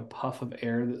or like a puff of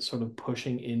air that's sort of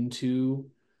pushing into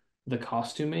the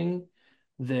costuming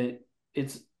that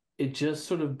it's it just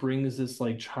sort of brings this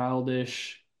like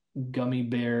childish gummy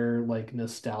bear like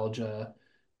nostalgia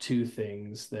to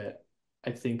things that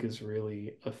I think is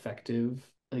really effective.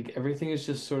 Like everything has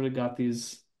just sort of got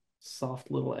these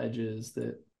soft little edges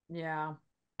that yeah,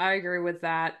 I agree with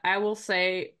that. I will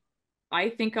say I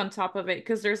think on top of it,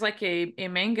 because there's like a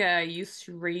manga I used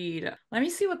to read. Let me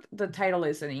see what the title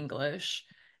is in English.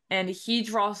 And he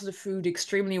draws the food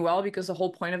extremely well because the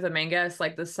whole point of the manga is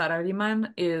like the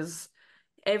Sarariman is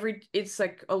it's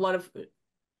like a lot of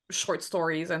short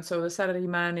stories. And so the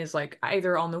Sarariman is like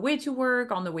either on the way to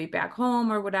work, on the way back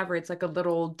home, or whatever. It's like a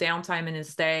little downtime in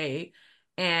his day.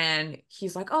 And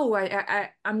he's like, oh,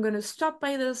 I'm gonna stop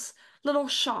by this little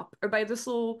shop or by this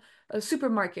little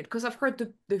supermarket because I've heard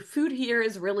the food here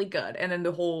is really good. And then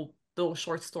the whole little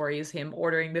short story is him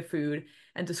ordering the food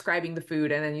and describing the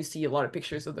food, and then you see a lot of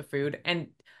pictures of the food and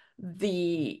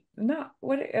the not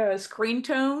what screen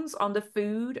tones on the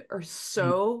food are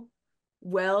so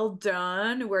well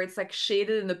done, where it's like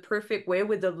shaded in the perfect way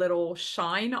with the little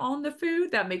shine on the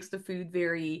food that makes the food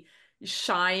very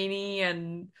shiny.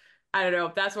 And I don't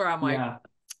know, that's where I'm like, yeah,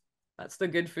 that's the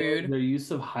good their food. use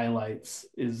of highlights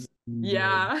is good.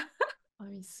 Yeah. Let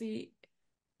me see.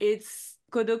 It's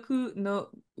Kodoku no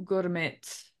Gourmet.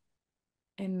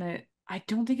 And I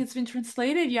don't think it's been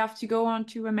translated. You have to go on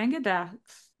to a manga dex.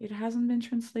 It hasn't been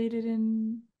translated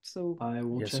in so I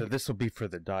will Yeah, so check. this will be for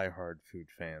the diehard food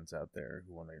fans out there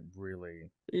who want to really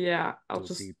yeah, I'll do a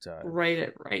just deep dive. write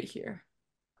it right here.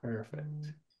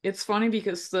 Perfect. It's funny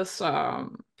because this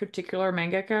particular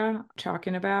mangaka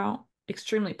talking about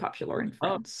extremely popular in Oh,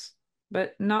 France,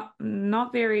 but not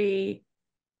very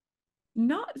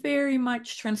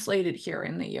much translated here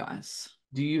in the US.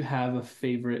 do you have a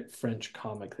favorite French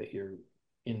comic that you're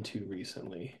into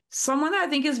recently? Someone that I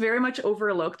think is very much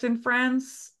overlooked in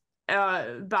France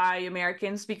by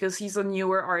Americans because he's a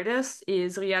newer artist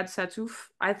is Riyad Satouf.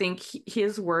 I think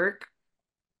his work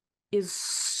is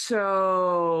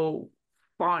so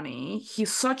funny.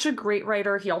 He's such a great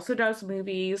writer. He also does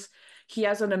movies. He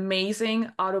has an amazing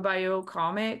autobio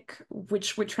comic,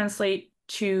 which would translate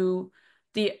to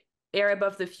the Arab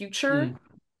of the Future. Mm.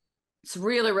 It's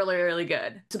really, really, really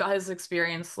good. It's about his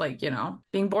experience, like,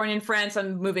 being born in France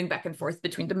and moving back and forth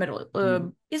between the Middle.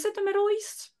 Is it the Middle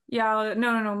East? Yeah,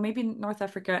 no, no, no, maybe North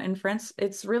Africa and France.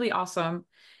 It's really awesome,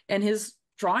 and his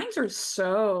drawings are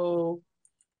so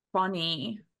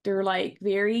funny. They're like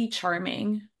very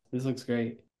charming. This looks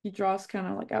great. He draws kind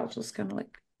of like I'll just kind of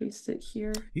like paste it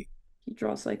here. He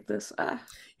draws like this.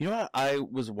 You know what I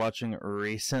was watching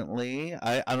recently?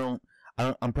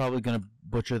 I'm probably gonna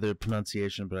butcher the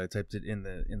pronunciation, but I typed it in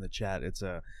the chat. It's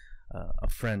a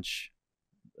French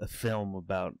film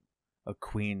about a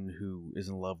queen who is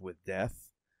in love with death.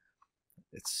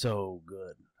 It's so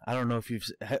good. I don't know if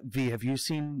V, have you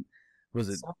seen? Was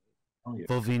it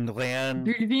Reine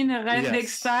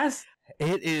d'Extase?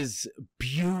 It is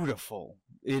beautiful.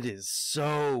 It is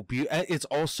so beautiful. It's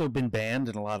also been banned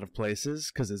in a lot of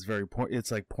places because it's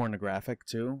like pornographic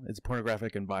too. It's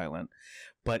pornographic and violent,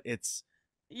 but it's.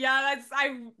 Yeah,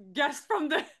 I guessed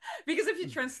because if you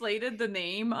translated the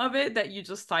name of it that you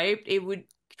just typed, it would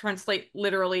translate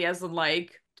literally as in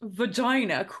like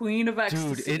vagina, queen of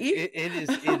ecstasy. Dude, it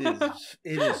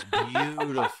is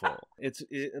beautiful.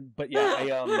 But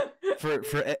yeah,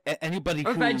 for anybody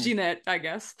or vaginette, I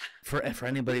guess. For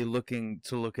anybody looking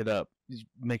to look it up,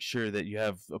 make sure that you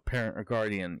have a parent or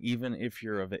guardian, even if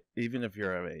you're of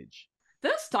age.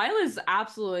 The style is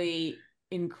absolutely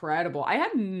incredible. I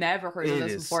had never heard of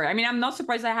this before. I mean, I'm not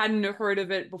surprised I hadn't heard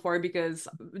of it before because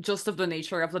just of the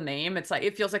nature of the name. It's like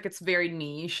it feels like it's very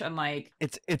niche and like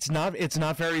it's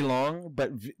not very long,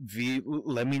 but V,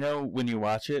 let me know when you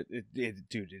watch it.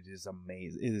 Dude, it is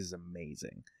amazing. It is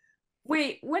amazing.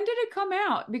 Wait, when did it come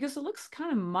out? Because it looks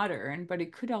kind of modern, but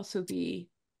it could also be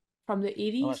from the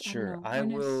 80s. I'm not sure.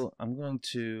 I'm going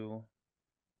to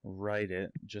write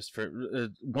it just for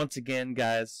once again,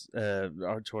 guys,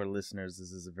 to our listeners,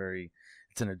 this is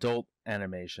it's an adult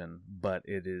animation, but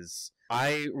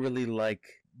I really like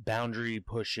boundary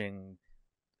pushing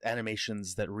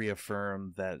animations that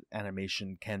reaffirm that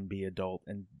animation can be adult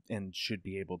and should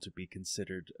be able to be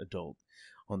considered adult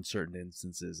on certain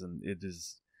instances, and it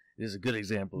is a good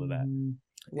example of that.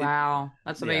 Wow,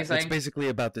 that's amazing. It's basically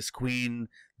about this queen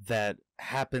that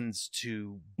happens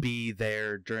to be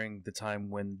there during the time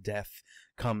when death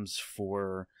comes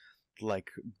for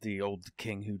like the old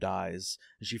king who dies.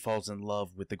 She falls in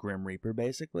love with the Grim Reaper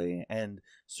basically, and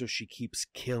so she keeps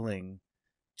killing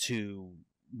to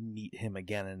meet him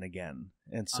again and again,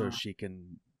 and so she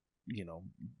can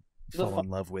fall in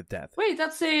love with death. Wait,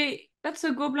 that's a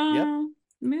Gobelin. Yep.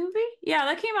 Movie? Yeah,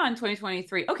 that came out in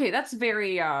 2023. Okay, that's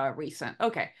very recent.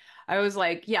 Okay. I was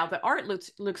like, yeah, the art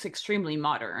looks extremely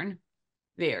modern.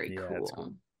 Very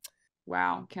cool.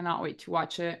 Wow, cannot wait to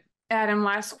watch it. Adam,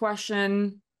 last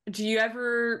question. Do you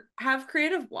ever have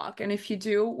creative block? And if you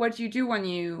do, what do you do when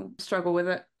you struggle with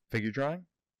it? Figure drawing?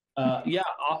 Yeah,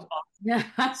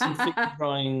 some figure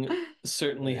drawing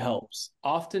certainly helps.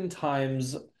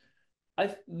 Oftentimes,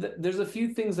 there's a few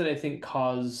things that I think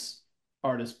cause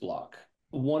artist block.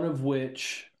 One of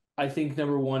which I think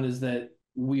number one is that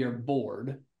we are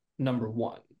bored. Number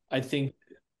one, I think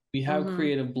we have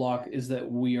creative block is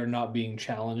that we are not being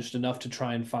challenged enough to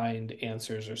try and find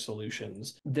answers or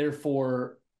solutions.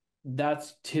 Therefore,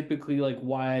 that's typically like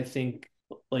why I think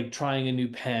like trying a new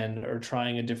pen or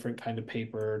trying a different kind of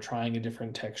paper or trying a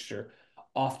different texture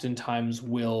oftentimes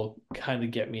will kind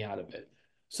of get me out of it.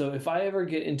 So if I ever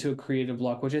get into a creative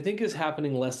block, which I think is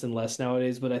happening less and less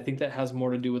nowadays, but I think that has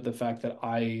more to do with the fact that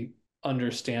I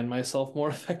understand myself more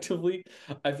effectively.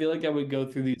 I feel like I would go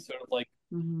through these sort of like,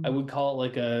 I would call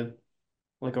it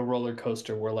like a roller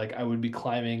coaster where like I would be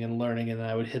climbing and learning and then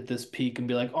I would hit this peak and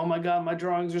be like, oh my God, my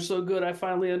drawings are so good. I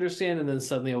finally understand. And then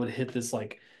suddenly I would hit this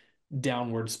like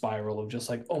downward spiral of just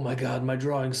like, oh my God, my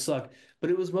drawings suck. But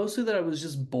it was mostly that I was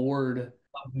just bored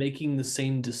of making the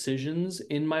same decisions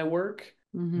in my work.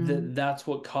 That's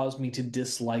what caused me to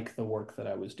dislike the work that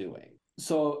I was doing.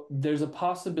 So there's a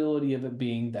possibility of it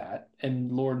being that, and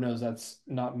Lord knows that's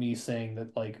not me saying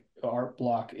that like art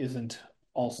block isn't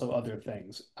also other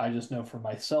things. I just know for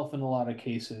myself in a lot of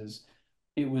cases,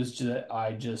 it was just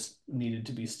I just needed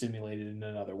to be stimulated in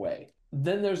another way.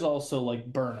 Then there's also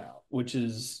like burnout, which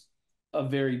is a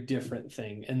very different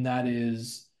thing, and that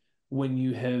is when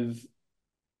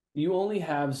you only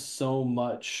have so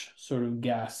much sort of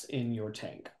gas in your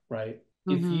tank, right?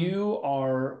 If you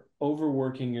are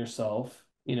overworking yourself,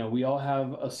 we all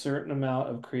have a certain amount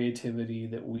of creativity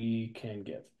that we can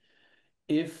give.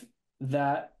 If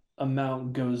that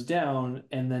amount goes down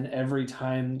and then every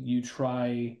time you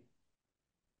try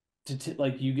to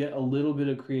like you get a little bit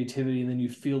of creativity and then you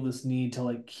feel this need to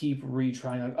like keep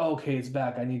retrying like, oh, okay, it's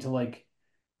back. I need to like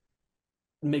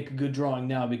make a good drawing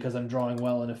now because I'm drawing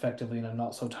well and effectively and I'm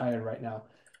not so tired right now.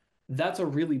 That's a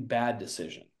really bad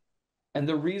decision. And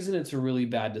the reason it's a really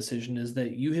bad decision is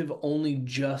that you have only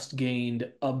just gained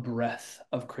a breath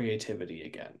of creativity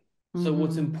again. So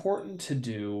what's important to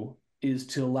do is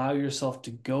to allow yourself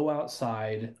to go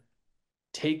outside,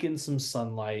 take in some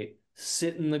sunlight,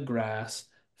 sit in the grass,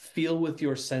 feel with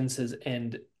your senses,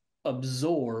 and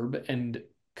absorb and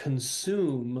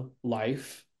consume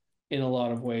life in a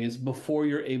lot of ways before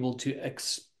you're able to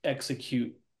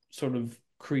execute sort of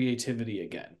creativity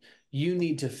again. You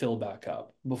need to fill back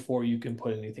up before you can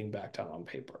put anything back down on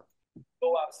paper.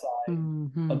 Go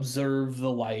outside, observe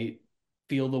the light,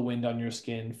 feel the wind on your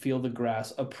skin, feel the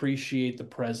grass, appreciate the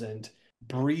present,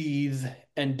 breathe,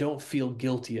 and don't feel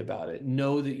guilty about it.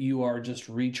 Know that you are just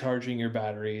recharging your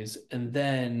batteries, and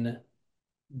then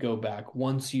go back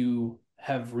once you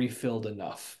have refilled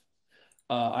enough.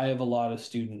 I have a lot of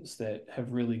students that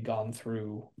have really gone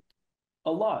through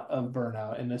a lot of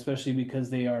burnout, and especially because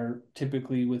they are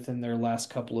typically within their last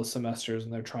couple of semesters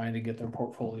and they're trying to get their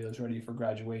portfolios ready for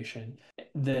graduation,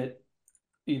 that,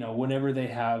 you know, whenever they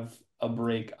have a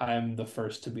break, I'm the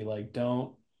first to be like,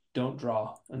 don't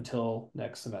draw until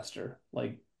next semester.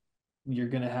 Like, you're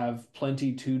going to have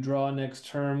plenty to draw next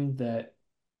term. That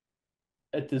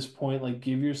at this point, like,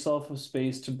 give yourself a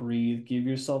space to breathe, give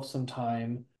yourself some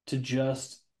time to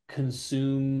just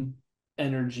consume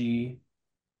energy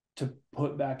to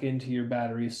put back into your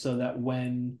batteries so that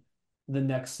when the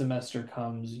next semester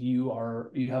comes, you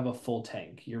have a full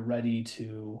tank. You're ready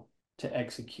to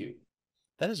execute.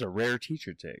 That is a rare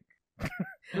teacher take.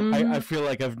 I feel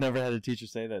like I've never had a teacher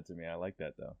say that to me. I like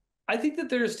that, though. I think that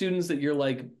there are students that you're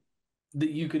like, that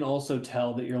you can also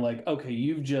tell that you're like, okay,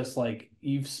 you've just like,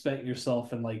 you've spent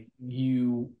yourself and like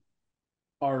you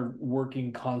are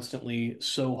working constantly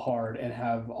so hard and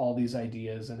have all these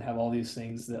ideas and have all these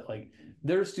things that, like,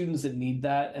 there are students that need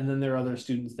that, and then there are other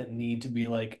students that need to be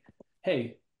like,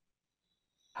 hey,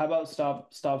 how about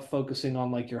stop focusing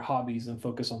on like your hobbies and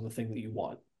focus on the thing that you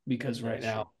want, because right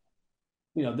now,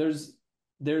 you know,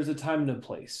 there's a time and a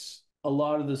place. A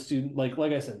lot of the student, like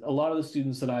I said, a lot of the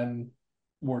students that I'm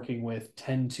working with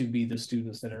tend to be the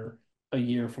students that are a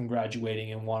year from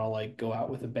graduating and want to like go out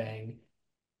with a bang.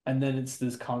 And then it's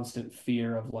this constant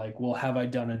fear of like, well, have I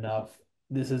done enough?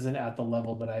 This isn't at the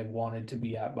level that I wanted to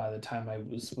be at by the time I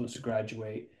was supposed to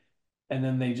graduate. And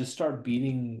then they just start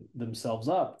beating themselves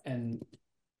up and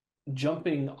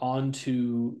jumping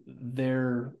onto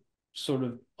their sort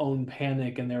of own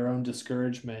panic and their own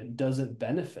discouragement doesn't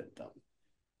benefit them.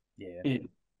 Yeah.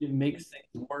 It makes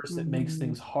things worse, it makes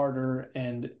things harder,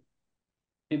 and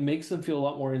it makes them feel a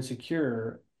lot more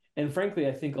insecure. And frankly,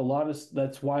 I think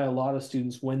that's why a lot of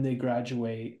students, when they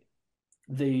graduate,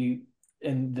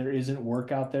 and there isn't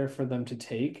work out there for them to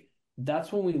take,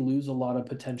 that's when we lose a lot of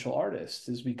potential artists,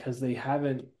 is because they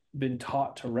haven't been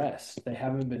taught to rest. They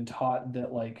haven't been taught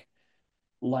that like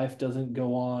life doesn't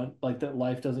go on, like that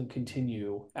life doesn't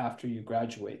continue after you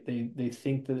graduate. They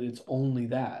think that it's only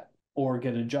that or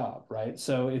get a job, right?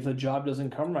 So if a job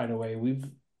doesn't come right away,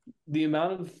 the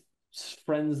amount of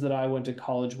friends that I went to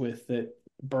college with that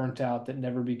burnt out, that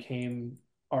never became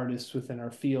artists within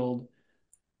our field,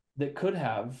 that could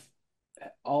have,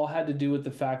 all had to do with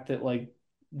the fact that like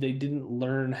they didn't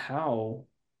learn how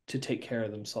to take care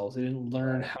of themselves. They didn't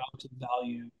learn how to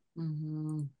value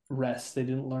rest. They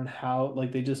didn't learn how,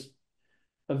 like, they just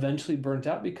eventually burnt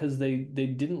out because they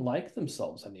didn't like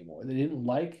themselves anymore. They didn't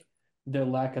like their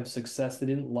lack of success. They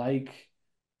didn't like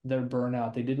their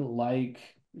burnout. They didn't like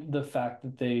the fact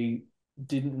that they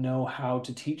didn't know how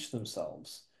to teach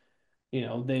themselves. You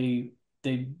know, they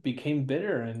became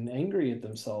bitter and angry at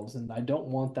themselves, and I don't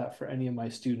want that for any of my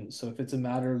students. So if it's a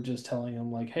matter of just telling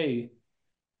them like, hey,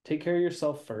 take care of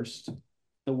yourself first,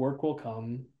 the work will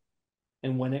come,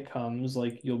 and when it comes,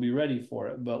 like, you'll be ready for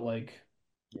it, but like,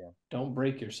 yeah, don't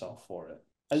break yourself for it.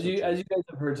 As you guys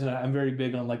have heard tonight, I'm very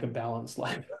big on like a balanced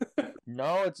life.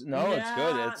 It's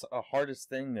good. It's a hardest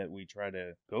thing that we try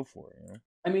to go for, you know.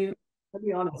 I mean, to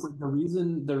be honest, like the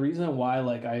reason why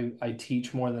like I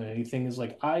teach more than anything is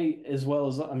like, as well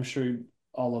as I'm sure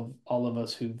all of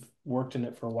us who've worked in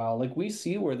it for a while, like, we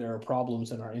see where there are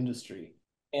problems in our industry.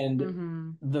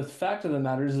 And the fact of the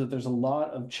matter is that there's a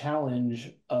lot of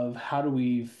challenge of how do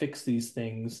we fix these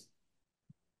things.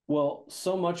 Well,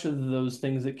 so much of those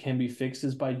things that can be fixed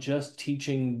is by just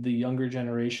teaching the younger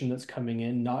generation that's coming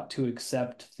in not to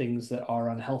accept things that are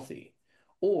unhealthy,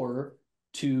 or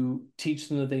to teach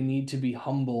them that they need to be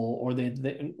humble, or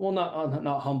well,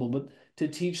 not humble, but to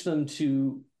teach them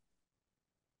to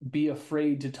be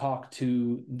afraid to talk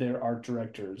to their art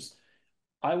directors,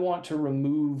 I want to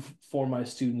remove for my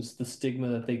students the stigma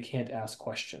that they can't ask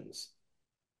questions.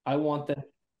 I want them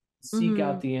to seek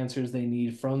out the answers they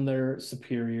need from their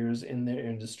superiors in their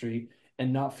industry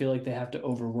and not feel like they have to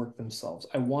overwork themselves.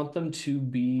 I want them to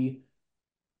be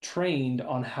trained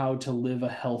on how to live a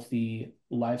healthy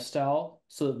lifestyle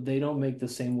so that they don't make the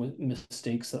same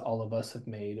mistakes that all of us have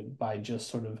made by just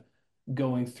sort of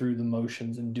going through the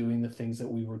motions and doing the things that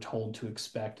we were told to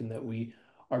expect, and that we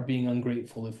are being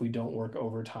ungrateful if we don't work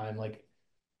overtime. Like,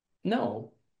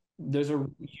 no, there's a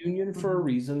union for a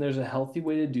reason. There's a healthy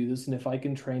way to do this. And if I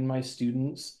can train my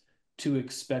students to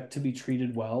expect to be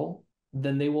treated well,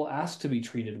 then they will ask to be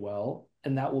treated well.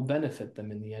 And that will benefit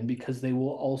them in the end, because they will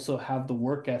also have the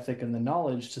work ethic and the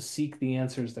knowledge to seek the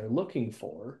answers they're looking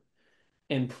for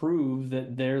and prove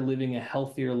that they're living a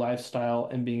healthier lifestyle,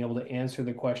 and being able to answer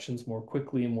the questions more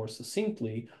quickly and more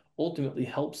succinctly ultimately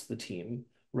helps the team,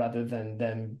 rather than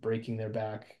them breaking their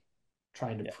back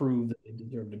trying to prove that they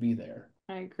deserve to be there.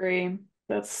 I agree.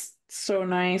 That's so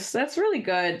nice. That's really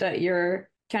good that you're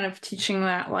kind of teaching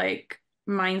that like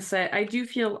mindset.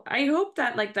 I hope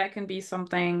that like that can be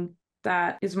something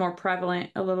that is more prevalent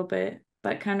a little bit.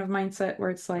 That kind of mindset where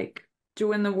it's like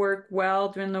doing the work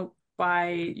well,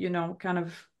 by, kind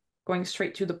of going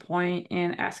straight to the point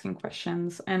and asking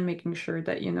questions and making sure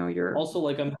that, you're also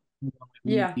like I'm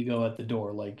ego at the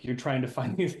door. Like, you're trying to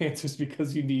find these answers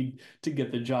because you need to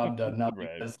get the job done, not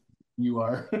because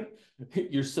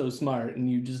you're so smart and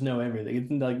you just know everything.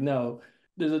 It's like, no,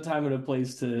 there's a time and a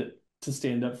place to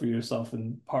stand up for yourself,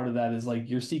 and part of that is like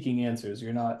you're seeking answers.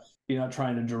 You're not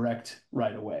trying to direct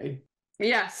right away.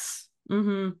 Yes.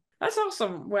 That's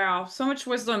awesome. Wow, so much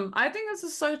wisdom. I think this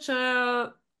is such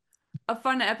a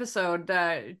fun episode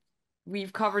that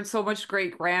we've covered so much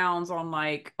great grounds on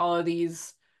like all of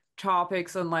these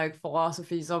topics and like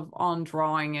philosophies on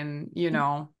drawing and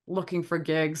looking for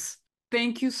gigs.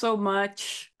 Thank you so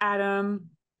much,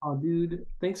 Adam. Oh, dude,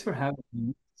 thanks for having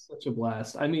me. Such a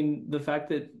blast. I mean, the fact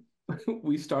that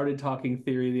we started talking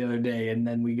theory the other day, and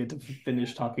then we get to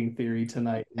finish talking theory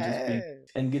tonight,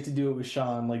 and get to do it with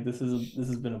Sean. Like, this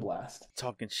has been a blast.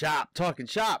 Talking shop. I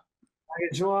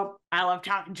love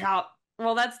talking shop.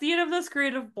 Well, that's the end of this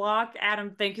creative block.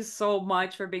 Adam, thank you so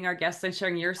much for being our guest and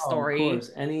sharing your story. Of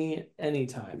course,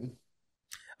 anytime.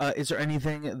 Is there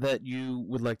anything that you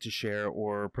would like to share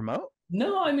or promote?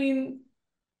 No, I mean,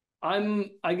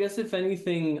 I guess if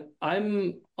anything,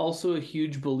 I'm also a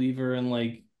huge believer in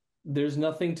like, there's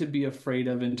nothing to be afraid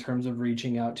of in terms of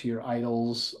reaching out to your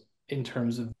idols in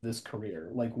terms of this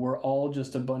career. Like, we're all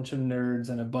just a bunch of nerds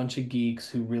and a bunch of geeks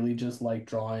who really just like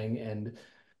drawing and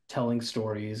telling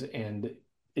stories. And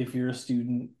if you're a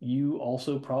student, you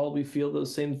also probably feel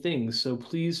those same things. So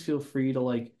please feel free to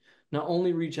like not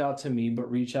only reach out to me,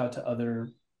 but reach out to other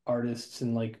artists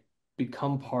and like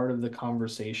become part of the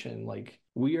conversation. Like,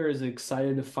 we are as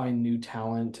excited to find new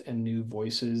talent and new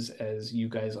voices as you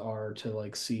guys are to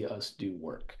like see us do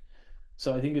work.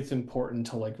 So I think it's important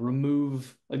to like I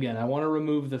want to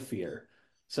remove the fear.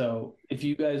 So if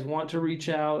you guys want to reach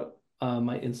out,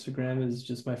 my Instagram is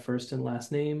just my first and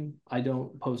last name. I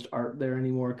don't post art there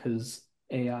anymore because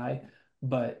AI,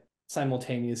 but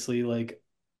simultaneously, like,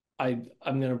 I'm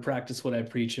going to practice what I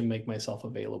preach and make myself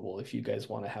available if you guys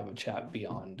want to have a chat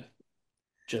beyond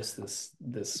just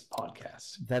this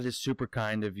podcast. That is super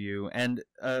kind of you. And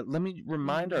let me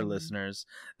remind our listeners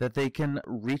that they can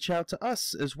reach out to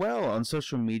us as well on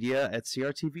social media at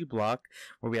CRTV Block,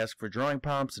 where we ask for drawing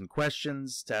prompts and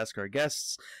questions to ask our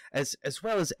guests, as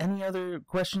well as any other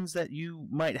questions that you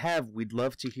might have. We'd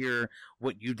love to hear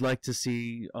what you'd like to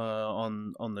see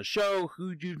on the show,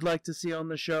 who you'd like to see on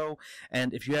the show,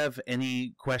 and if you have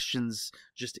any questions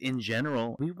just in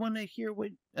general, we want to hear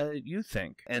what you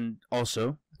think. And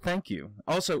also, thank you.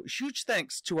 Also, huge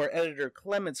thanks to our editor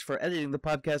Clements for editing the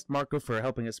podcast, Marco for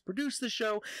helping us produce the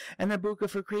show, and Abuka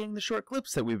for creating the short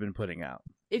clips that we've been putting out.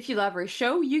 If you love our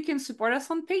show, you can support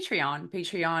us on Patreon.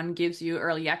 Patreon gives you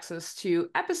early access to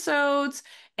episodes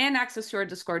and access to our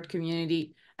Discord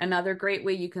community. Another great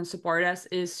way you can support us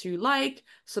is to like,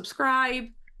 subscribe,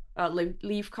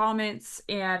 leave comments,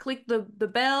 and click the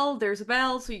bell. There's a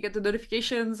bell so you get the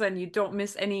notifications and you don't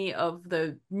miss any of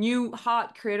the new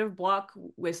hot creative block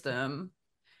wisdom.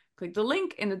 Click the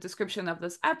link in the description of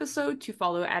this episode to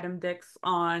follow Adam Dix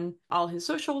on all his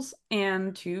socials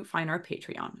and to find our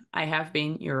Patreon. I have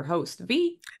been your host,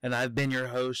 V. And I've been your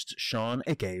host, Sean,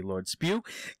 aka Lord Spew.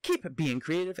 Keep being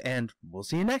creative, and we'll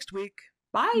see you next week.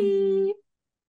 Bye!